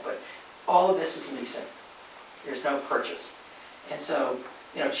my head, but all of this is leasing. There's no purchase. And so,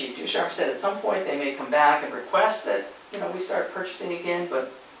 you know, Chief Ducharme said at some point they may come back and request that, you know, we start purchasing again,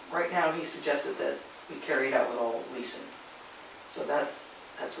 but right now he suggested that we carry it out with all leasing. So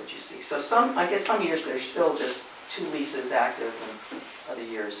that's what you see. So I guess some years there's still just 2 leases active, and other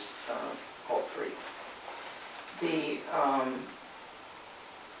years, all 3.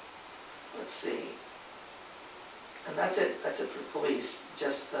 Let's see. And that's it for police,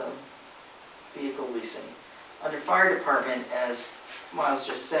 just vehicle leasing. Under fire department, as Miles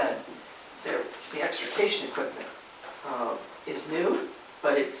just said, the extrication equipment is new,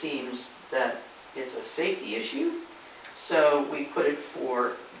 but it seems that it's a safety issue. So we put it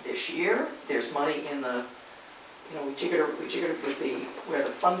for this year. There's money in the, you know, we jiggered it with where the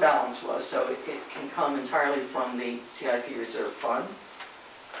fund balance was, so it can come entirely from the CIP reserve fund.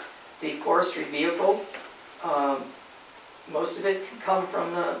 The forestry vehicle, most of it can come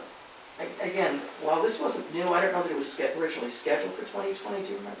from the, again, while this wasn't new, I don't know that it was originally scheduled for 2020, do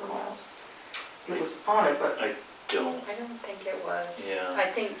you remember, Miles? It was on it, but I don't, I don't think it was. Yeah. I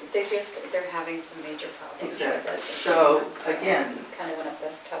think they're having some major problems with Exactly. it. So, again, Kind of went up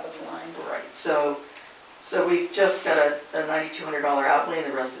the top of the line. right, so we've just got a $9,200 outlay,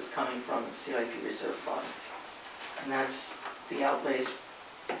 and the rest is coming from CIP reserve fund. And that's the outlays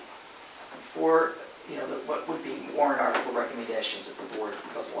for, what would be warrant article recommendations if the board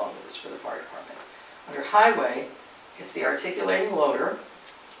goes along with this for the fire department. Under highway, it's the articulating loader,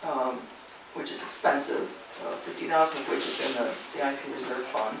 which is expensive, 50,000 of which is in the CIP reserve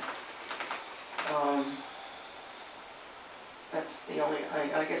fund. That's the only,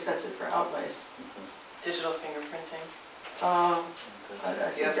 I guess that's it for outlays. Digital fingerprinting, I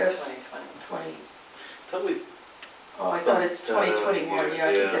you have think for that's 2020. 20, thought we, I thought it's Bumped that out 2021, a yeah, I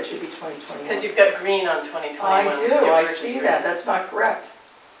year, think that should be 2021. Because you've got green on 2021, I which is your do, I purchase see year. that, that's not correct.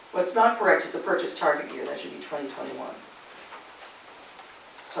 What's not correct is the purchase target year, that should be 2021.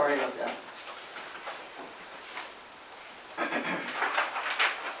 Sorry about that.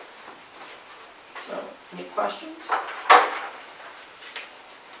 So, any questions?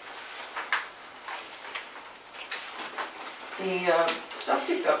 The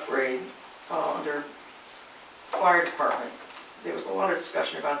septic upgrade under fire department, there was a lot of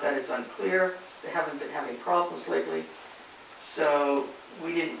discussion about that, it's unclear, they haven't been having problems lately, so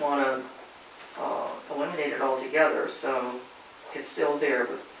we didn't want to eliminate it altogether, so it's still there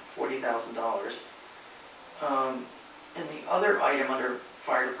with $40,000. And the other item under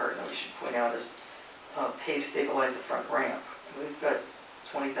fire department we should point out is pave stabilize the front ramp. We've got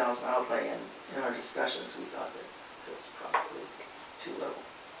 20,000 outlay, and in our discussions, we thought that it was probably too little,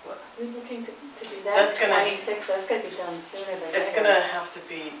 but. We're looking to do that That's in gonna- 26, that's gonna be done sooner than later. It's gonna have to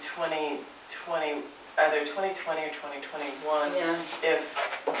be 2020, either 2020 or 2021, Yeah, if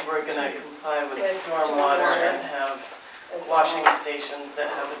we're gonna comply with With stormwater stormwater. and have as washing well. stations that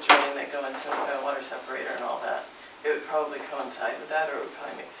have a drain that go into a water separator and all that. It would probably coincide with that, or it would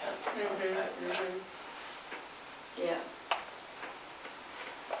probably make sense to coincide with that. Yeah.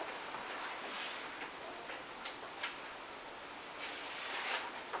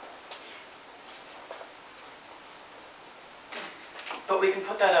 But we can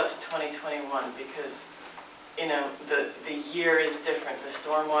put that out to 2021 because, the year is different. The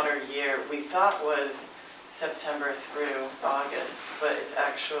stormwater year, we thought was September through August, but it's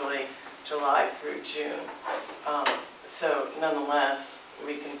actually July through June. So nonetheless,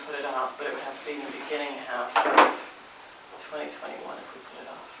 we can put it off, but it would have to be in the beginning half of 2021 if we put it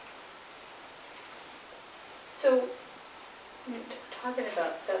off. So, talking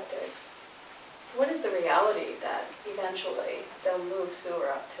about septics, what is the reality that eventually they'll move sewer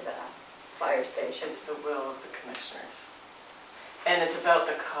up to the fire station? It's the will of the commissioners. And it's about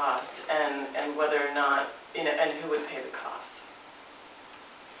the cost and whether or not, and who would pay the cost.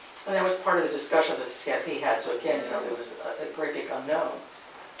 And that was part of the discussion that CIP had, so again, there was a great big unknown.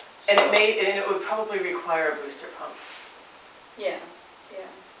 And So- it would probably require a booster pump. Yeah,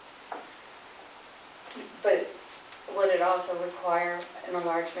 yeah. But would it also require an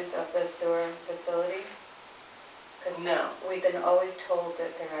enlargement of the sewer facility? Because No. we've been always told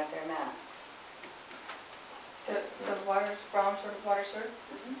that they're at their max. The water, Rollinsford water sewer,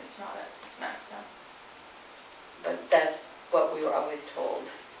 it's not it, it's maxed out. But that's what we were always told.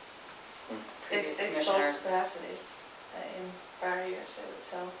 They Previous sold commissioners. capacity in prior years, they would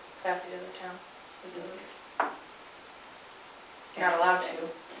sell capacity to other towns, facilities. You're not allowed to,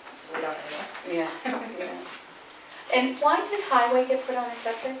 so we don't anymore. Yeah, yeah. And why did highway get put on a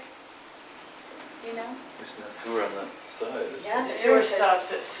septic? You know? there's no sewer on that side, is Yeah. The there? sewer There's a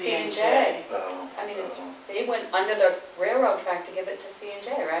stops at C and J. C&J. Oh. I mean, it's, oh. they went under the railroad track to give it to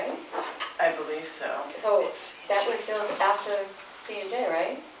C&J, right? I believe so. So that was still after C&J,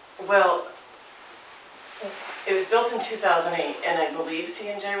 right? Well, it was built in 2008, and I believe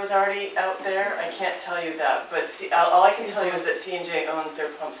C&J was already out there. I can't tell you that, but all I can tell you is that C&J owns their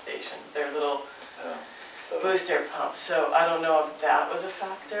pump station, their little Oh, so, booster pump. So I don't know if that was a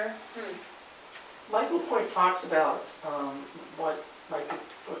factor. Michael Point talks about what might be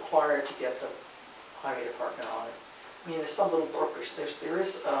required to get the highway department on it. I mean, there's some little brokers, there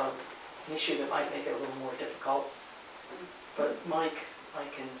is an issue that might make it a little more difficult, but Mike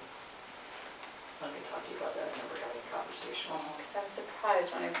can talk to you about that, I remember having a conversation. Because I was surprised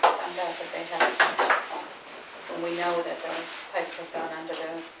when I found out that they had, when we know that the pipes have gone under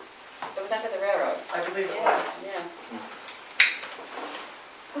the, it was under the railroad. I believe it Yeah, was. yeah.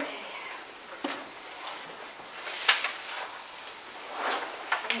 Okay.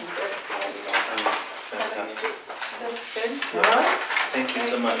 Good. How about you guys? fantastic. Good? All right, Thank you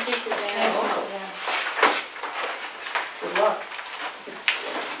so much. Thank you, Suzanne. good luck.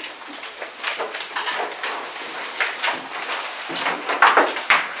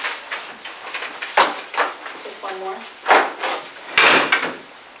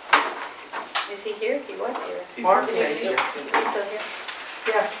 Is he here? He was here. Mark Is is here. he still here?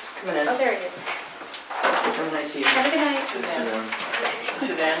 Yeah, it's coming in. Oh, there he is. Have a nice evening. Have a good night. Suzanne,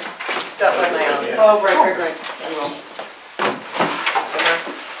 Suzanne, stop by my office. Oh, right. I will.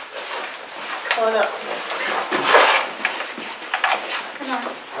 Come on up. Come on.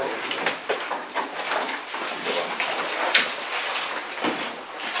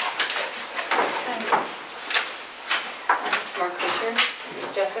 This is Mark Kuchar. This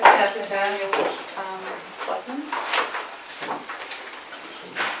is Jessica. Jessica. Selectman.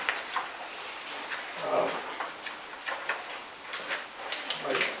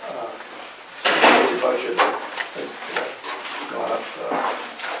 My salary budget, I think, gone up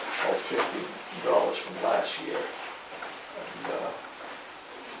about $50 from last year. And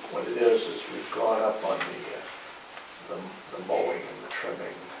what it is we've gone up on the mowing and the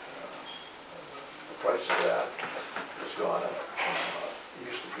trimming. The price of that has gone up. It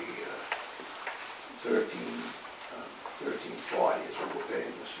used to be $13.40 is what we're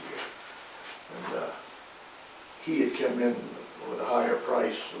paying this year. And he had come in with a higher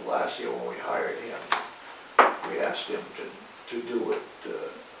price last year when we hired him. We asked him to do it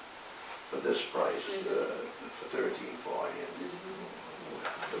for this price, for $13.40, and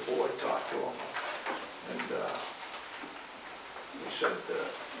the board talked to him, and he said,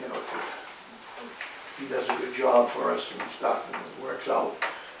 you know, if he does a good job for us and stuff and it works out,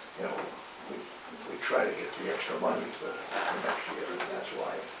 you know, we try to get the extra money for next year, and that's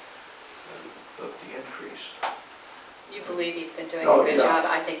why the increase. You believe he's been doing Oh, a good yeah. job?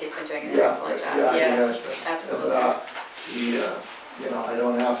 I think he's been doing an Yeah, excellent job. yeah, he has Yes, been. absolutely. And, he, you know, I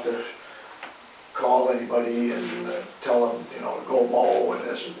don't have to call anybody and tell him, you know, go mow and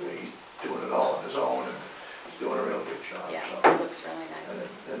this, and he's doing it all on his own, and he's doing a real good job. Yeah, So. it looks really nice.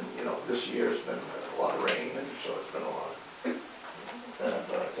 And, you know, this year's been a lot of rain, and so it's been a lot.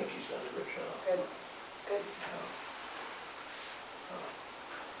 But I think he's done a good job. Good, good.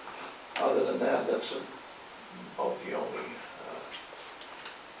 Other than that, that's about the only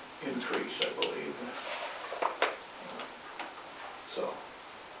increase, I believe. So,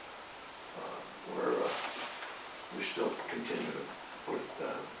 we still continue to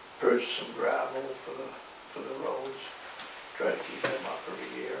purchase some gravel for the roads, try to keep them up every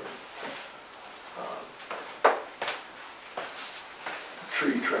year.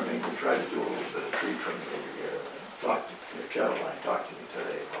 Tree trimming, we try to do a little bit of tree trimming every year. Caroline talked to me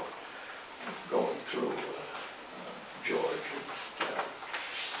today about going through George and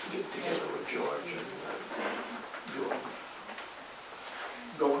get together with George and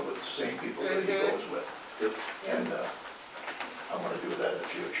going with the same people that he goes with. Yep. And I'm going to do that in the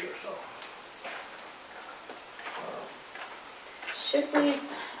future, so. Should we,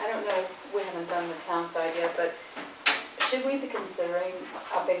 I don't know, we haven't done the town side yet, but should we be considering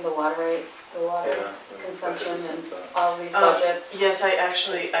upping the water rate, the water Yeah, consumption and 50%. all these budgets? Yes, I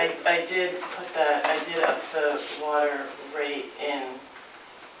actually, I did put that, I did up the water rate in,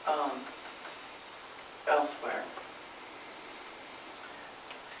 elsewhere.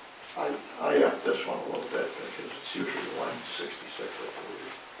 I upped this one a little bit because it's usually 166, I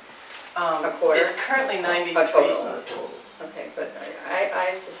believe, A quarter? It's currently 93. total. total. Okay, but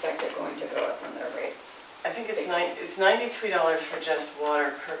I suspect they're going to go up on their rates. I think it's $93 for just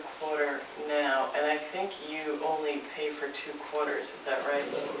water per quarter now, and I think you only pay for 2 quarters, is that right?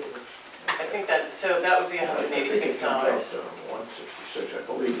 I think that, so that would be $186. I think it comes out to 166, I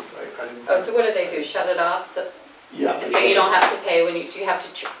believe. I didn't. Oh, so what do they do, shut it off? So, Yeah. and so you don't have to pay when you, do you have to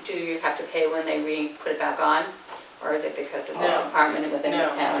pay when they put it back on? Or is it because it's a No. department within the No.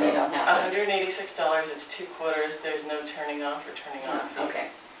 town, you don't have to? $186, it's 2 quarters, there's no turning off or turning on fees. Okay.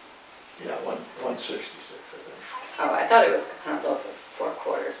 Yeah, 166, I think. Oh, I thought it was kind of local for a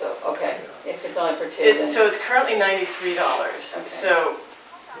quarter, so, okay. Yeah. If it's only for 2, It's, then. so it's currently $93, Okay. so,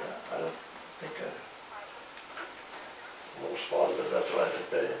 Yeah, I don't think most positive, that's what I've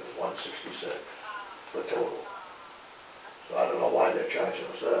been paying, is 166 for total. So I don't know why they're charging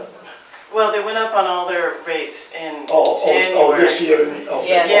us that. well, they went up on all their rates in Oh, January. this year, you mean? Oh,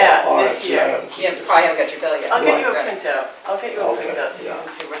 Yeah. Yeah, all right, this see, I year. haven't seen You it. probably haven't got your bill yet. I'll get you a Right. printout, I'll get you a Okay, printout so you yeah. can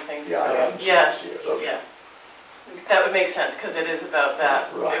see where things Yeah, I are. haven't seen Yes, this year, okay. yeah, that would make sense, because it is about that,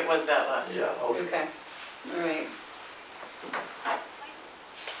 Right. it was that last year. Yeah, okay. Okay, all right.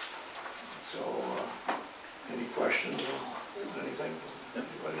 So, any questions or anything from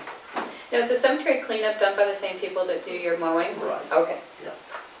anybody? Now, is the cemetery cleanup done by the same people that do your mowing? Right. Okay. Yeah.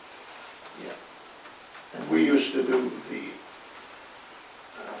 And we used to do the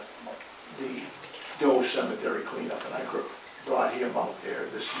Doe Cemetery cleanup, and I brought him out there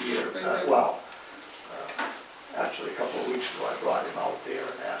this year. Actually, a couple of weeks ago, I brought him out there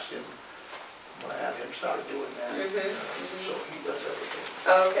and asked him So he does everything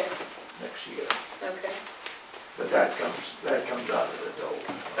Oh, okay, next year. okay. But that comes out of the dough.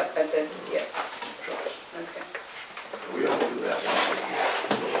 Yeah, Trust. okay. We only do that once a year.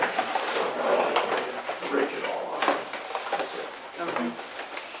 Rake it all off. That's it. Okay.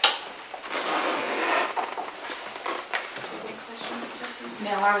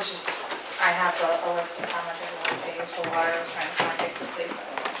 No, I have a list of how much everyone pays for water, I was trying to find it quickly, but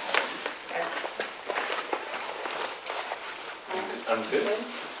I don't have it. I'm good, Good.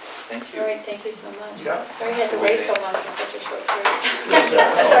 thank All you. right, thank you so much. Yeah. Sorry you had to wait so long for such a short period of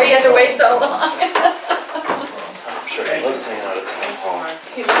time. Sorry you had to wait so long. I'm sure he loves hanging out at town hall.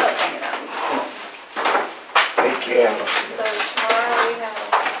 He loves hanging out. Take care. So tomorrow we have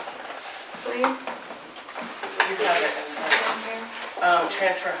police. You have it in Is it on here?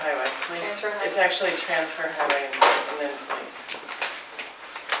 Transfer highway, please. Transfer highway. It's actually transfer highway and then police.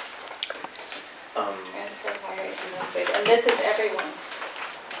 Transfer highway and then police. And this is everyone.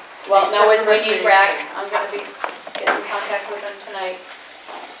 Well, no, it's when you rack, I'm gonna be getting in contact with them tonight.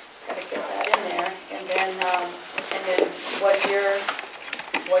 Gotta get that in there. And then what's your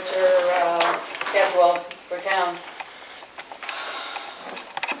schedule for town?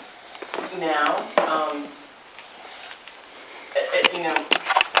 Now, you know,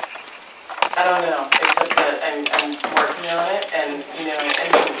 I don't know, except that I'm working on it and, you know,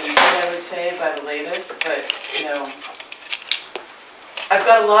 end of the week, I would say, by the latest, but, you know, I've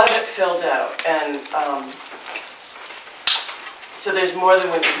got a lot of it filled out and, so there's more than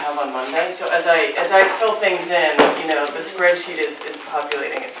what you have on Monday. So as I fill things in, you know, the spreadsheet is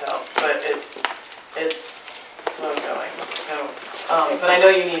populating itself, but it's slow going, so, but I know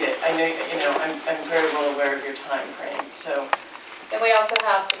you need it. I know, you know, I'm very well aware of your time frame, so. And we also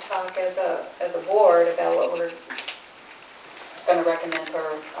have to talk as a board about what we're gonna recommend for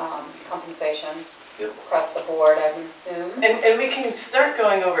compensation Yep. across the board, I would assume. And we can start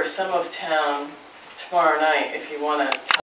going over some of town tomorrow night if you wanna